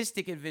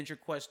artistic adventure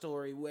quest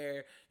story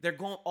where they're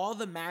going all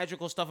the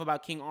magical stuff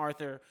about King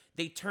Arthur.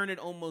 They turn it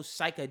almost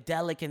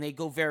psychedelic and they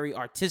go very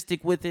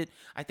artistic with it.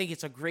 I think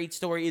it's a great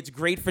story. It's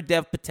great for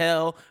Dev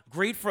Patel,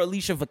 great for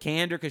Alicia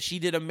Vikander because she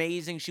did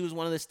amazing. She was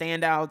one of the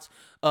standouts.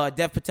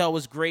 Dev Patel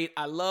was great.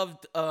 I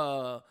loved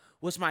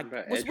what's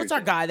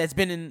our guy that's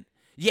been in.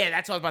 Yeah,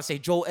 that's what I was about to say.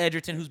 Joel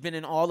Edgerton, who's been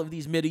in all of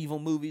these medieval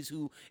movies,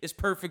 who is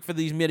perfect for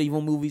these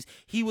medieval movies.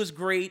 He was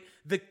great.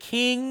 The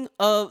King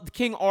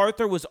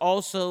Arthur was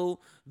also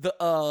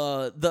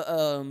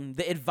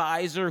the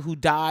advisor who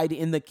died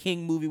in the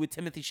King movie with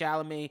Timothy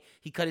Chalamet.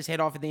 He cut his head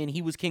off at the end.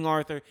 He was King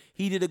Arthur.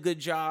 He did a good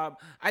job.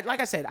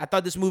 Like I said, I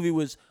thought this movie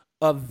was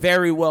a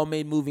very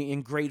well-made movie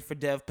and great for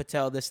Dev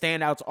Patel. The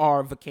standouts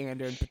are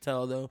Vikander and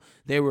Patel, though.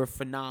 They were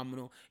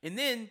phenomenal. And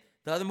then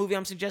the other movie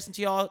I'm suggesting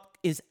to y'all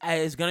is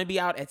going to be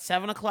out at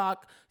 7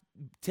 o'clock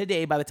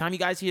today by the time you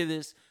guys hear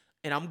this,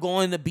 and I'm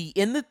going to be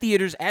in the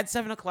theaters at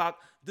 7 o'clock,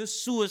 The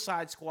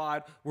Suicide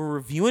Squad. We're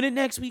reviewing it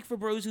next week for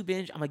Bros Who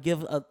Binge. I'm going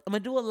to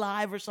do a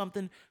live or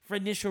something for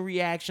initial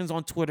reactions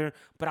on Twitter,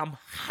 but I'm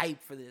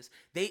hyped for this.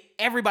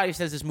 Everybody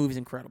says this movie's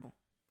incredible.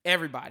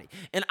 Everybody.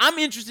 And I'm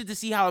interested to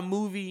see how a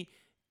movie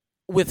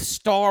with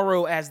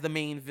Starro as the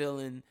main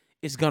villain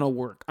is gonna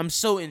work. I'm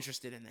so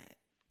interested in that.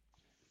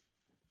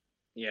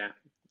 Yeah,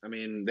 I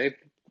mean they've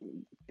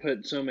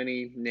put so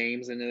many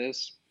names into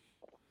this,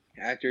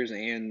 actors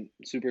and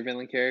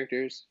supervillain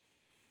characters.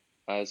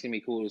 It's gonna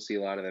be cool to see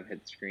a lot of them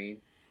hit the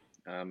screen.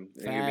 I think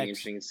it'll be Facts.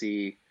 interesting to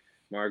see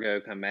Margot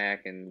come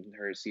back and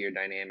see her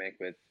dynamic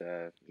with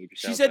Idris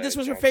She said Elba this as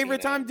was her John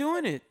favorite Cena. time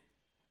doing it.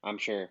 I'm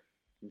sure.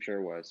 I'm sure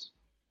it was.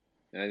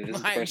 And this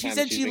is the Like, first she time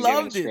said she's she been given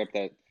a loved it. script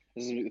that.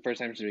 This is the first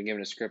time she's been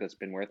given a script that's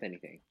been worth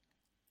anything.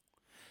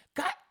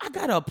 I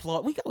gotta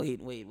applaud. We got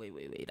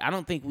wait. I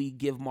don't think we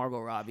give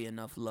Margot Robbie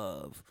enough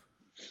love.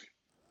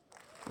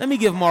 Let me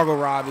give Margot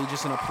Robbie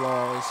just an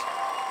applause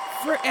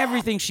for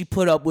everything she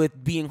put up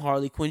with being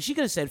Harley Quinn. She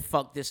could have said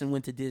fuck this and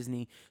went to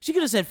Disney. She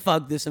could have said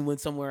fuck this and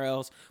went somewhere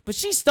else. But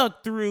she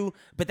stuck through.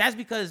 But that's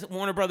because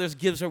Warner Brothers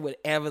gives her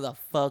whatever the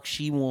fuck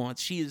she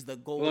wants. She is the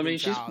golden Well, I mean,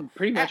 child. she's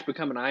pretty much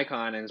become an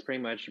icon, and it's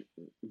pretty much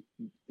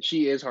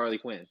she is Harley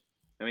Quinn.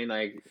 I mean,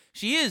 like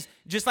She is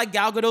just like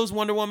Gal Gadot's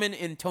Wonder Woman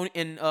and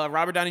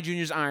Robert Downey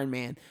Jr.'s Iron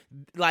Man.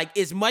 Like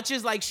as much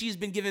as like she's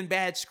been given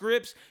bad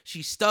scripts,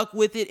 she stuck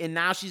with it, and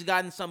now she's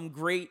gotten something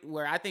great.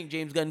 Where I think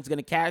James Gunn's going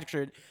to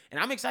capture it, and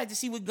I'm excited to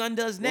see what Gunn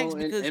does next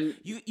because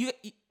you.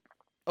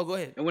 Oh, go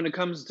ahead. And when it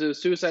comes to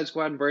Suicide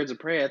Squad and Birds of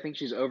Prey, I think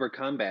she's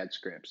overcome bad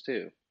scripts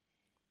too.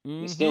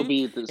 Mm-hmm. Still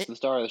be the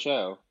star of the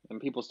show, and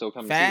people still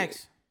come Facts.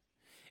 to see it.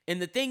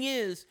 And the thing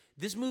is,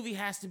 this movie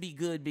has to be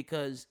good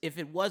because if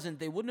it wasn't,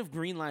 they wouldn't have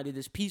greenlighted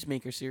this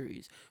Peacemaker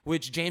series,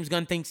 which James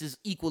Gunn thinks is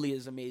equally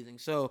as amazing.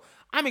 So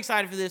I'm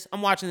excited for this.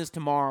 I'm watching this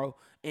tomorrow.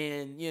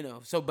 And,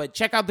 but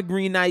check out The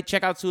Green Knight,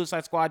 check out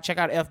Suicide Squad, check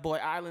out F-Boy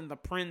Island, The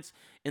Prince,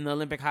 and the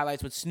Olympic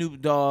highlights with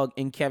Snoop Dogg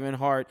and Kevin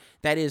Hart.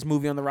 That is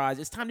Movie on the Rise.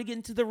 It's time to get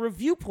into the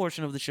review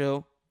portion of the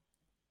show.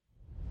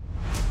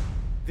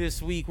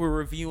 This week we're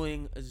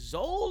reviewing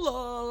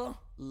Zola.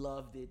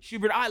 Loved it.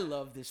 Schubert, I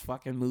love this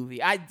fucking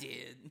movie. I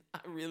did. I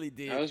really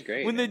did. That was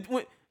great.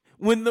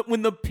 When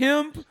the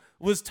pimp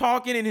was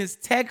talking in his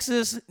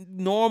Texas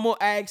normal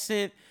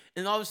accent,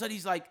 and all of a sudden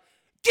he's like,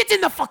 "Get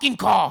in the fucking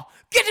car!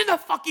 Get in the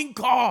fucking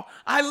car!"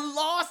 I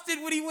lost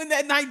it when he went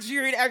that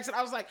Nigerian accent.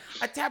 I was like,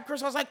 I tapped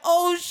Chris. I was like,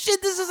 "Oh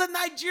shit, this is a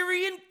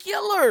Nigerian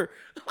killer!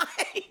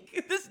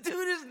 Like, this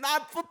dude is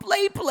not for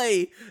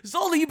play.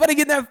 Zola, you better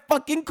get in that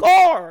fucking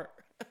car."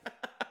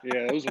 Yeah,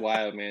 it was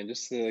wild, man.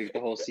 Just the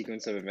whole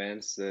sequence of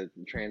events that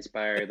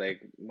transpired, like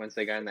once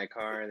they got in that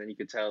car, and then you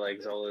could tell like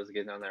Zola's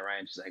getting on that ride,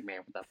 and she's like, "Man,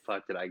 what the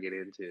fuck did I get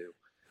into?"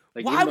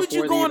 Like, why would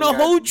you go on a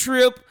whole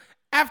trip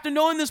after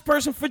knowing this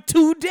person for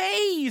 2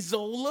 days,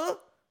 Zola?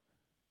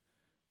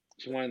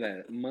 She wanted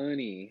that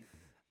money.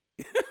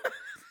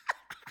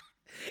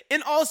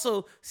 And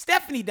also,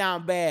 Stephanie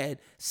down bad,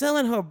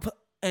 selling her.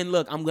 And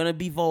look, I'm gonna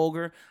be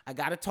vulgar. I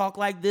gotta talk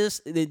like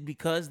this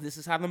because this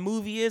is how the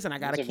movie is, and I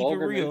gotta keep it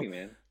real. Movie,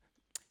 man.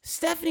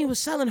 Stephanie was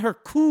selling her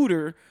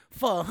cooter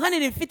for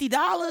 $150.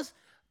 Bitch.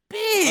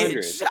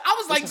 100. I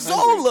was like,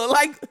 Zola,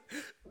 like,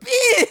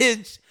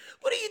 bitch,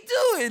 what are you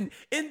doing?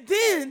 And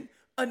then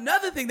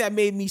another thing that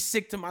made me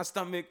sick to my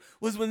stomach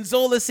was when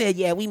Zola said,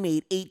 "Yeah, we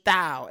made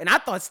 $8,000." And I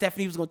thought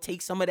Stephanie was gonna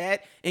take some of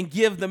that and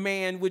give the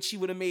man what she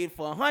would have made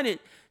for $100.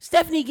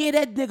 Stephanie gave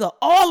that nigga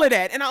all of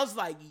that. And I was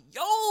like,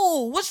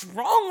 yo, what's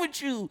wrong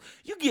with you?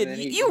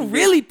 You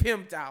really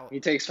pimped out. He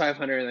takes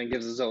 500 and then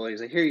gives it Zola. He's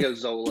like, "Here you go,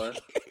 Zola."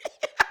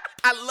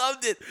 I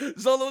loved it.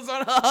 Zola was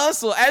on her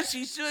hustle, as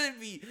she should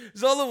be.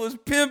 Zola was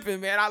pimping,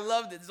 man. I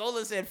loved it.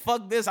 Zola said,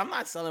 "Fuck this. I'm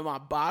not selling my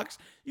box.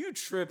 You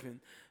tripping."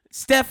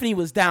 Stephanie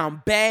was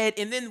down bad.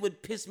 And then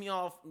what pissed me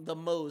off the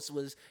most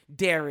was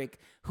Derek.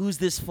 "Who's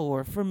this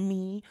for? For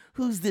me?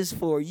 Who's this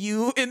for?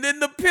 You?" And then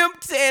the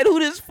pimp said, "Who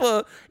this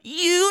for?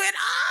 You?" And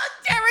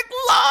Derek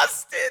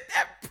lost it.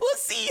 That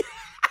pussy.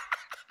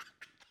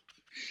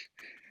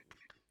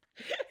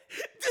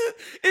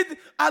 Dude,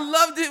 I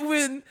loved it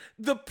when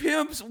the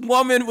pimp's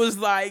woman was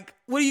like,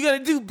 "What are you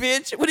gonna do,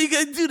 bitch? What are you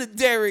gonna do to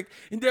Derek?"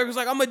 And Derek was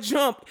like, "I'm gonna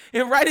jump."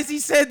 And right as he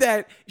said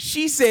that,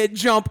 she said,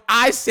 "Jump."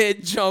 I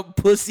said, "Jump,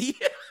 pussy."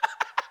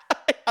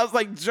 I was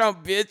like,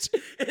 "Jump, bitch."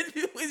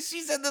 And when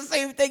she said the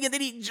same thing, and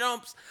then he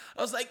jumps,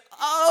 I was like,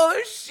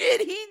 "Oh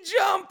shit, he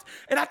jumped."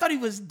 And I thought he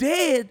was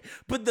dead.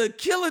 But the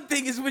killer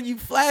thing is when you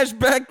flash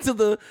back to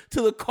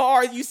the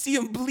car, you see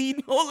him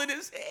bleeding, holding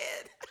his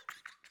head.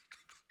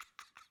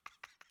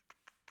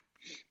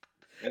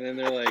 And then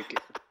they're like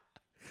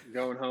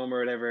going home or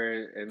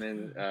whatever, and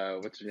then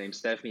what's her name?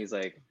 Stephanie's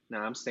like, "Nah,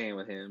 I'm staying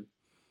with him."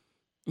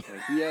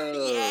 Like,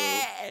 yo.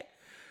 Yeah.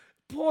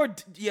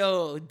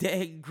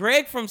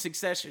 Greg from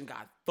Succession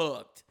got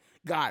fucked.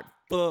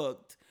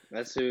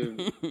 That's who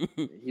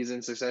he's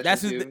in Succession.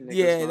 That's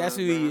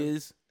who he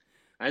is.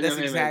 I know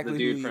him as the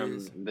dude from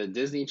the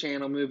Disney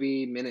Channel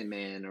movie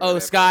Minuteman. Oh,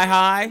 Sky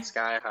High?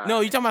 Sky High.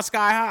 No, you're talking about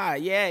Sky High.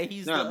 Yeah,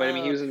 he's but I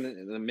mean, he was in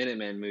the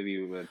Minuteman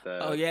movie with.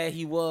 Oh yeah,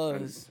 he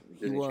was.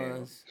 He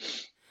was.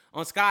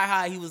 On Sky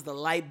High, he was the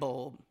light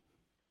bulb.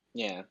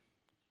 Yeah.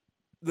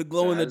 The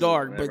glow in the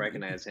dark. I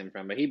recognize him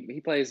from, but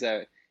he plays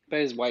that. He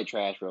plays white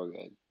trash real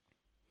good.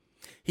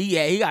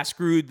 He got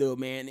screwed though,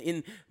 man.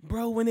 And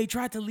bro, when they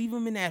tried to leave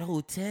him in that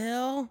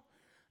hotel,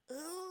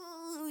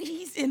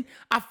 he's in.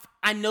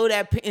 I know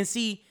that, and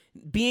see,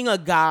 being a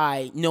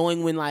guy,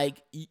 knowing when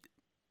like.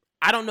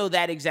 I don't know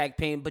that exact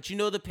pain, but you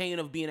know the pain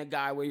of being a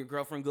guy where your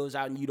girlfriend goes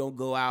out and you don't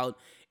go out.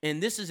 And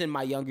this is in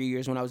my younger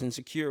years when I was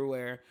insecure,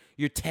 where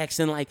you're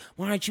texting like,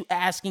 why aren't you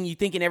asking? You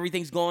thinking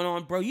everything's going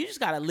on, bro. You just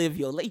gotta live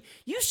your life.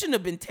 You shouldn't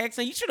have been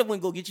texting. You should have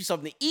went go get you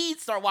something to eat,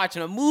 start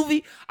watching a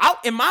movie.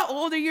 In my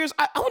older years,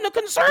 I wouldn't have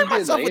concerned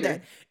myself with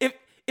that.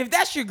 If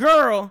that's your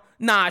girl,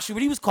 nah, shoot,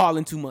 but he was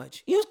calling too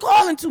much. He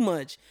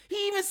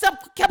even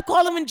kept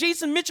calling when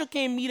Jason Mitchell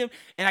came meet him.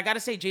 And I got to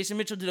say, Jason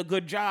Mitchell did a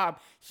good job.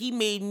 He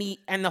made me,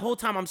 and the whole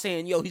time I'm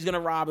saying, yo, he's going to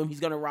rob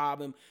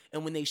him.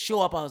 And when they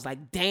show up, I was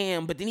like,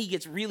 damn. But then he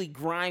gets really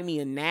grimy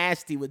and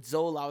nasty with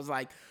Zola. I was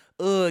like,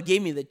 ugh,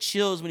 gave me the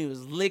chills when he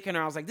was licking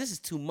her. I was like, this is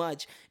too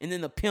much. And then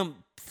the pimp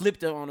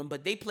flipped it on him,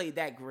 but they played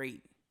that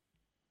great.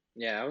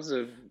 Yeah, that was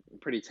a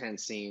pretty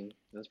tense scene.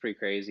 That's pretty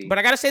crazy. But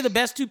I gotta say, the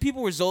best two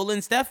people were Zola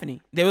and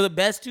Stephanie. They were the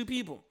best two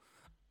people.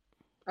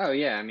 Oh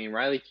yeah, I mean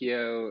Riley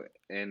Keough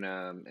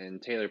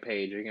and Taylor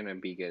Page are gonna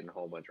be getting a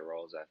whole bunch of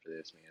roles after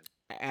this,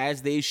 man.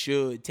 As they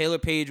should. Taylor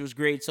Page was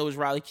great. So was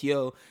Riley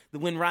Keough.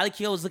 When Riley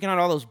Keough was looking at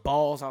all those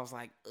balls, I was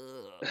like,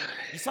 ugh.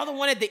 You saw the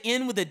one at the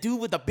end with the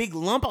dude with the big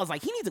lump. I was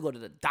like, he needs to go to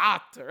the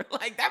doctor.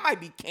 Like that might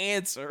be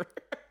cancer.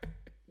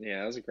 Yeah,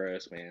 that was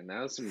gross, man.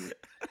 That was some.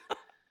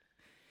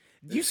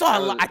 You saw a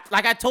lot.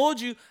 Like I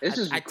told you, it's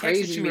just I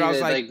crazy texted to me you. I was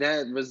that, like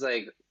that was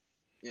like.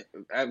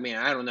 I mean,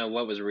 I don't know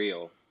what was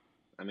real.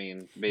 I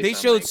mean, they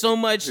showed so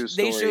much.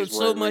 They showed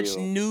so much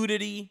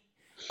nudity.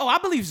 Oh, I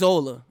believe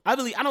Zola. I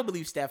don't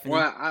believe Stephanie.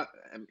 Well, I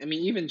mean,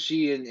 even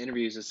she in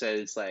interviews has said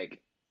it's like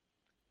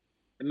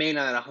it may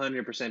not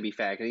 100% be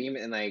fact.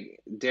 Even like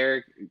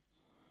Derek,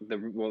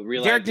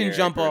 real Derek didn't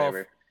jump off.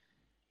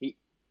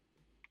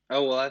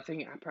 I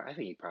think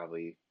he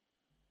probably.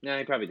 No,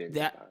 he probably didn't.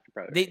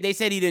 They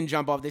said he didn't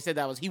jump off. They said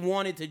he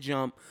wanted to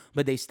jump,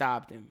 but they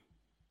stopped him.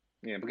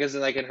 Yeah, because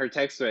like in her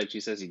text thread, she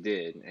says he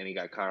did, and he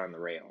got caught on the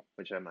rail,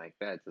 which I'm like,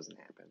 that doesn't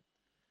happen.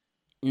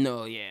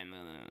 No.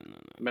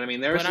 But I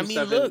mean, there's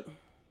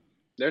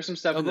some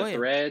stuff in the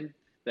thread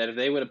that if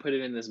they would have put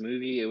it in this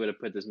movie, it would have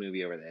put this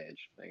movie over the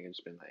edge. Like it's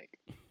been like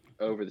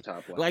over the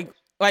top.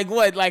 Like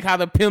what? Like how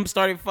the pimp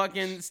started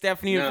fucking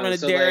Stephanie in front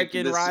of Derek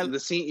and Riley? The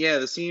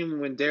scene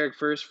when Derek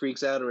first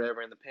freaks out or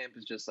whatever, and the pimp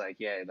is just like,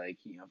 yeah, like,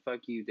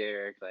 fuck you,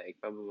 Derek, like,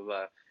 blah, blah, blah,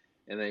 blah.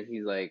 And then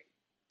he, like,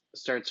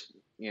 starts,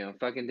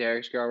 fucking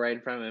Derek's girl right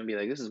in front of him and be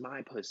like, this is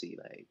my pussy,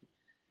 like.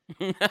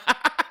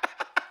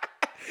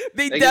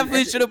 They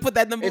definitely should have put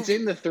that in the movie. It's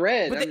in the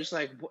thread. I'm just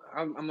like,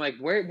 I'm like,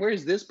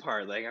 where's this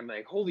part? Like, I'm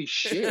like, holy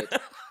shit.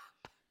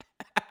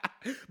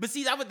 But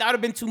see, that would have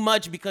been too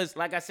much because,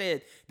 like I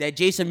said, that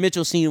Jason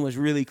Mitchell scene was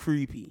really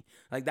creepy.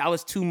 Like that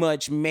was too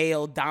much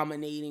male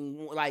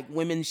dominating, like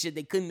women shit.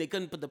 They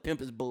couldn't put the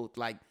pimp as both,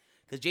 like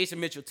because Jason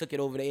Mitchell took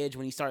it over the edge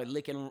when he started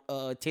licking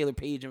Taylor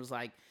Page and was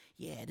like,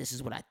 "Yeah, this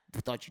is what I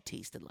thought you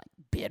tasted like,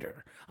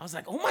 bitter." I was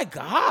like, "Oh my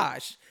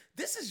gosh,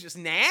 this is just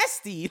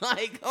nasty."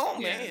 Like, oh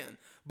man,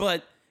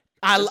 but.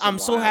 I'm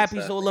so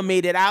happy Zola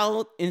made it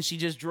out and she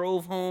just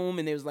drove home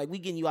and they was like, "We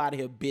getting you out of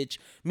here, bitch."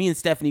 Me and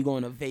Stephanie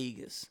going to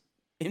Vegas.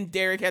 And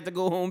Derek had to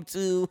go home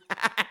too.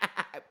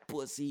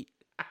 Pussy.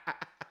 Oh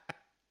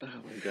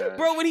my god.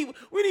 Bro, when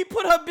he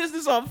put her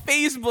business on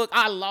Facebook,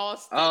 I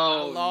lost it.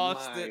 Oh, I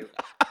lost it.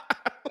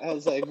 I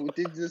was like,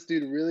 did this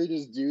dude really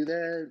just do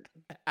that?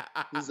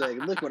 He's like,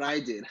 look what I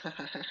did.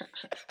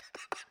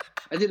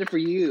 I did it for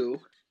you.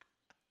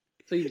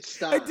 So you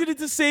stop. I did it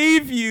to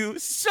save you.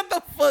 Shut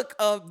the fuck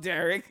up,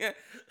 Derek.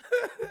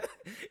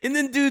 And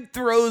then dude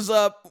throws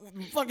up.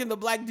 Fucking the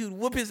black dude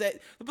whoop his ass.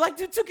 The black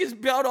dude took his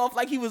belt off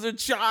like he was a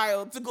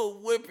child to go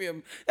whip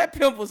him. That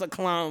pimp was a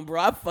clown,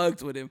 bro. I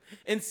fucked with him.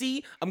 And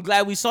see, I'm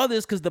glad we saw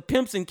this because the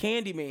pimp's in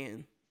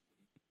Candyman.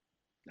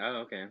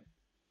 Oh, okay.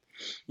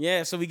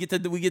 Yeah, so we get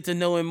to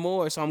know him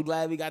more. So I'm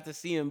glad we got to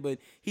see him. But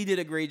he did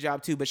a great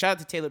job too. But shout out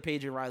to Taylor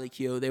Page and Riley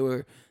Keough. They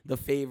were the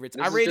favorites.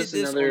 I rated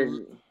this.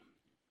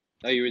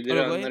 Oh, you did it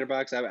on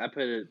Letterboxd? I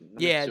put it.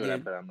 Yeah, I did. I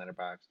put it on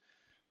Letterboxd.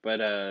 But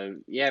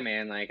yeah,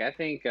 man. Like I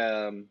think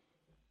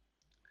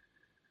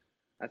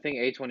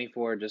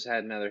A24 just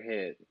had another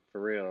hit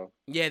for real.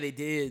 Yeah, they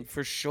did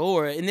for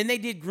sure. And then they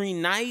did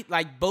Green Knight.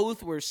 Like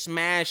both were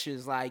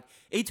smashes. Like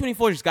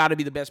A24 just got to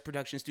be the best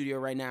production studio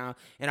right now.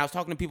 And I was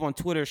talking to people on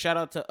Twitter. Shout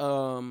out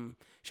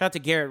to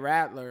Garrett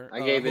Rattler. I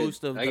gave it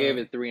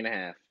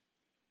 3.5.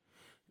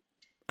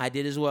 I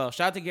did as well.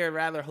 Shout out to Garrett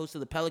Rattler, host of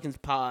the Pelicans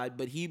pod.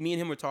 But me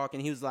and him were talking.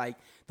 He was like,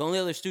 the only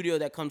other studio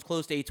that comes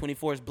close to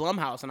A24 is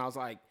Blumhouse. And I was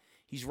like,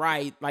 he's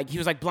right. Like, he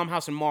was like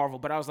Blumhouse and Marvel.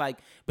 But I was like,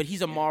 but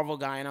he's a Marvel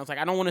guy. And I was like,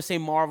 I don't want to say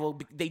Marvel.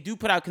 They do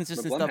put out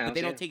consistent stuff, but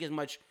they don't take as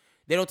much.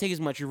 They don't take as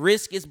much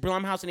risk as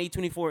Blumhouse and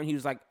A24. And he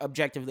was like,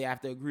 objectively, I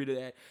have to agree to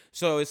that.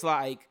 So it's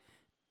like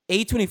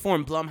A24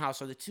 and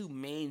Blumhouse are the two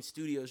main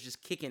studios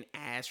just kicking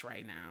ass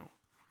right now.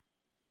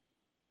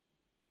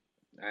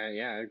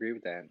 Yeah, I agree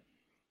with that.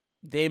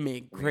 They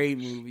make great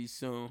movies,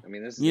 so I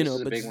mean, this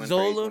is a big one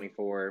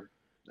for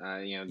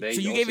A24. They. So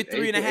you gave it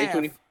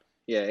 3.5.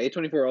 Yeah,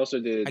 A24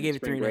 also did. I gave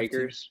it Spring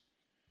Breakers.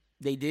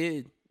 They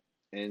did,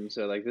 and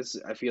so like this,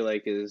 I feel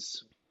like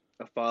is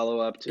a follow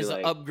up to It's an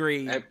like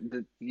upgrade.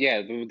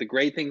 the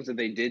great things that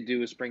they did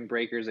do with Spring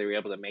Breakers, they were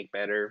able to make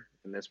better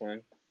in this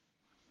one.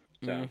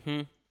 So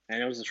and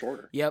it was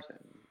shorter. Yep.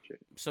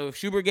 So if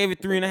Schubert gave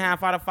it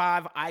 3.5 out of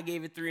 5, I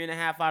gave it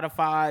 3.5 out of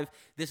 5.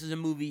 This is a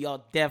movie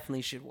y'all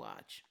definitely should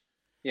watch.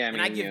 Yeah,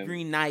 I give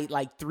Green Knight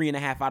like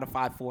 3.5 out of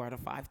 5, 4 out of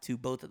 5 too.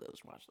 Both of those,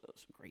 watch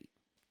those. Great.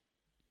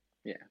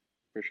 Yeah,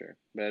 for sure.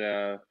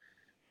 But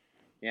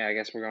yeah, I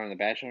guess we're going to The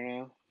Bachelor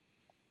now.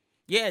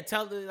 Yeah,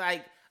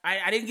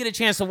 I didn't get a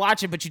chance to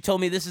watch it, but you told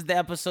me this is the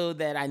episode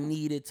that I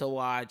needed to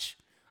watch.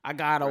 I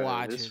gotta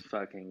watch this it.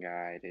 Fucking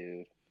guy,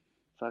 dude.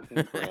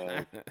 Fucking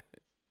Greg.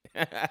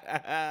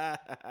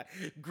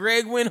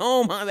 Greg went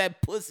home, huh?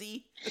 That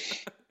pussy.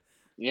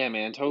 Yeah,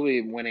 man.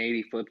 Totally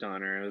 180 flipped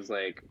on her. It was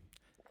like,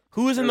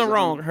 who is in the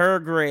wrong? Her or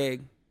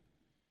Greg?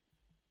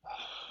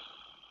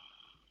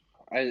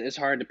 It's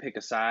hard to pick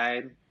a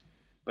side,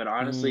 but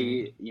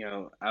honestly,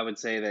 I would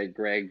say that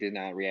Greg did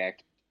not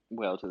react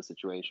well to the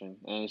situation,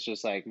 and it's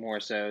just like more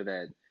so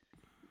that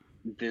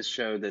this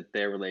showed that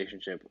their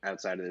relationship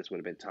outside of this would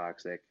have been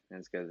toxic, and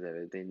it's because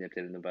they nipped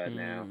it in the bud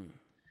now.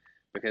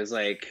 Because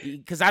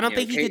I don't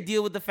think he could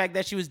deal with the fact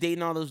that she was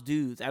dating all those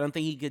dudes. I don't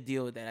think he could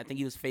deal with that. I think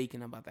he was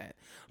faking about that.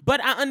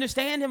 But I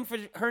understand him for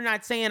her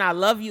not saying "I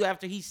love you"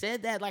 after he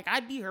said that. Like,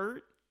 I'd be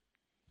hurt.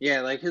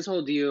 Yeah, like his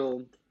whole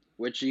deal,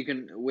 which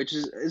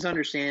is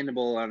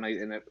understandable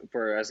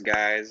for us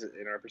guys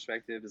in our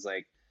perspective, is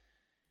like,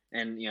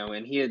 and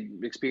he had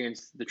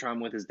experienced the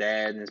trauma with his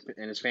dad,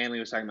 and his family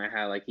was talking about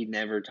how like he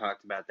never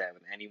talked about that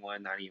with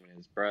anyone, not even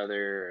his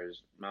brother or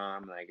his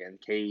mom. Like, and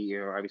Katie,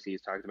 obviously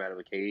he's talked about it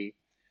with Katie.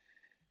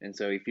 And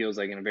so he feels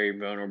like in a very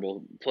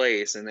vulnerable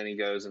place, and then he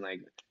goes and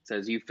like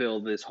says, "You fill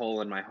this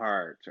hole in my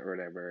heart," or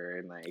whatever,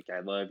 and like,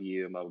 "I love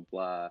you," and blah blah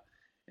blah.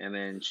 And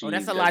then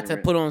that's a lot to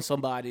put on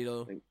somebody,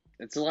 though.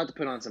 It's a lot to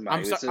put on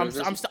somebody.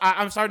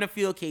 I'm starting to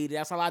feel, Katie.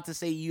 That's a lot to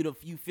say. You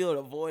feel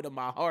the void of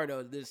my heart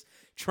or this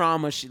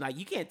trauma shit. Like,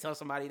 you can't tell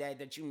somebody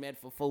that you met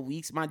for 4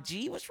 weeks. My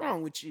G, what's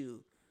wrong with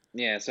you?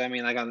 Yeah, so I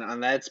mean, like on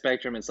that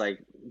spectrum, it's like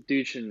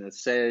dude shouldn't have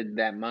said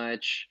that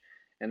much,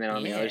 and then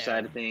on the other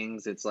side of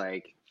things, it's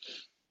like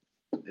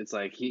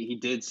he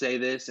did say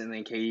this, and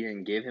then Katie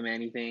didn't give him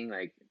anything.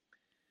 Like,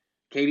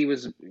 Katie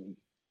was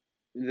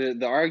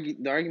the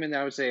argument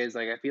that I would say is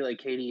like, I feel like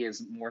Katie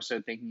is more so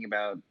thinking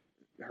about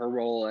her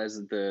role as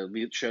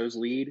the show's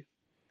lead,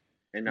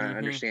 and not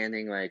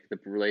understanding like the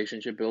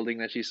relationship building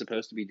that she's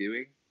supposed to be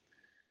doing.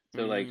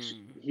 So like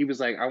he was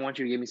like, "I want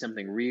you to give me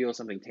something real,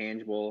 something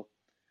tangible."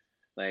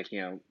 Like,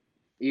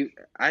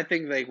 I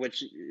think like what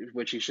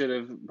she should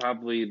have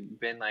probably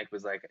been like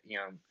was like,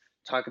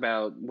 talk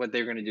about what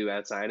they're going to do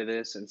outside of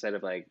this, instead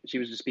of like, she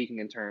was just speaking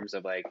in terms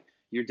of like,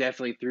 you're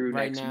definitely through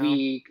right next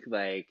week.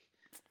 Like,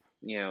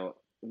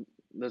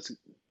 let's,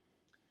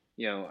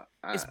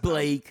 it's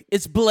Blake.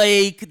 It's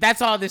Blake.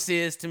 That's all this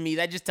is to me.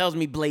 That just tells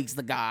me Blake's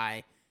the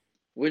guy.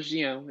 Which,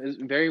 is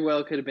very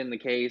well could have been the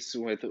case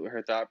with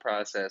her thought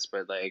process,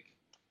 but like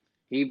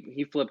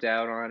he flipped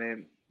out on it,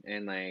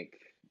 and like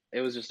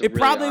it was just a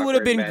probably would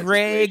have been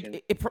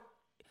Greg.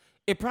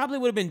 It probably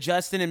would have been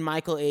Justin and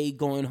Michael A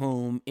going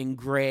home, and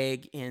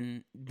Greg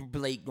and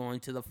Blake going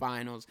to the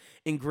finals.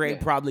 And Greg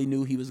probably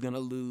knew he was going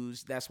to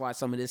lose. That's why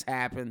some of this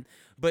happened.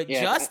 But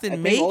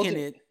Justin making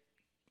it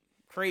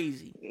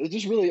crazy. It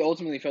just really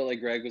ultimately felt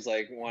like Greg was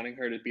like wanting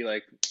her to be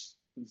like,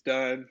 "It's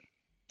done.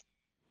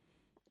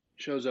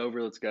 Show's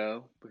over. Let's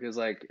go." Because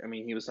like, I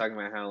mean, he was talking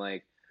about how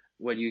like,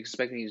 "What, you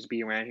expect me to just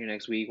be around here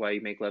next week while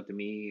you make love to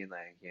me?" And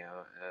like,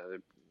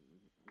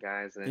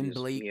 guys, and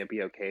just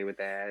be okay with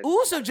that.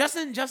 Ooh, so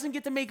Justin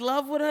get to make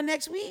love with her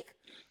next week?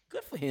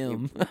 Good for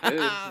him.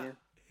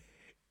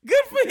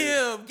 Good for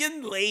him.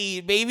 Getting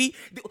laid, baby.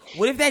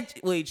 What if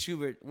that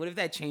Schubert, what if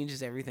that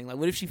changes everything? Like,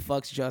 what if she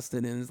fucks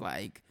Justin and is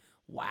like,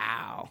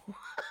 wow.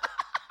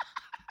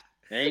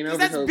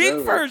 That's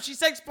big for her. She's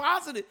sex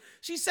positive.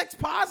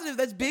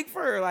 That's big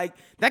for her. Like,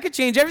 that could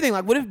change everything.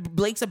 Like, what if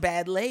Blake's a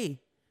bad lay?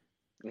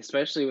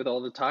 Especially with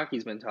all the talk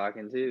he's been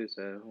talking too,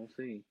 so we'll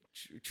see.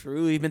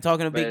 True, he's been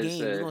talking a big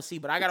game. We're gonna see,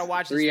 but I gotta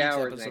watch this week's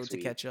episode to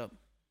catch up.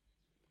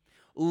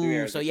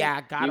 Ooh, so yeah,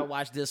 I gotta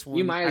watch this one.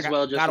 You might as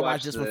well just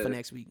watch this one for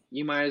next week.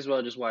 You might as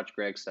well just watch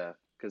Greg stuff,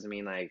 because I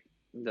mean, like,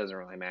 it doesn't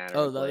really matter.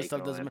 Oh, the other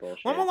stuff doesn't matter.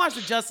 Well, I'm gonna watch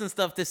the Justin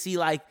stuff to see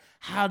like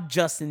how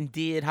Justin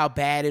did, how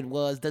bad it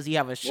was. Does he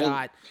have a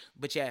shot?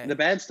 But yeah, the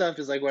bad stuff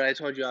is like what I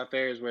told you off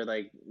air, is where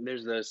like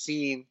there's the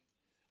scene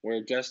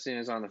where Justin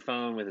is on the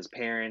phone with his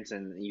parents,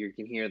 and you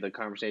can hear the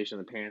conversation.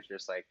 The parents are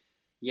just like,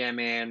 "Yeah,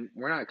 man,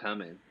 we're not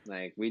coming.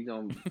 Like, we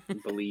don't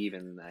believe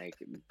in like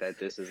that.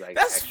 This is like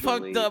that's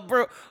fucked up,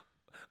 bro."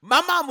 My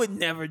mom would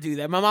never do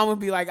that. My mom would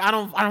be like, I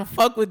don't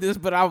fuck with this,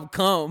 but I'll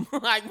come.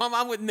 Like, my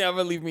mom would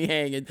never leave me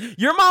hanging.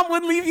 Your mom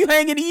wouldn't leave you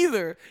hanging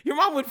either. Your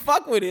mom would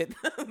fuck with it.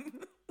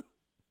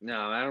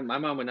 No, my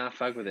mom would not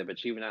fuck with it, but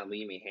she would not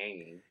leave me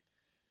hanging.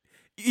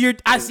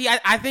 I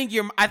think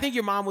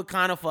your mom would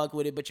kind of fuck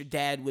with it, but your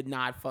dad would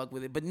not fuck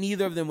with it. But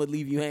neither of them would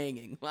leave you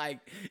hanging. Like,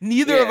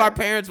 neither of our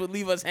parents would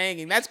leave us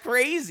hanging. That's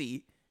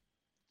crazy.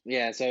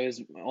 Yeah, so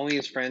only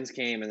his friends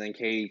came, and then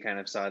Katie kind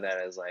of saw that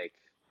as like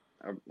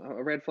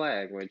a red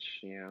flag, which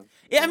Yeah,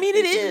 I in the mean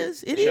it case of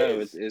is. the It show,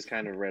 is. is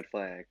kind of a red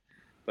flag.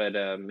 But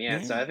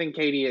yeah, so Yeah. I think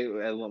Katie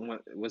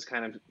was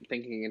kind of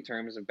thinking in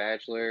terms of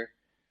Bachelor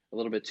a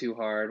little bit too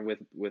hard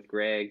with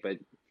Greg, but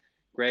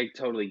Greg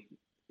totally,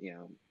 you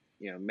know,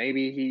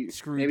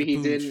 Screwed maybe the he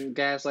pooch. didn't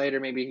gaslight her,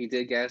 maybe he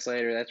did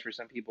gaslight her. That's for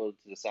some people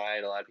to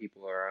decide. A lot of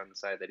people are on the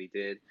side that he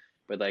did,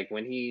 but like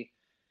when the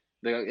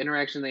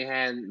interaction they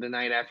had the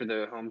night after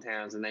the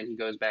hometowns, and then he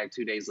goes back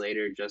 2 days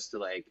later just to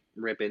like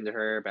rip into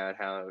her about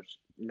how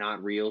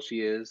not real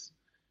she is.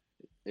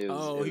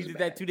 Oh, It he was did that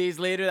bad. 2 days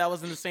later. That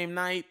wasn't the same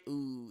night.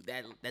 Ooh,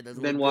 that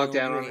doesn't Then look good walked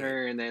on out on Greg.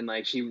 her, and then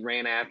like she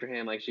ran after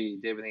him like she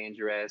did with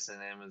Andrew S. And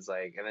then was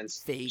like, and then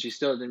she Fake.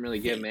 still didn't really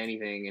give him Fake.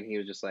 anything, and he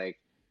was just like,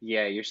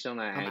 "Yeah, you're still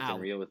not I'm acting out.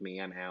 real with me.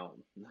 I'm out."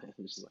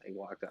 Just like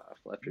walked off,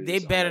 left her They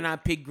just on better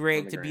not pick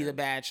Greg the to be the ground.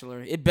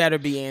 Bachelor. It better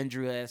be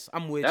Andrew S.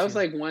 I'm That with was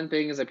you. like one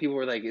thing is that people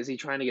were like, "Is he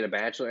trying to get a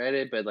Bachelor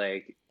edit?" But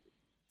like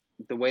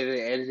the way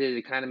they edited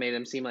it, kind of made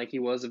him seem like he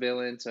was a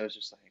villain. So it's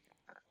just like,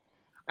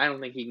 I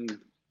don't think he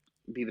can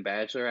be the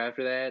Bachelor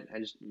after that. I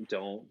just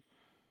don't.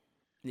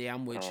 Yeah,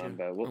 I'm with you.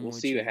 But I'm we'll with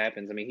see what you.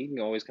 happens. I mean, he can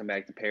always come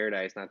back to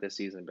Paradise, not this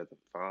season, but the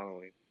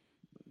following.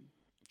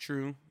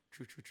 True.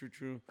 True. True. True.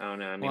 True. I don't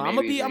know. I Well,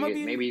 mean, I'm gonna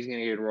be. maybe he's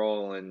gonna get a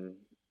role in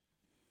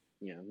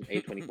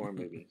A24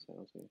 movie. So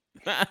we'll see.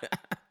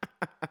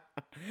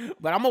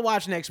 But I'm gonna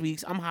watch next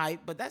week's. I'm hyped.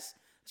 But that's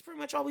pretty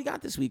much all we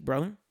got this week,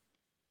 brother.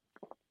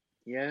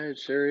 Yeah, it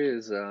sure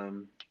is.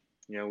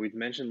 We've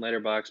mentioned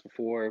Letterbox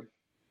before.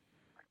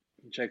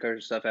 Check our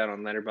stuff out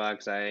on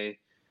Letterbox. I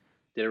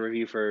did a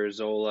review for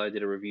Zola,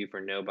 did a review for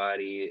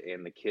Nobody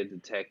and The Kid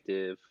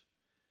Detective.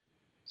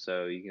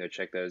 So you can go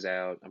check those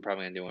out. I'm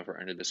probably gonna do one for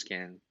Under the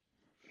Skin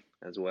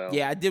as well.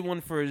 Yeah, I did one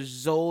for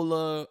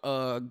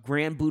Zola,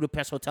 Grand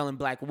Budapest Hotel, and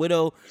Black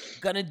Widow.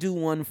 Gonna do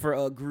one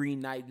for Green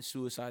Knight and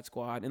Suicide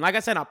Squad. And like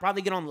I said, I'll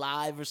probably get on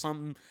live or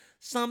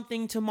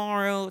something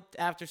tomorrow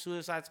after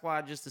Suicide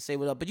Squad just to say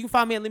what up. But you can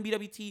find me at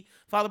LinBWT.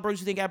 Follow Bros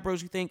Who Think at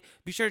Bros Who Think.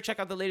 Be sure to check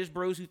out the latest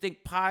Bros Who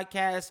Think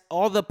podcast.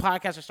 All the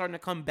podcasts are starting to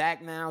come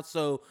back now,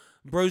 so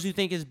Bros Who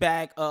Think is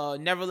back.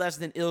 Never Less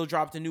Than Ill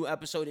dropped a new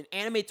episode, and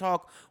Anime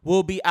Talk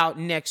will be out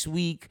next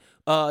week.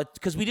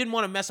 Because we didn't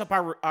want to mess up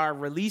our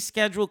release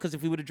schedule. Because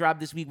if we would have dropped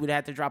this week, we'd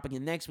have to drop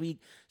again next week.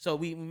 So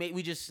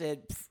we just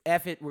said,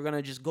 F it, we're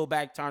gonna just go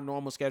back to our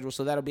normal schedule.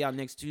 So that'll be out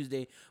next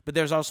Tuesday. But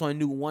there's also a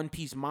new One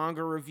Piece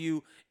manga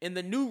review, and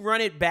the new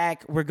Run It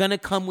Back. We're gonna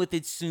come with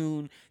it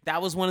soon.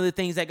 That was one of the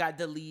things that got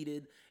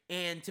deleted.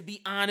 And to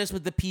be honest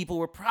with the people,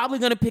 we're probably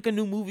going to pick a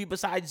new movie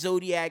besides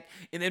Zodiac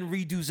and then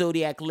redo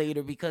Zodiac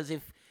later, because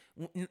if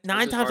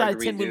 9 times out of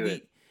 10 when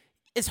we...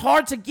 It's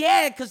hard to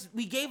get because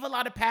we gave a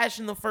lot of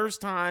passion the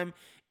first time.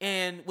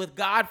 And with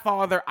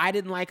Godfather, I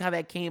didn't like how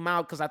that came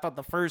out because I thought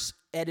the first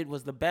edit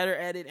was the better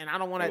edit. And I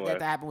don't want that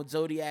to happen with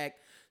Zodiac.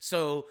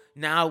 So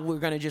now we're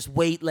going to just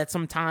wait, let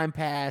some time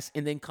pass,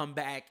 and then come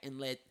back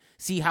and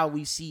see how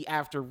we see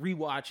after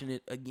rewatching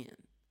it again.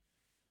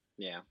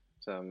 Yeah.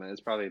 So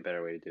it's probably a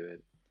better way to do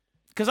it.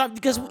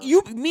 Because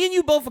me and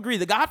you both agree,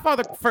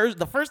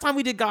 the first time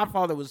we did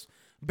Godfather was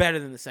better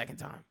than the second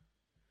time.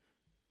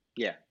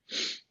 Yeah,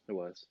 it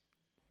was.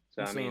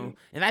 So I mean,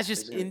 and that's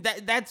just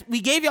that's we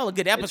gave y'all a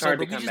good episode,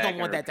 but we just don't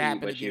want that to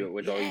happen again.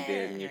 With all you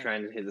did, and you're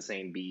trying to hit the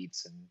same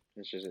beats, and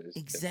it's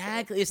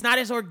exactly. difficult. It's not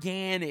as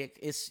organic.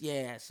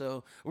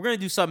 So we're gonna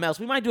do something else.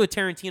 We might do a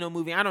Tarantino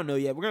movie. I don't know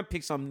yet. We're gonna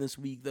pick something this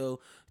week though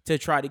to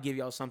try to give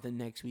y'all something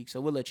next week.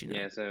 So we'll let you know.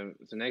 Yeah. So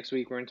next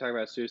week we're gonna talk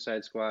about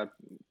Suicide Squad,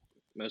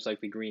 most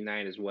likely Green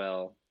Knight as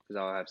well, because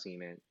I'll have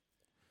seen it.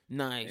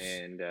 Nice.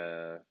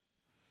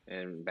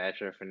 And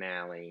Bachelor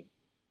finale.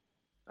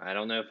 I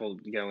don't know if we'll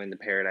go into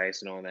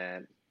Paradise and all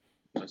that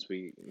once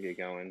we get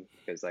going,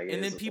 because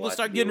and then people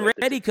start getting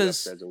ready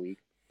because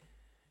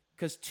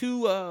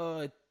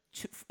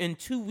in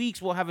 2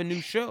 weeks we'll have a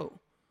new show.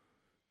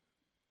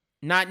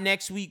 Not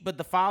next week, but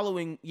the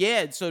following.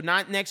 Yeah, so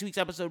not next week's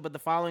episode, but the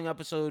following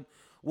episode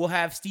we'll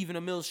have Stephen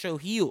Amell's show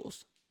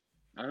Heels.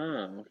 Oh,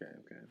 okay.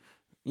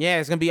 Yeah,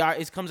 it's gonna be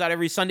it comes out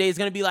every Sunday. It's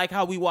gonna be like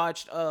how we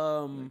watched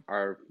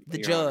The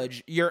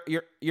Judge, Your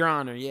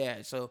Honor.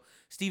 Yeah, so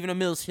Stephen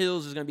Amell's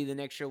Heels is gonna be the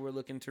next show we're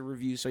looking to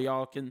review, so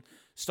y'all can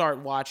start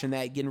watching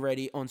that, getting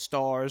ready on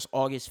Stars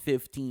August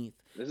 15th.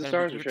 This is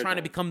Stars. We're trying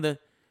to become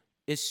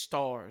it's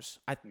Stars.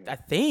 I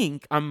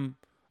think I'm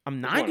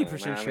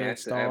 90% sure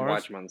it's Stars. I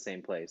watch them on the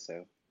same place,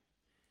 so.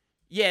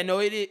 Yeah, no,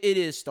 it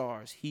is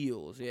Stars.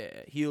 Heels,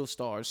 yeah. Heels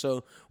Stars.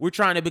 So we're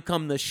trying to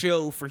become the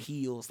show for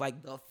Heels. Like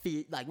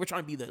we're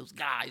trying to be those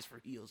guys for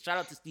Heels. Shout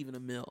out to Stephen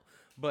Amell.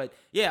 But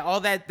yeah,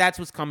 all that's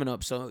what's coming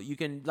up. So you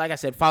can, like I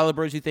said, follow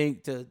Bros Who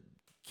Think to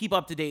keep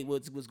up to date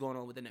with what's going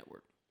on with the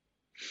network.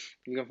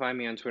 You can find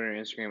me on Twitter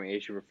and Instagram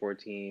at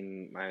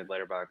HUber14. My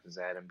letterbox is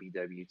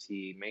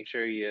AdamBWT. Make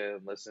sure you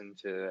listen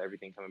to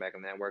everything coming back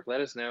on the network.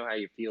 Let us know how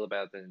you feel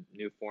about the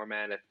new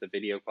format. If the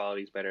video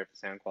quality is better, if the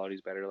sound quality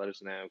is better, let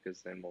us know,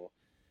 because then we'll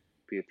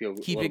feel keep a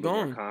little it bit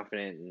going. more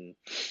confident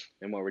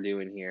in what we're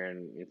doing here.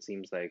 And it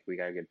seems like we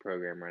got a good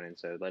program running.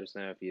 So let us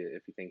know if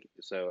you think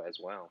so as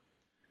well.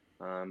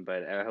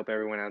 But I hope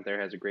everyone out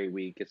there has a great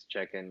week. Gets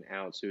checking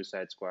out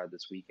Suicide Squad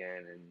this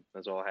weekend, and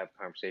let's all have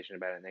a conversation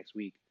about it next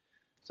week.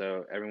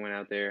 So everyone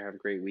out there, have a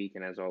great week,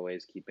 and as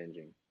always, keep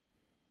binging.